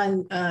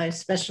 Taiwan,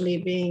 especially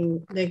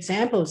being the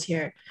examples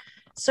here.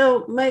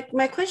 So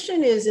my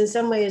question is in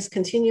some ways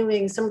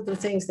continuing some of the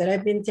things that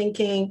I've been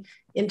thinking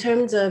in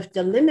terms of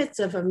the limits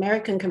of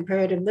American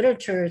comparative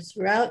literature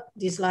throughout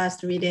these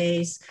last 3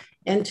 days,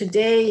 and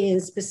today in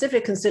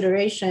specific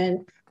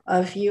consideration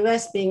of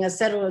US being a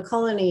settler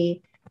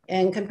colony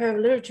and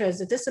comparative literature as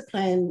a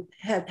discipline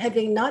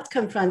having not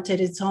confronted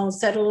its own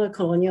settler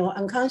colonial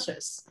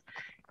unconscious.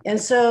 And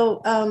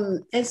so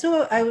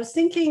I was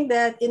thinking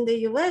that in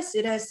the US,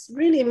 it has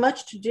really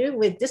much to do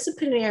with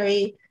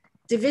disciplinary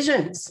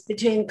divisions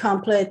between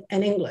CompLit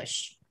and English.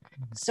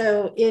 So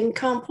in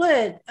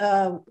CompLit,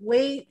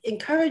 we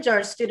encourage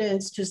our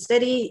students to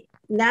study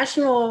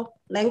national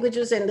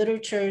languages and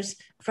literatures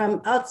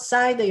from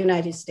outside the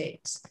United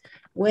States,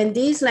 when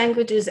these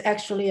languages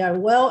actually are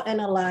well and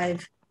alive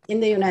in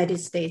the United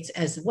States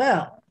as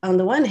well, on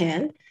the one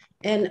hand.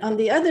 And on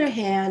the other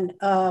hand,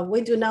 we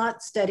do not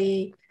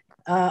study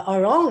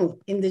our own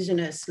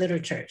indigenous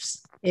literatures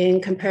in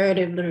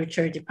comparative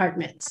literature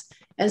departments.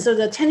 And so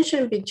the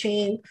tension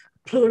between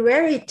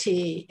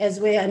plurality as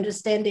we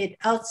understand it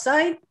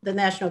outside the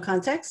national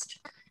context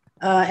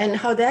and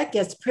how that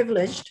gets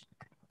privileged,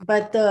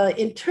 but the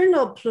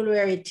internal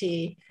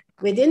plurality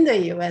within the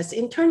US,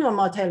 internal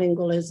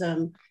multilingualism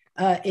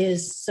is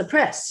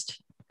suppressed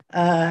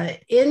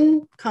in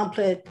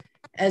CompLit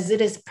as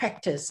it is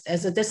practiced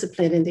as a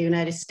discipline in the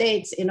United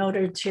States in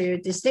order to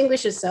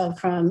distinguish itself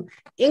from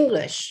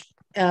English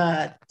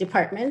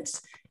departments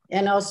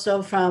and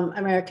also from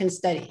American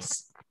studies.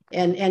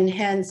 And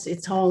hence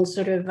its own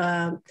sort of,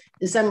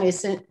 in some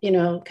ways,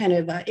 kind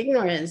of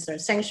ignorance or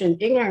sanctioned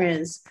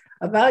ignorance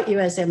about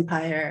US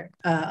empire,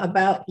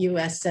 about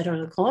US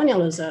settler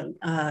colonialism,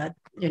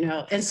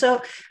 And so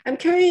I'm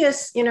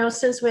curious,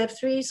 since we have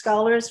 3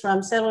 scholars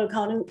from settler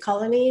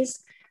colonies,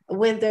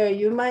 whether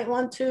you might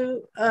want to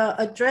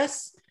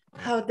address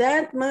how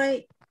that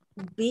might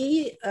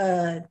be,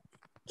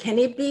 can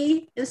it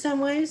be in some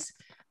ways,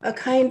 a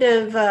kind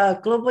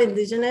of global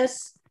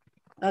indigenous,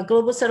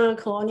 global settler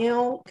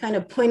colonial kind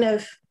of point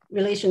of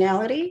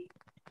relationality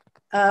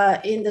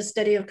in the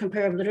study of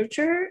comparative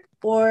literature?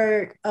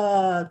 Or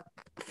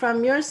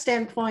from your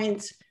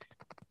standpoint,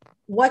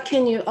 what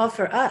can you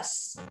offer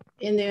us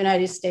in the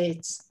United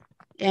States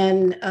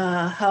and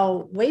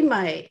how we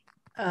might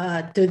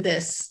do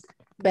this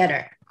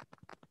better?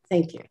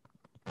 Thank you.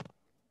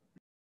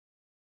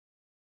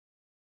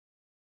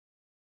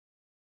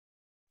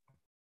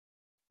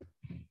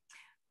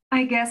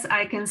 I guess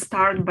I can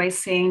start by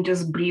saying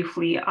just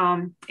briefly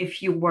a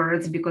few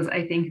words because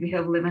I think we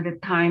have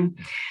limited time.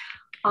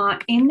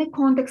 In the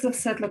context of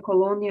settler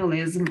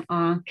colonialism,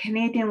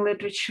 Canadian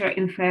literature,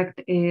 in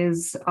fact,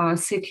 is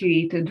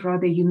situated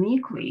rather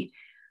uniquely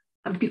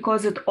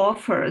because it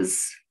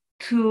offers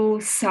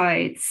 2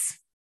 sites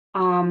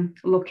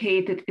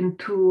located in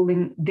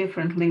 2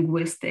 different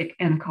linguistic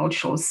and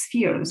cultural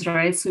spheres,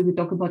 right? So we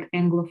talk about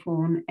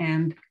Anglophone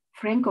and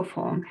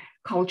Francophone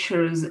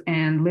cultures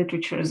and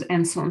literatures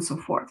and so on and so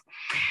forth.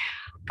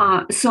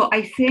 So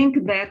I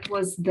think that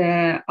was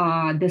the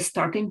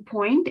starting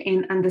point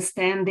in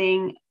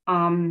understanding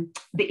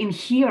the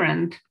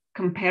inherent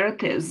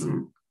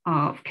comparativism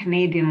of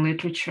Canadian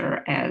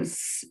literature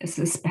as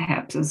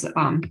perhaps as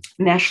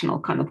national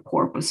kind of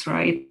corpus,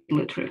 right?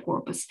 Literary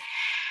corpus.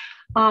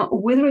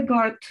 With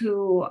regard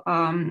to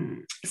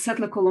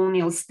settler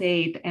colonial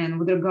state and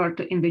with regard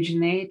to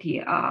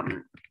indigeneity,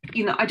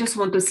 I just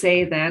want to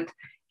say that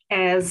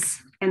as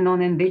a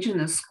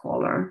non-Indigenous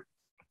scholar,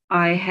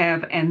 I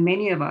have, and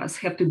many of us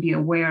have to be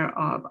aware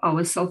of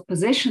our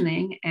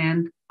self-positioning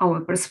and our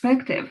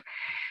perspective,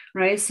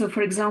 right? So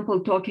for example,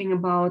 talking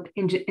about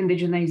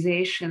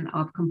indigenization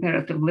of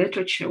comparative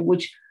literature,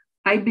 which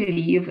I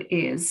believe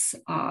is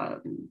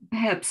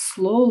perhaps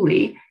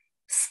slowly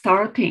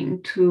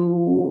starting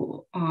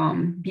to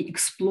be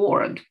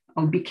explored.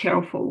 I'll be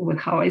careful with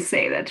how I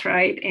say that,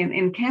 right,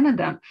 in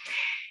Canada.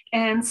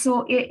 And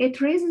so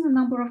it raises a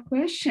number of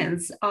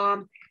questions.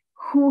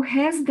 Who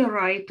has the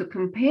right to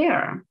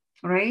compare,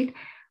 right?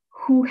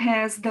 Who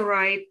has the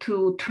right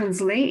to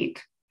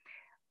translate?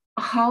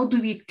 How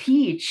do we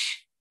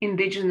teach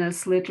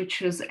Indigenous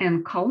literatures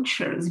and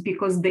cultures?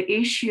 Because the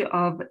issue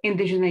of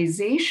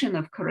indigenization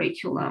of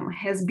curriculum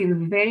has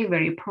been very,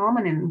 very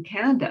prominent in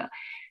Canada.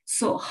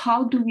 So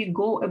how do we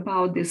go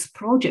about this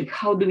project?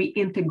 How do we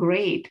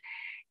integrate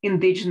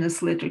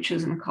Indigenous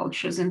literatures and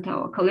cultures into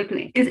our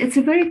curriculum? It's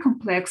a very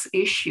complex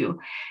issue.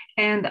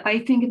 And I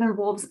think it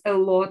involves a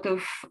lot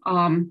of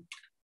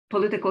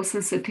political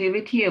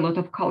sensitivity, a lot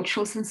of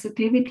cultural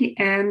sensitivity,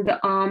 and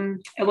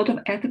a lot of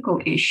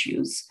ethical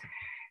issues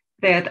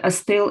that are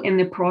still in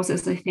the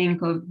process, I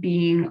think, of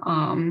being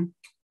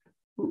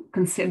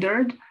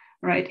considered,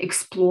 right,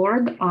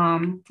 explored,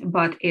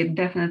 but it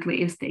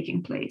definitely is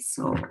taking place.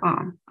 So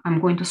I'm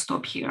going to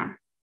stop here.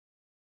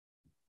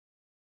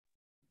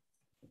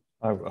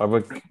 I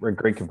would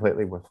agree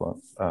completely with what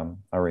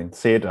Irene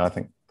said. I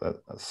think the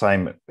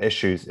same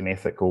issues and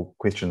ethical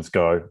questions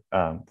go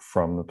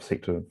from the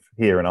perspective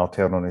here in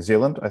Aotearoa, New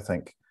Zealand. I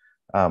think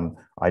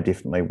I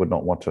definitely would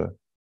not want to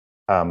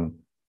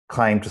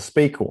claim to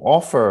speak or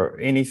offer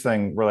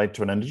anything related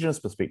to an Indigenous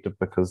perspective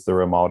because there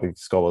are Māori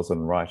scholars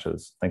and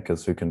writers,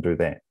 thinkers who can do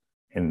that.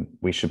 And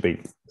we should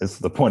be, as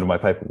the point of my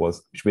paper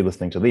was, we should be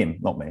listening to them,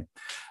 not me.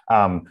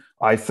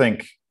 I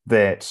think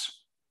that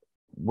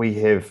we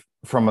have,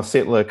 from a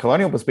settler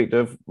colonial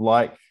perspective,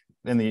 like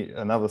in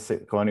another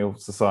settler colonial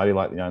society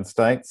like the United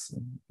States,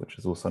 which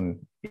is also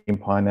an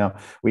empire now,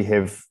 we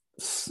have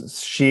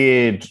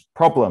shared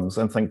problems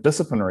and think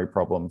disciplinary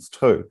problems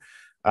too.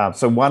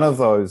 So one of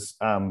those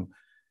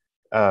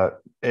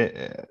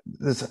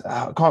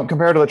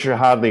comparative literature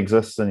hardly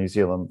exists in New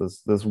Zealand.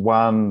 There's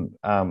one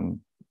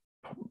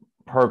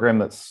program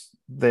that's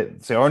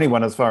the only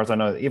one, as far as I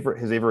know, that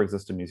has ever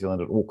existed in New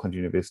Zealand at Auckland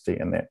University,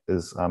 and that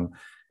is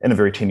in a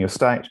very tenuous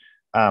state.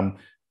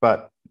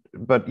 But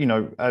you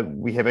know,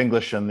 we have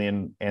English, and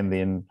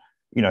then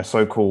you know,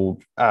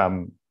 so-called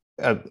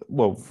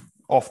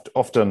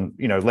often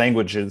you know,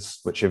 languages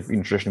which have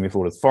traditionally been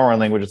thought as foreign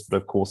languages, but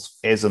of course,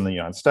 as in the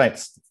United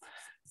States,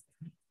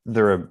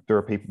 there are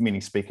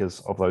many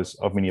speakers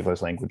of many of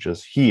those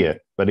languages here.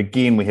 But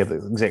again, we have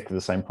exactly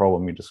the same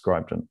problem you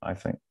described in, I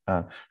think,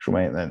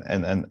 Shu-mei,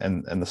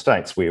 in the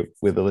States, where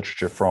the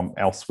literature from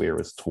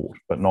elsewhere is taught,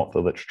 but not the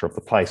literature of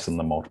the place in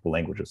the multiple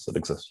languages that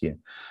exist here.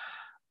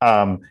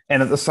 And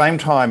at the same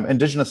time,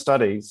 Indigenous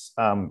studies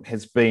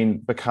has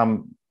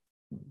become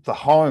the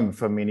home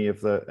for many of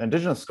the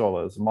Indigenous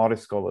scholars, Māori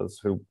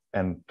scholars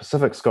and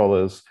Pacific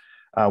scholars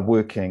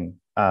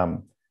working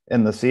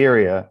in this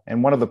area.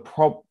 And one of the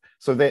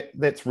so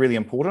that's really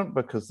important,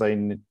 because they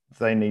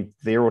need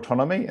their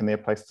autonomy and their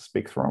place to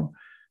speak from.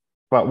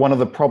 But one of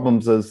the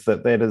problems is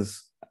that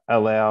has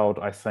allowed,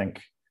 I think,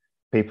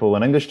 people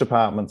in English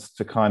departments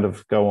to kind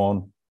of go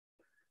on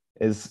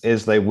as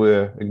they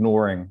were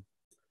ignoring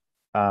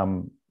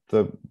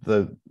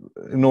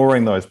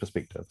ignoring those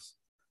perspectives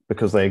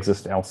because they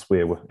exist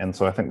elsewhere. And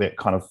so I think that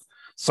kind of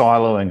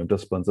siloing of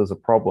disciplines is a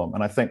problem.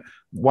 And I think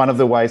one of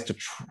the ways to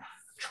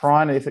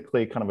try and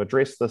ethically kind of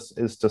address this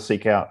is to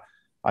seek out,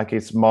 I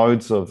guess,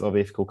 modes of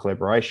ethical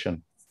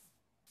collaboration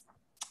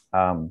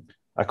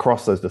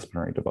across those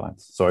disciplinary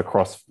divides. So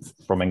across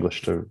from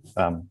English to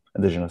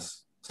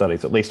Indigenous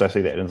studies. At least I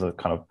see that as a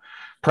kind of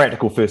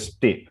practical first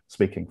step,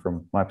 speaking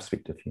from my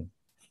perspective here.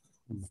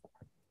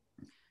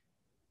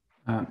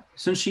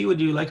 Sun-chieh, would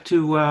you like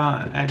to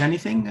add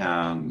anything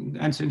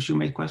answering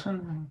Shu-mei's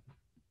question?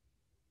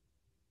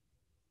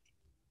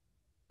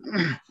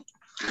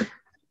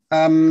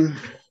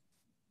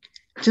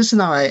 Just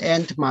now, I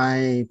end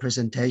my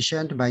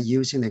presentation by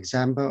using the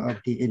example of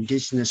the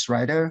Indigenous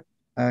writer,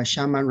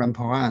 Shaman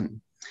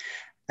Ramporan.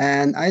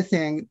 And I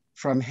think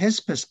from his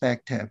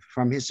perspective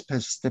from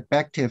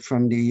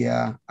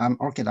the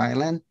Orchid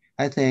Island,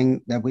 I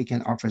think that we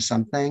can offer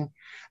something.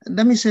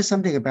 Let me say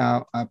something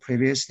about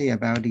previously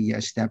about the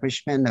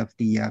establishment of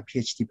the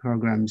PhD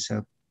programs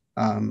of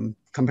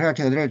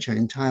comparative literature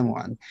in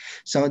Taiwan.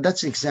 So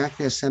that's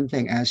exactly the same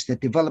thing as the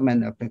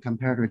development of the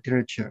comparative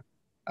literature,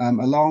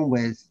 along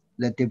with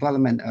the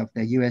development of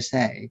the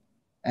USA.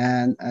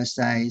 And as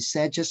I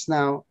said just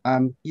now,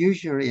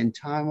 usually in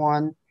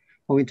Taiwan,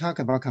 when we talk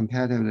about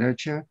comparative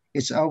literature,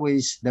 it's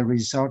always the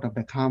result of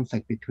the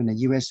conflict between the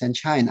US and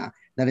China.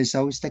 That is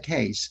always the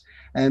case.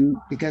 And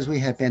because we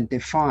have been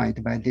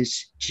defined by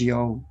this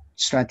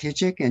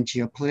geostrategic and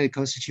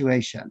geopolitical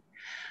situation.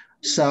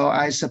 So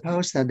I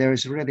suppose that there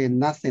is really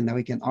nothing that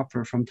we can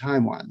offer from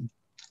Taiwan.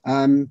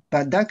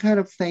 But that kind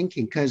of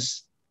thinking,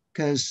 because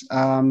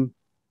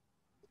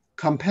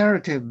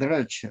comparative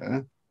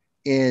literature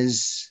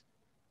is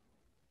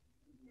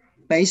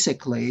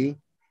basically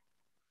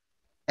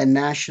a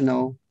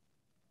national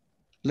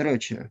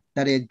literature,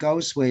 that it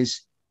goes with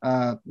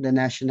the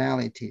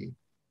nationality.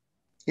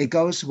 It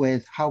goes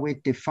with how we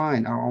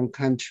define our own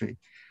country.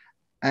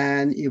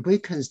 And if we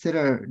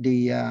consider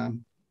the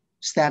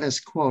status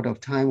quo of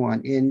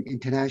Taiwan in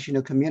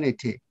international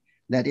community,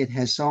 that it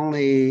has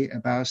only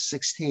about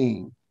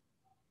 16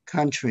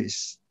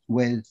 countries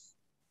with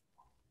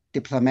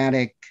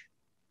diplomatic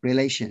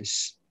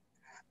relations.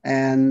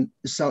 And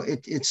so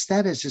its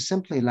status is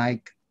simply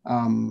like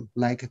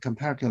a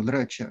comparative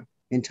literature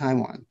in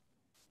Taiwan.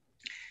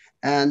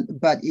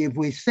 But if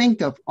we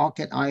think of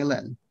Orchid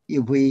Island,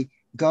 if we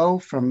go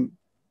from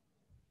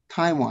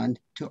Taiwan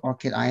to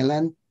Orchid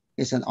Island,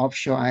 it's an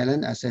offshore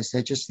island, as I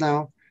said just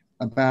now,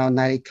 about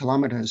 90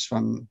 kilometers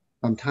from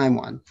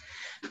Taiwan,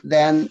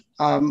 then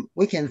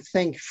we can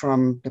think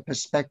from the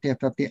perspective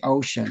of the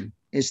ocean.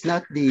 It's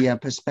not the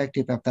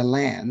perspective of the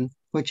land,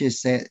 which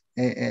is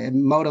a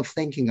mode of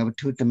thinking of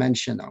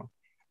two-dimensional.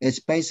 It's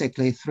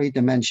basically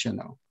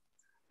three-dimensional.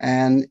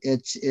 And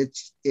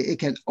it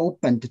can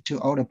open to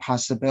all the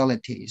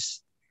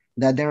possibilities,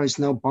 that there is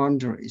no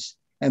boundaries.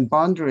 And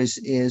boundaries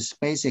is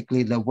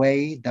basically the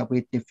way that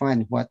we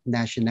define what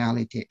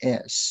nationality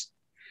is.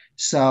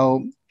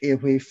 So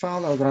if we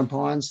follow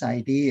Ramporan's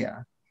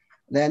idea,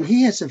 then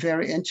he has a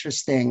very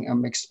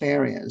interesting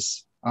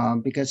experience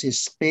because he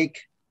speaks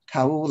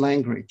Tao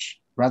language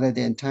rather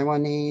than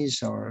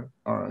Taiwanese or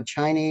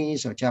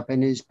Chinese or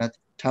Japanese, but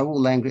Tao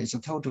language is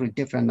a totally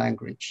different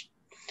language.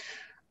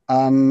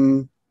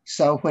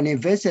 So when he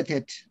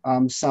visited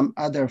some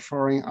other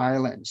foreign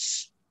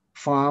islands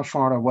far,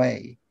 far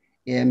away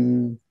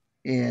in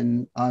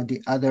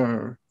the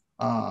other,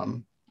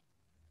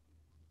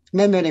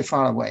 many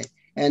far away,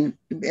 and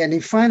he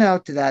found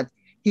out that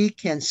he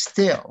can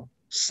still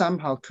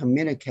somehow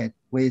communicate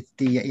with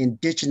the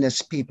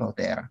indigenous people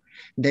there.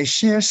 They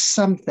share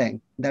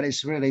something that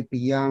is really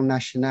beyond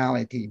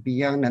nationality,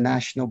 beyond the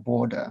national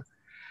border,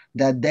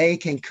 that they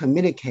can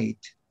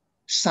communicate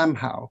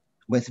somehow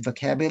with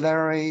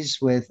vocabularies,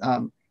 with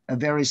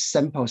very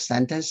simple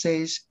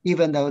sentences,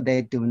 even though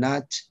they do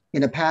not,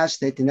 in the past,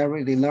 they did not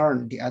really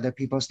learn the other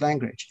people's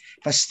language,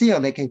 but still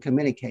they can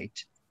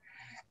communicate.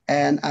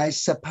 And I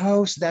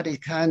suppose that is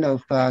kind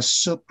of a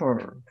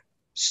super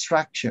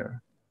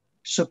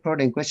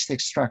linguistic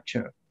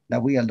structure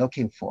that we are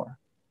looking for.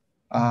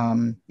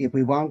 If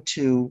we want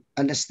to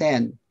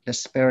understand the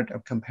spirit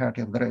of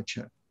comparative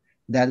literature,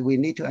 that we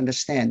need to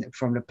understand it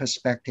from the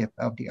perspective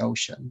of the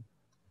ocean.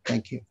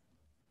 Thank you.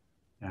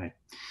 All right.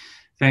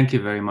 Thank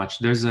you very much.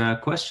 There's a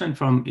question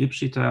from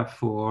Ipshita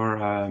for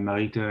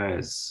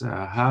Marie-Thérèse.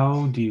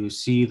 How do you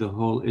see the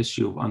whole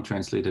issue of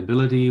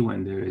untranslatability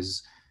when there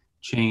is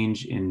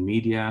change in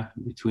media,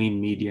 between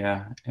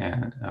media,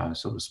 and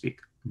so to speak?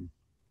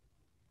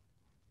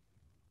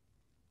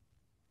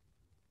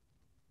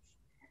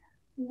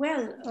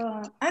 Well,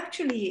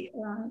 actually,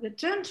 the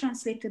term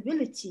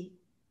translatability,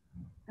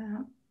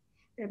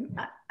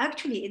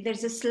 actually,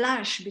 there's a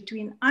slash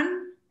between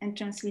and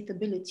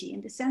translatability,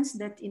 in the sense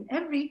that in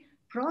every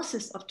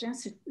process of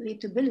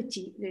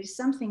translatability, there is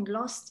something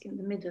lost in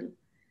the middle.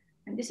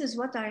 And this is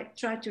what I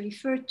try to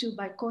refer to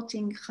by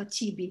quoting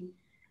Khatibi.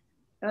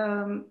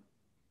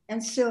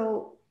 And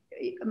so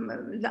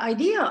the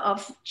idea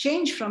of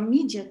change from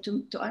media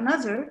to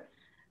another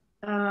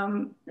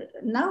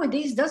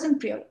nowadays doesn't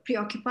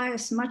preoccupy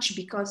us much,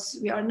 because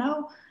we are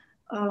now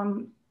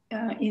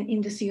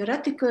in the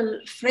theoretical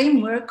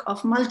framework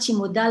of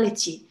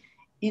multimodality,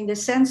 in the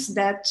sense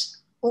that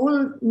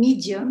all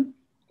media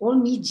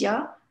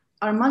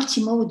are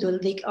multimodal.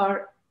 They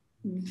are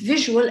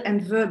visual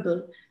and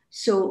verbal.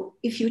 So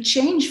if you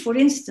change, for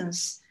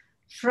instance,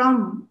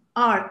 from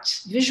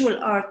art,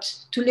 visual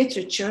art, to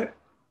literature,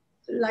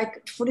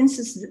 like, for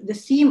instance, the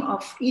theme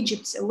of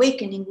Egypt's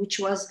awakening, which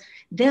was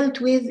dealt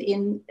with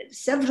in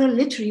several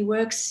literary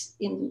works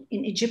in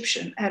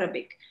Egyptian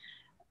Arabic,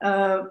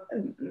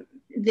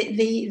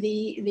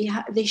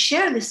 they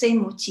share the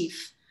same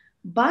motif,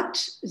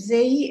 but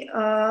they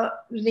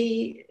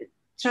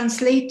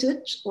translate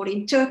it or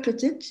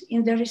interpret it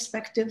in their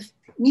respective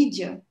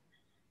media.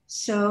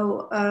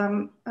 So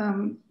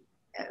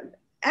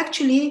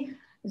actually,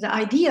 the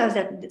idea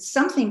that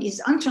something is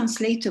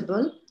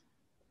untranslatable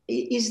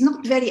is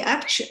not very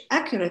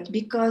accurate,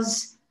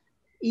 because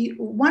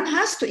one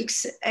has to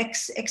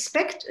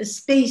expect a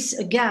space,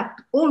 a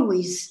gap,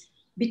 always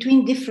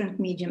between different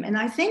medium. And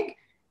I think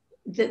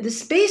the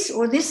space,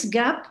 or this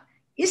gap,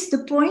 is the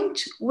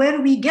point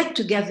where we get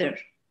together.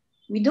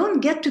 We don't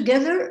get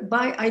together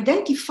by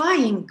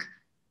identifying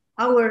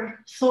our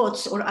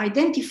thoughts or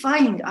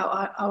identifying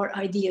our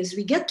ideas.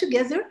 We get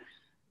together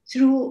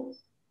through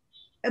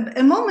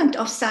a moment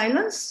of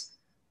silence,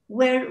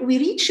 where we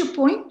reach a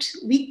point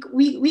we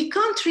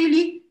can't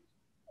really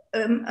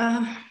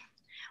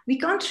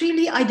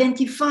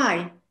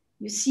identify.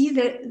 You see,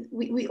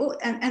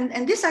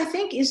 and this, I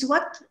think, is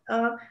what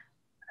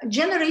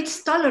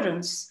generates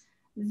tolerance.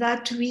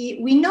 That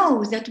we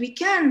know that we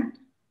can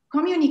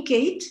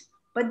communicate,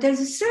 but there's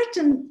a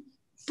certain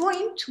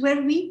point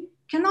where we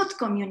cannot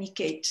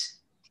communicate,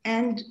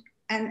 and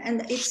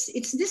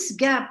it's this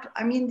gap.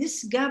 I mean,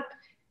 this gap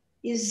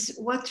is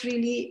what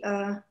really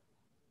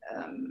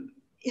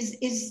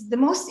is the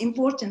most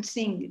important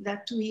thing,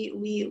 that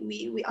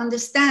we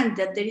understand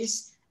that there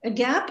is a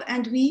gap,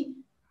 and we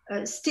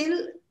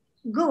still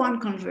go on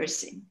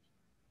conversing.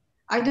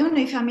 I don't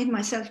know if I made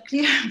myself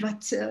clear,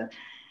 but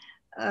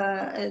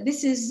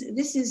this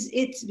is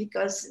it,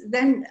 because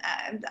then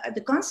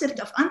the concept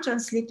of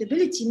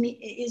untranslatability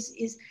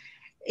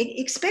it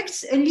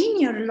expects a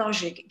linear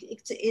logic.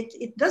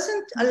 It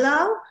doesn't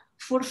allow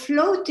for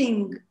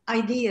floating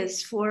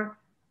ideas, for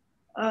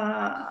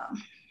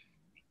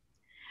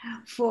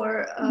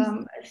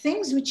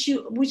things which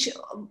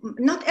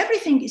not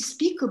everything is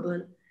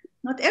speakable,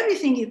 not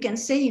everything you can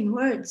say in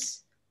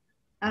words.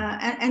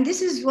 And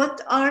this is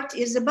what art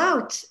is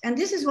about. And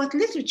this is what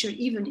literature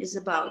even is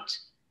about,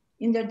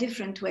 in their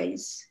different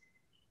ways.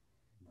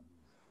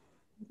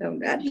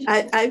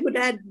 I would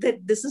add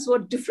that this is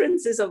what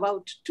difference is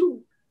about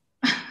too.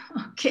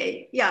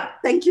 Okay, yeah.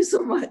 Thank you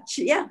so much.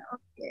 Yeah,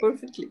 okay.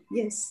 Perfectly,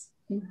 yes.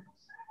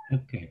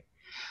 Okay.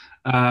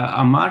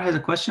 Ammar has a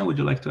question. Would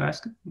you like to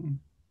ask it?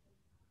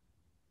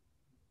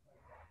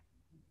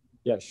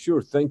 Yeah,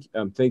 sure. Thank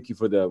you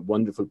for the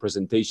wonderful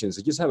presentations.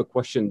 I just have a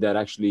question that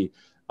actually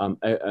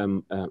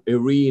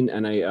Irene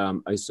and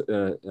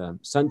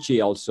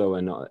Sun-chieh also,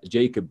 and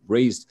Jacob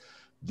raised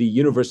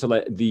the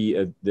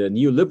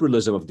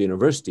neoliberalism of the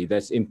university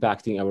that's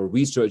impacting our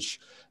research,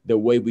 the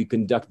way we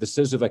conduct, the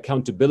sense of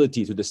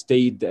accountability to the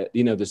state, that,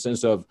 the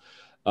sense of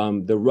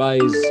the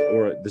rise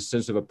or the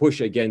sense of a push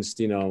against,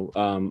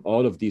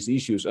 all of these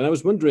issues. And I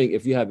was wondering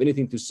if you have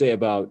anything to say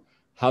about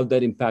how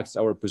that impacts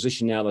our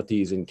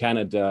positionalities in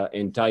Canada,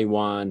 in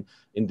Taiwan,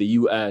 in the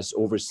US,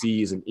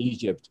 overseas, in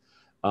Egypt,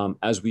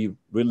 as we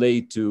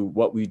relate to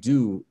what we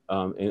do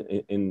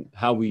and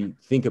how we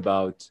think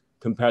about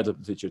comparative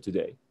literature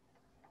today.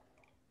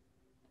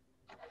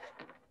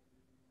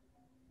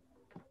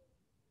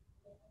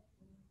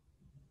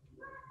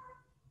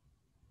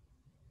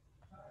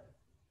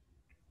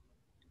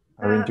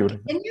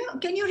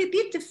 Can you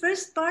repeat the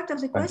first part of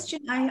the question?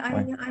 I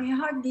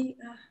hardly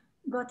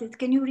got it.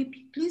 Can you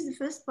repeat, please, the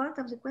first part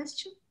of the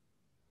question?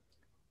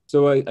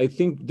 So I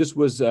think this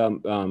was,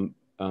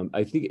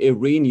 I think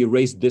Irene, you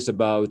raised this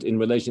about in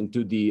relation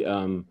to the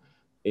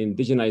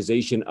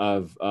indigenization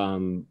of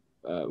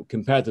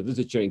comparative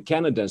literature in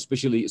Canada,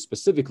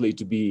 specifically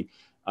to be,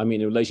 I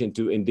mean, in relation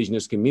to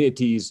indigenous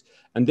communities.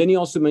 And then you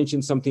also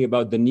mentioned something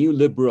about the new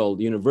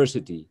liberal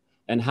university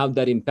and how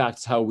that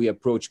impacts how we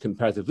approach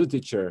comparative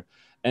literature.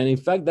 And in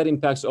fact, that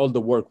impacts all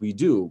the work we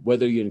do,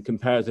 whether you're in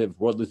comparative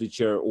world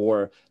literature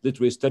or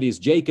literary studies.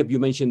 Jacob, you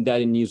mentioned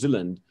that in New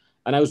Zealand.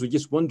 And I was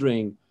just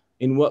wondering,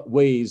 in what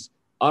ways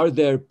are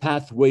there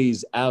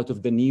pathways out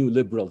of the new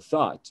liberal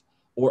thought?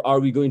 Or are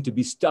we going to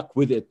be stuck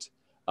with it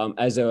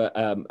as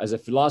a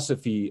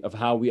philosophy of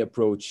how we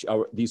approach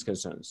these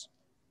concerns?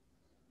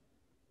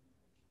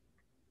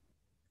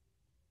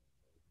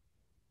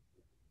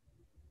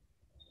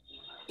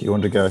 Do you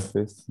want to go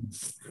first?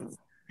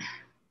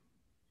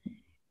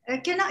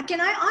 Can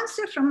I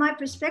answer from my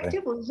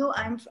perspective, although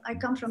I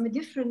come from a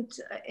different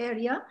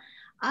area?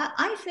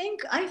 I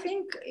think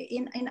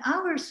in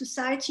our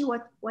society,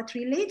 what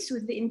relates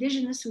with the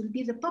indigenous will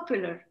be the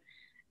popular.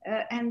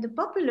 And the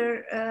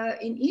popular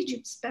in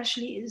Egypt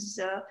especially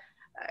is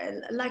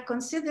like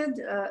considered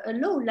a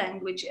low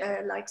language,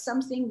 like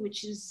something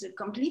which is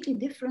completely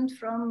different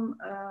from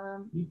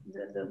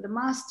the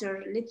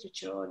master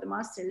literature or the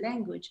master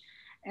language.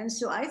 And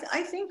so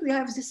I think we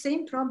have the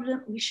same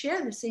problem, we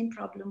share the same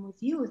problem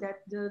with you,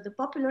 that the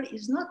popular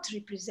is not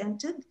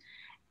represented.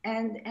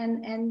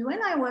 And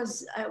when I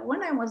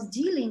was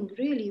dealing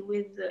really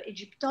with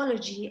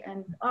Egyptology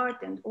and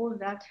art and all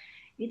that,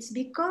 it's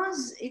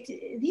because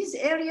these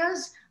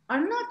areas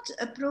are not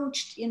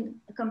approached in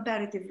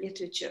comparative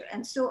literature.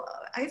 And so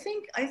I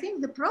think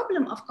the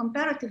problem of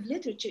comparative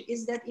literature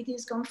is that it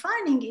is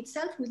confining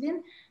itself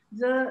within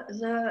the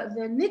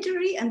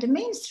literary and the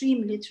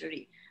mainstream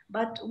literary.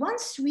 But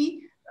once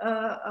we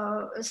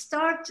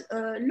start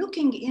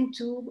looking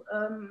into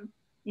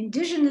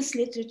indigenous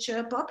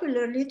literature,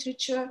 popular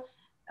literature,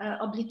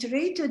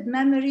 obliterated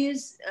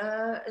memories,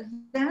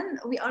 then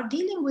we are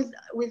dealing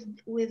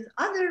with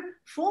other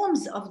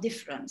forms of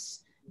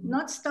difference,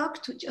 not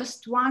stuck to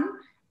just one,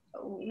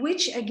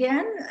 which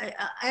again,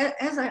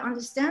 as I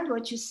understand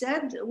what you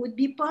said, would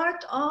be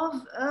part of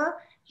a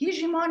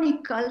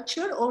hegemonic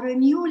culture or a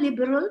new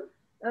liberal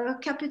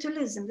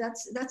capitalism.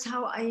 That's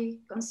how I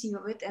conceive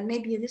of it. And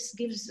maybe this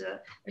gives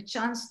a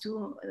chance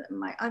to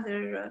my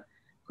other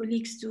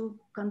colleagues to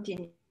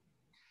continue.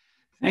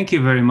 Thank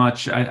you very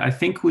much. I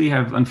think we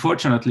have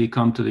unfortunately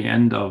come to the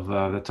end of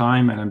the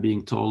time, and I'm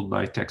being told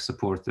by tech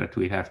support that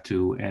we have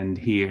to end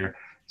here.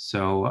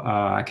 So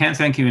I can't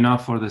thank you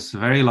enough for this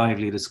very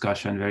lively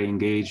discussion, very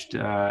engaged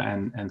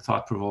and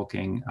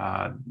thought-provoking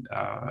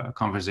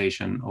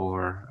conversation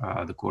over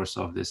the course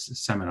of this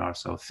seminar.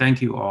 So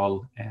thank you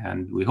all,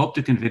 and we hope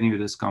to continue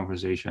this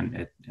conversation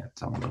at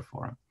some other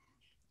forum.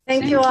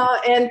 Thank you all,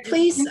 and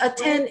please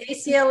attend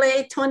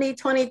ACLA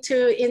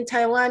 2022 in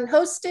Taiwan,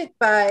 hosted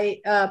by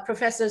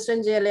Professor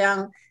Sun-chieh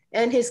Liang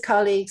and his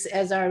colleagues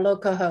as our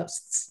local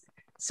hosts.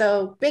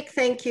 So big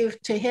thank you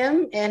to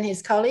him and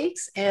his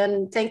colleagues,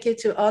 and thank you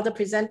to all the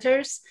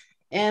presenters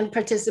and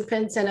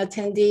participants and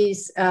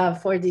attendees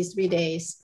for these 3 days.